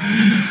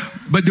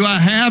 But do I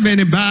have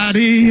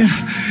anybody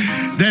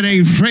that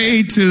ain't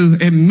afraid to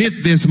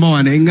admit this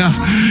morning,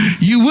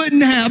 you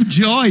wouldn't have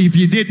joy if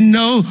you didn't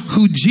know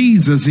who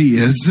Jesus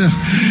is.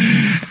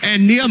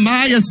 And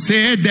Nehemiah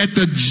said that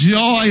the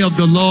joy of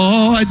the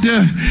Lord,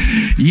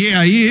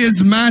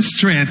 is my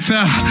strength.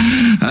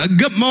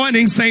 Good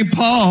morning, St.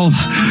 Paul.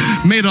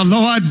 May the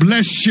Lord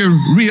bless you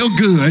real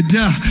good.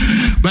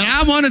 But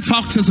I want to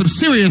talk to some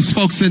serious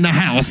folks in the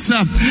house.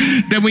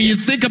 That when you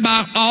think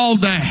about all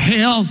the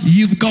hell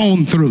you've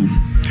gone through,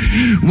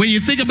 when you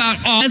think about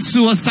all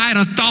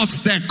suicidal thoughts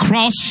that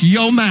cross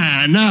your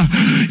mind,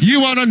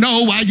 you want to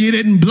know why you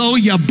didn't blow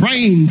your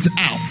brains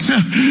out.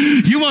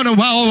 You want to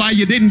know why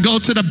you didn't go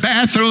to the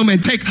bathroom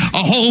and take a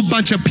whole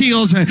bunch of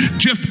pills and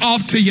drift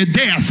off to your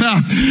death.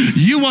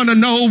 You want to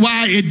know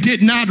why it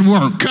did not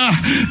work.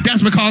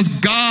 That's because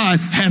God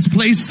has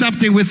placed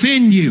something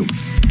within you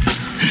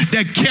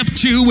that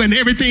kept you when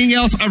everything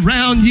else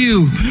around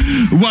you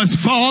was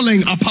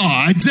falling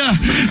apart.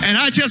 And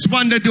I just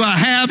wonder, do I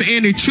have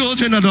any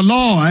children of the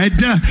Lord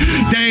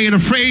that ain't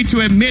afraid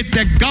to admit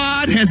that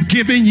God has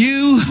given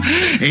you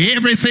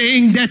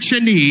everything that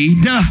you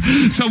need?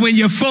 So when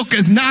you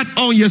focus not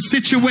on your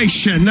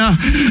situation,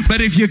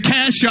 but if you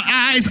cast your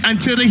eyes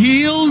unto the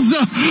hills,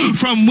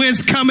 from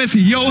whence cometh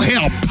your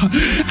help,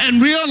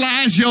 and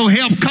realize your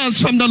help comes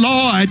from the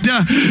Lord,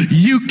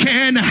 you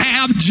can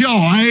have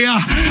joy.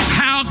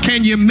 How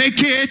can you make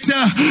it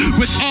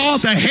with all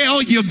the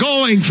hell you're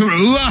going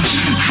through?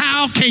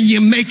 How can you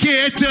make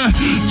it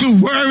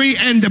through worry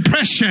and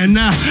depression?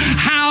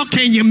 How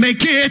can you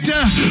make it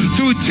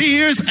through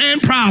tears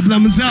and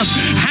problems?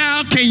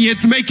 How can you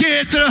make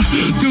it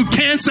through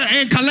cancer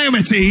and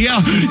calamity?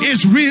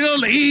 It's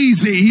real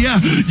easy.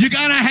 You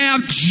gotta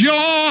have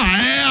joy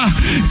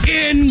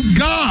in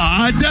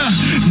God,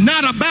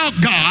 not about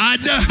God,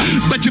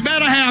 but you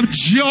better have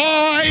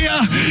joy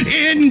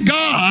in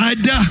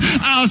God.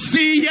 I'll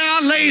see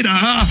y'all later.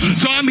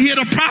 So I'm here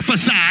to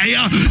prophesy.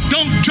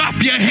 Don't drop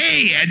your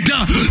head.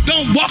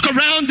 Don't walk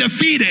around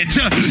defeated.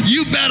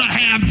 You better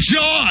have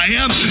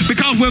joy,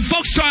 because when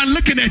folks start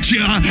looking at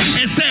you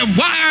and say,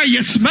 why are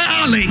you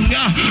smiling?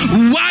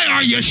 Why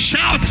are you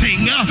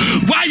shouting?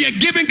 Why are you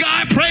giving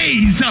God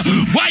praise?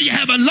 Why you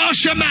haven't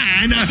lost your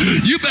mind?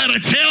 You better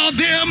tell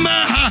them,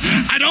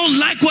 I don't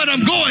like what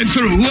I'm going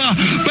through,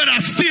 but I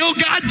still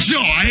got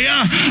joy.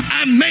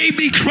 I may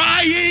be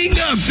crying,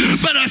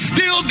 but I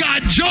still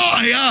got joy.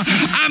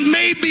 I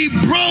may be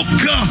broke,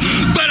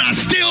 but I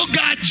still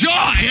got joy.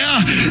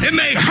 It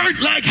may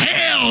hurt like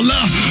hell,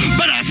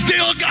 but I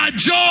still got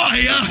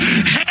joy.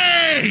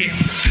 Hey,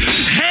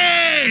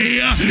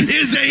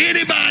 is there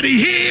anybody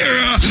here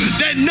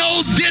that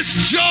know this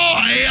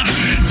joy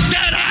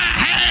that I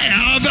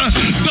have?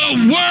 The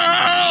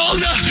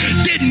world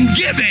didn't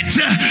give it,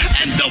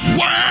 and the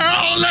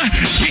world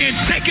can't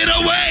take it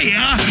away.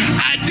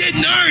 I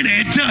didn't earn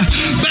it,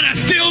 but I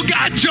still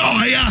got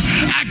joy.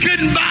 I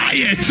couldn't buy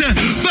it,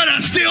 but I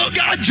still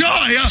got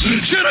joy.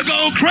 Should have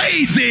gone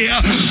crazy,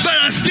 but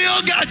I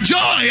still got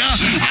joy.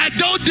 I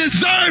don't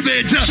deserve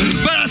it,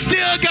 but I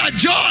still got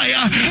joy.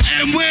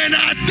 And when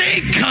I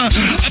think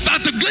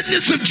about the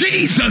goodness of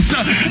Jesus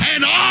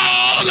and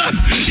all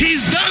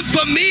he's done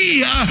for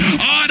me, I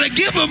ought to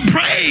give him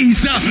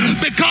praise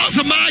because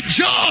of my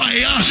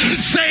joy.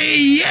 Say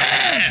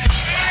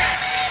yes.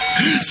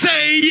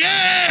 Say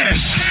yes.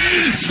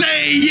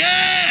 Say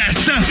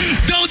yes.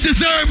 Don't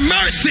deserve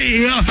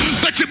mercy,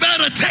 but you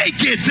better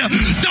take it.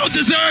 Don't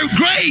deserve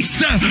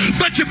grace,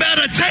 but you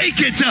better take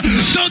it.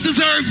 Don't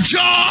deserve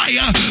joy,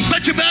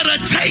 but you better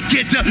take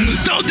it.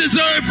 Don't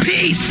deserve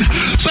peace,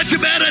 but you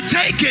better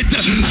take it.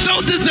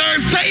 Don't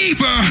deserve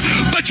favor,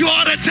 but you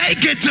ought to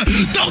take it.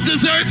 Don't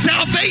deserve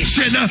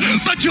salvation,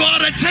 but you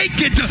ought to take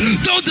it.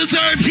 Don't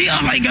deserve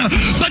healing,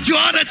 but you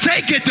ought to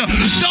take it.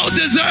 Don't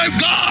deserve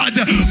God,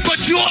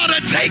 but you ought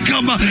to take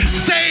him.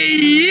 Say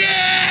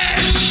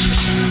yes.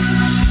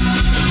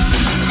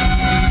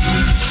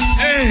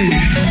 Hey,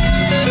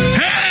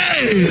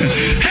 hey,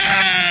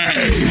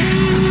 hey.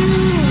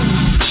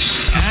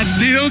 I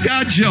still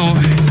got joy.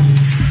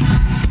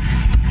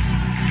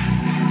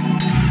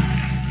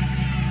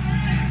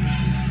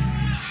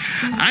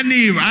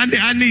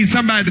 I need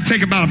somebody to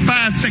take about a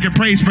 5-second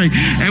praise break.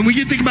 And when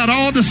you think about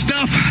all the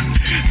stuff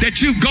that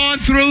you've gone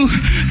through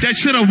that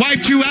should have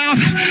wiped you out,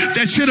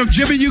 that should have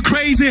driven you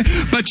crazy,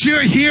 but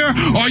you're here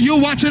or you're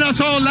watching us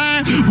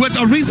online with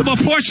a reasonable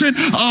portion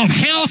of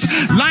health,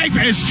 life,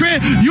 and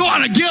strength, you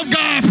ought to give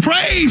God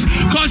praise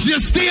because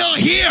you're still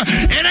here.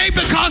 It ain't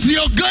because of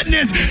your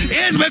goodness,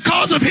 it's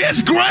because of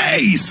his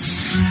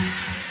grace.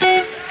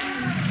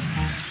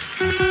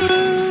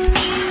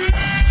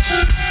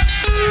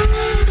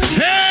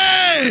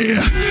 Hey,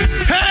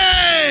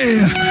 hey,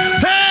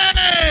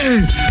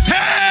 hey,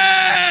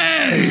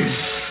 hey.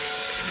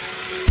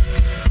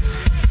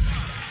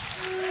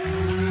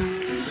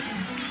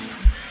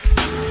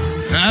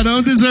 I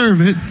don't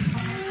deserve it.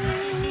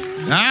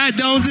 I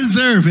don't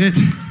deserve it.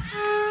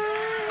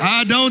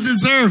 I don't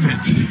deserve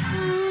it.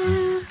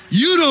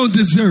 You don't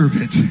deserve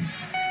it.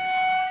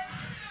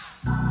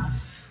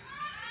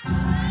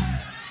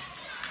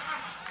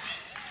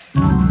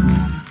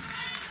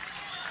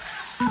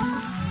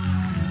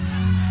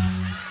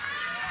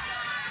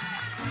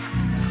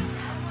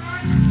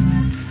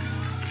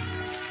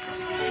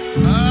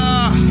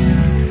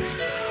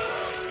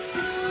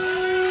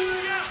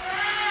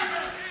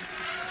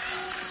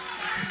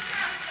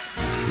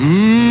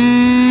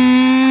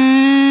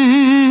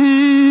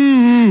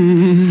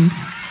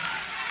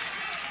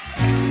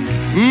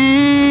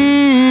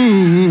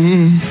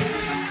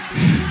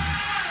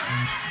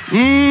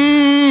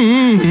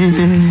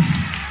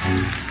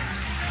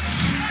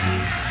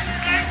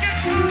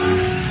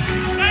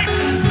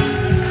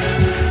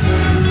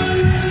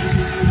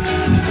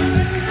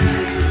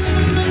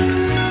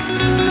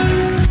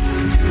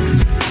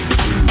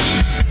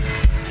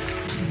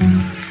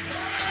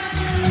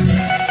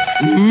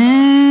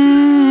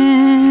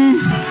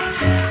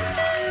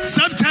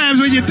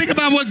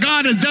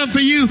 God has done for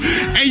you,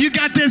 and you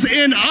got this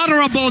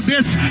unutterable,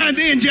 this, and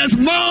then just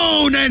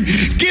moan and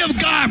give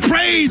God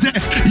praise.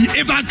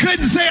 If I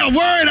couldn't say a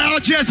word, I'll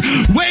just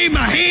wave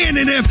my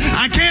hand, and if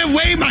I can't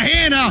wave my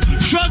hand, I'll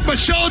shrug my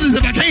shoulders.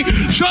 If I can't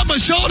shrug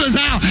my shoulders,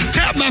 I'll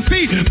tap my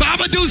feet. But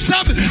I'm going to do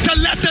something to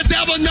let the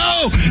devil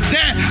know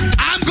that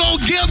I'm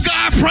going to give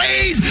God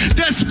praise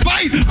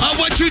despite of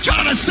what you're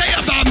trying to say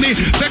about me,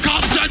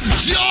 because the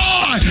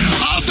joy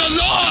of the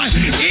Lord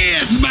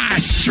is my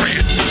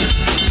strength.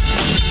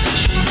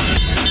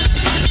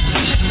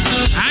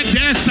 I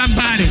dare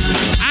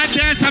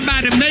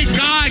somebody make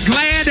God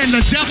glad and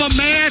the devil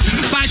mad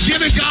by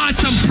giving God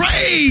some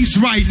praise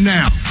right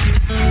now.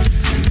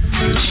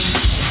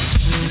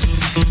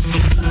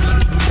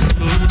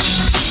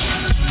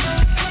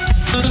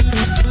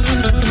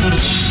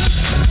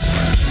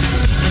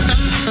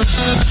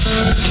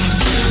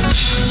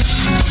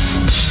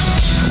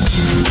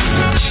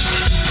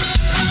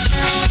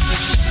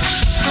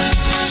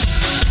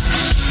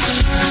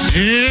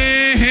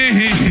 Hey, hey,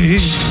 hey, hey.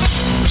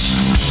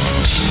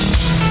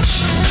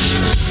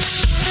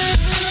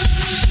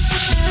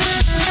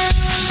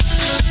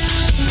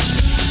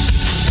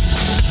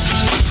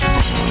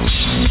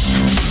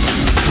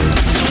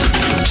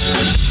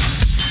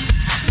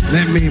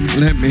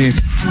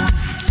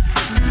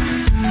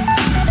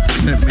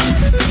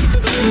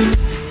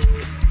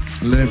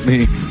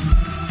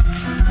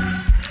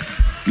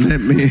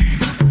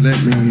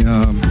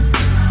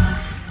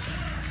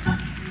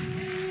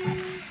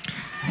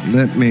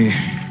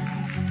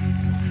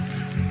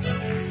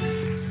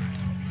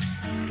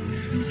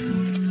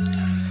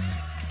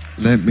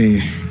 Let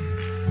me.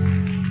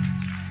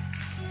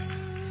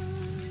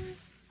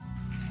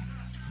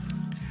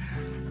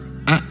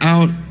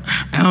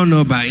 I don't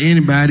know about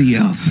anybody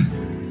else,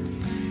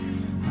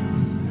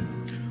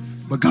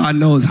 but God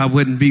knows I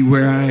wouldn't be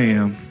where I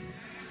am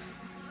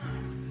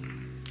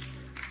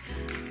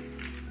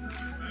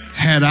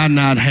had I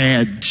not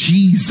had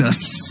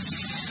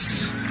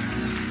Jesus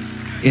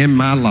in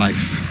my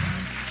life.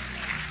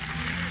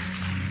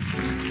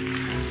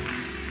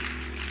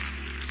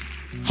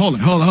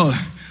 Hold on.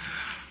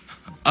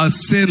 A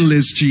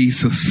sinless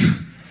Jesus.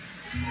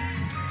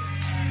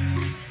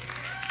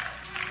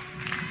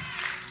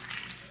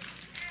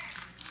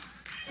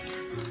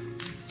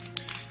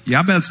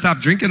 Y'all better stop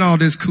drinking all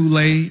this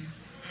Kool-Aid.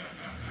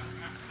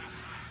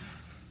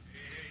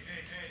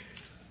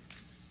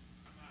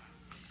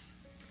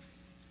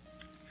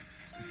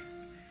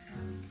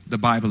 The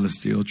Bible is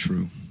still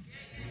true.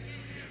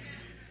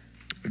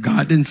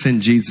 God didn't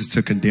send Jesus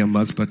to condemn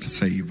us, but to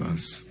save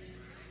us.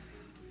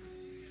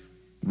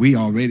 We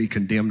already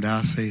condemned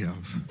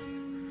ourselves.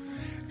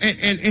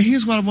 And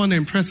here's what I want to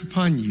impress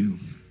upon you,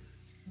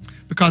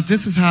 because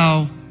this is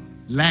how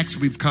lax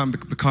we've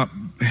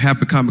have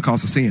become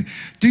because of sin.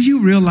 Do you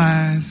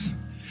realize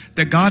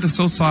that God is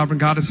so sovereign,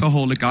 God is so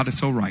holy, God is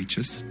so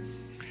righteous,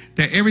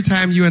 that every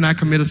time you and I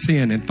commit a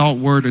sin in thought,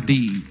 word, or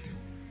deed,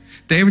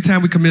 that every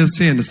time we commit a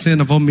sin, the sin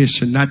of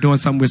omission, not doing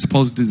something we're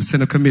supposed to do, the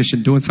sin of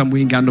commission, doing something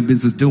we ain't got no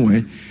business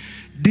doing,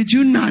 did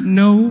you not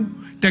know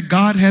that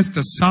God has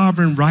the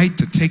sovereign right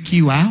to take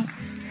you out?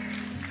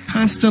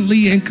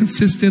 Constantly and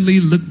consistently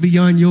look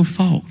beyond your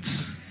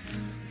faults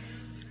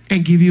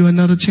and give you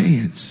another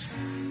chance.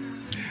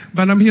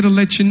 But I'm here to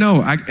let you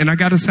know, I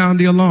got to sound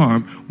the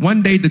alarm.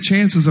 One day the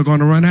chances are going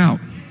to run out.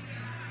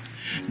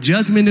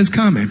 Judgment is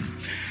coming.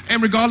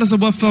 And regardless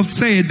of what folks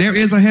say, there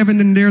is a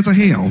heaven and there's a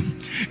hell.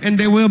 And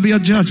there will be a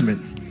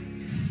judgment.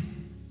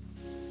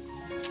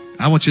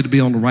 I want you to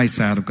be on the right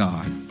side of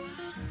God.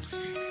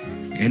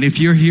 And if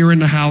you're here in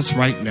the house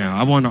right now,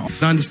 I want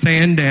to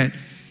understand that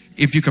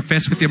if you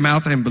confess with your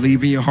mouth and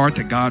believe in your heart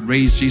that God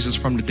raised Jesus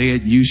from the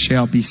dead, you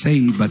shall be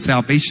saved. But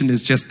salvation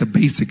is just the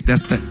basic.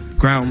 That's the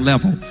ground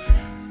level.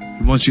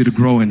 He wants you to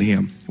grow in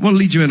Him. I want to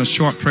lead you in a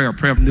short prayer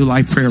of new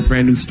life, prayer of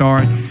brand new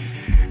start.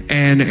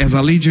 And as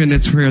I lead you in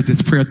this prayer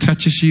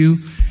touches you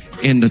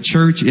in the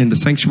church, in the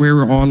sanctuary,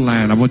 or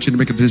online. I want you to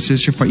make a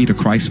decision for either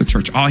Christ or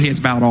church. All heads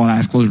bowed, all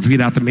eyes closed.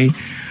 Repeat after me.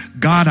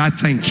 God, I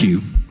thank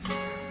you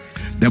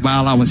that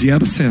while I was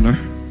yet a sinner,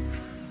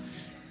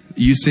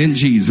 you sent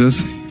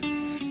Jesus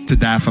to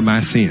die for my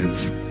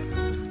sins.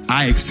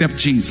 I accept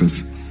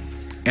Jesus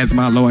as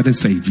my Lord and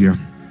Savior.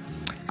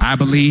 I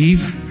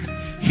believe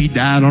He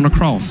died on the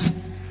cross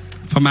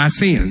for my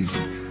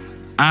sins.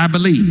 I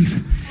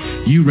believe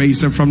you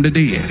raised Him from the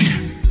dead.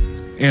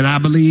 And I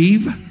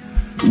believe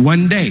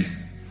one day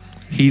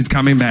He's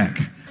coming back.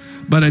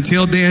 But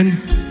until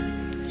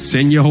then,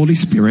 send your Holy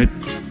Spirit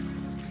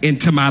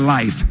into my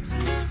life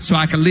so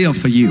I can live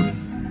for you.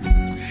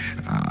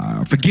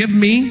 Forgive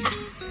me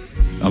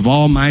of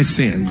all my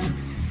sins.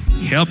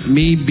 Help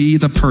me be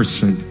the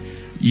person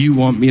you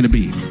want me to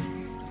be.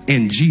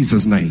 In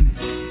Jesus' name.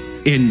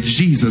 In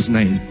Jesus'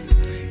 name.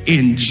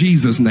 In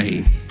Jesus'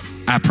 name.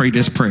 I pray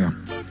this prayer.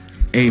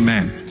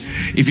 Amen.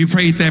 If you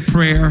prayed that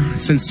prayer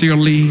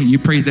sincerely, you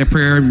prayed that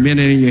prayer, meant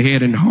it in your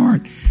head and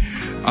heart,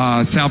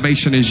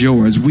 salvation is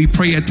yours. We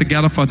pray it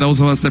together for those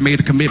of us that made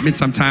a commitment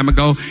some time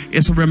ago.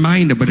 It's a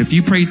reminder, but if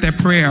you prayed that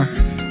prayer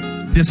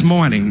this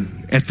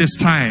morning at this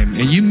time,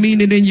 and you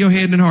mean it in your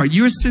head and heart,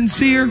 you're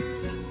sincere,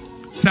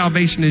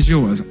 salvation is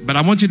yours. But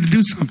I want you to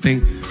do something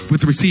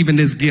with receiving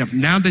this gift.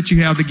 Now that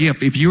you have the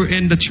gift, if you're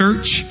in the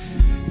church,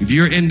 if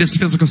you're in this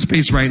physical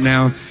space right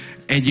now,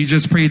 and you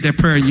just prayed that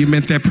prayer and you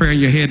meant that prayer in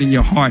your head and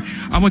your heart,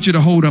 I want you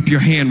to hold up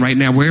your hand right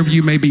now, wherever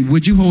you may be.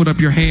 Would you hold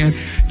up your hand?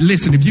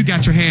 Listen, if you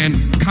got your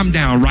hand, come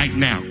down right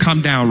now.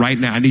 Come down right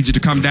now. I need you to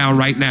come down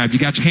right now. If you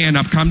got your hand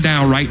up, come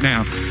down right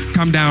now.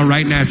 Come down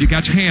right now. If you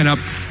got your hand up,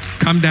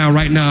 come down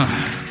right now.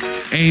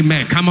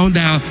 Amen. Come on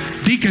down.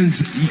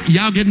 Deacons,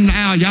 y'all get in the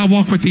aisle. Y'all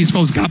walk with these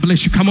folks. God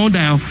bless you. Come on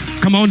down.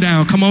 Come on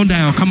down. Come on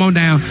down. Come on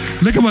down.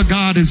 Look at what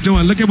God is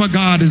doing. Look at what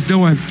God is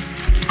doing.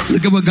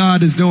 Look at what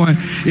God is doing.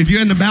 If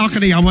you're in the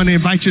balcony, I want to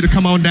invite you to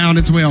come on down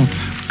as well.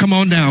 Come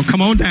on down.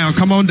 Come on down.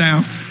 Come on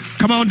down.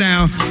 Come on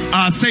down.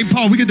 St.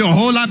 Paul, we can do a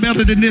whole lot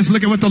better than this.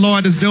 Look at what the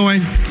Lord is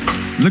doing.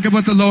 Look at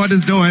what the Lord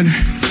is doing.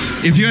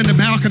 If you're in the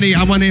balcony,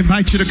 I want to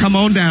invite you to come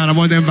on down. I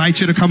want to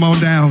invite you to come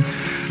on down.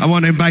 I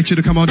want to invite you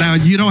to come on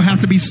down. You don't have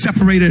to be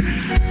separated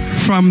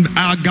from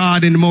our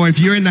God anymore. If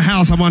you're in the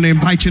house, I want to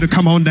invite you to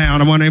come on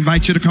down. I want to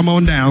invite you to come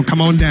on down. Come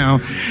on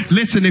down.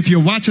 Listen, if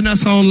you're watching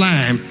us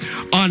online,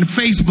 on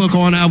Facebook,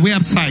 or on our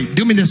website,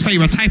 do me this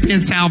favor. Type in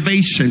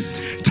salvation.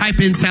 Type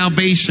in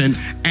salvation,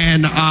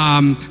 and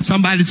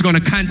somebody's going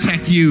to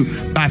contact you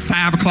by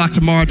 5 o'clock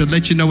tomorrow to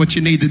let you know what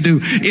you need to do.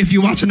 If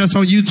you're watching us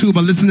on YouTube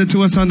or listening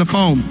to us on the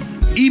phone,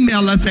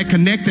 email us at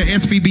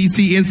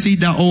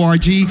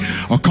connect@spbcnc.org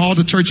or call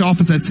the church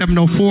office at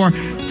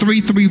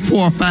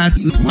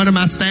 704-334-5. One of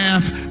my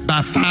staff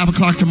by 5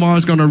 o'clock tomorrow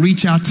is going to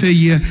reach out to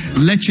you,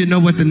 let you know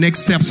what the next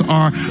steps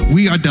are.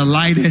 We are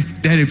delighted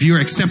that if you're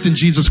accepting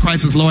Jesus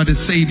Christ as Lord and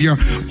Savior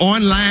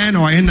online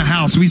or in the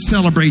house, we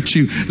celebrate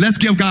you. Let's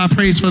give God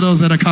praise for those that are coming.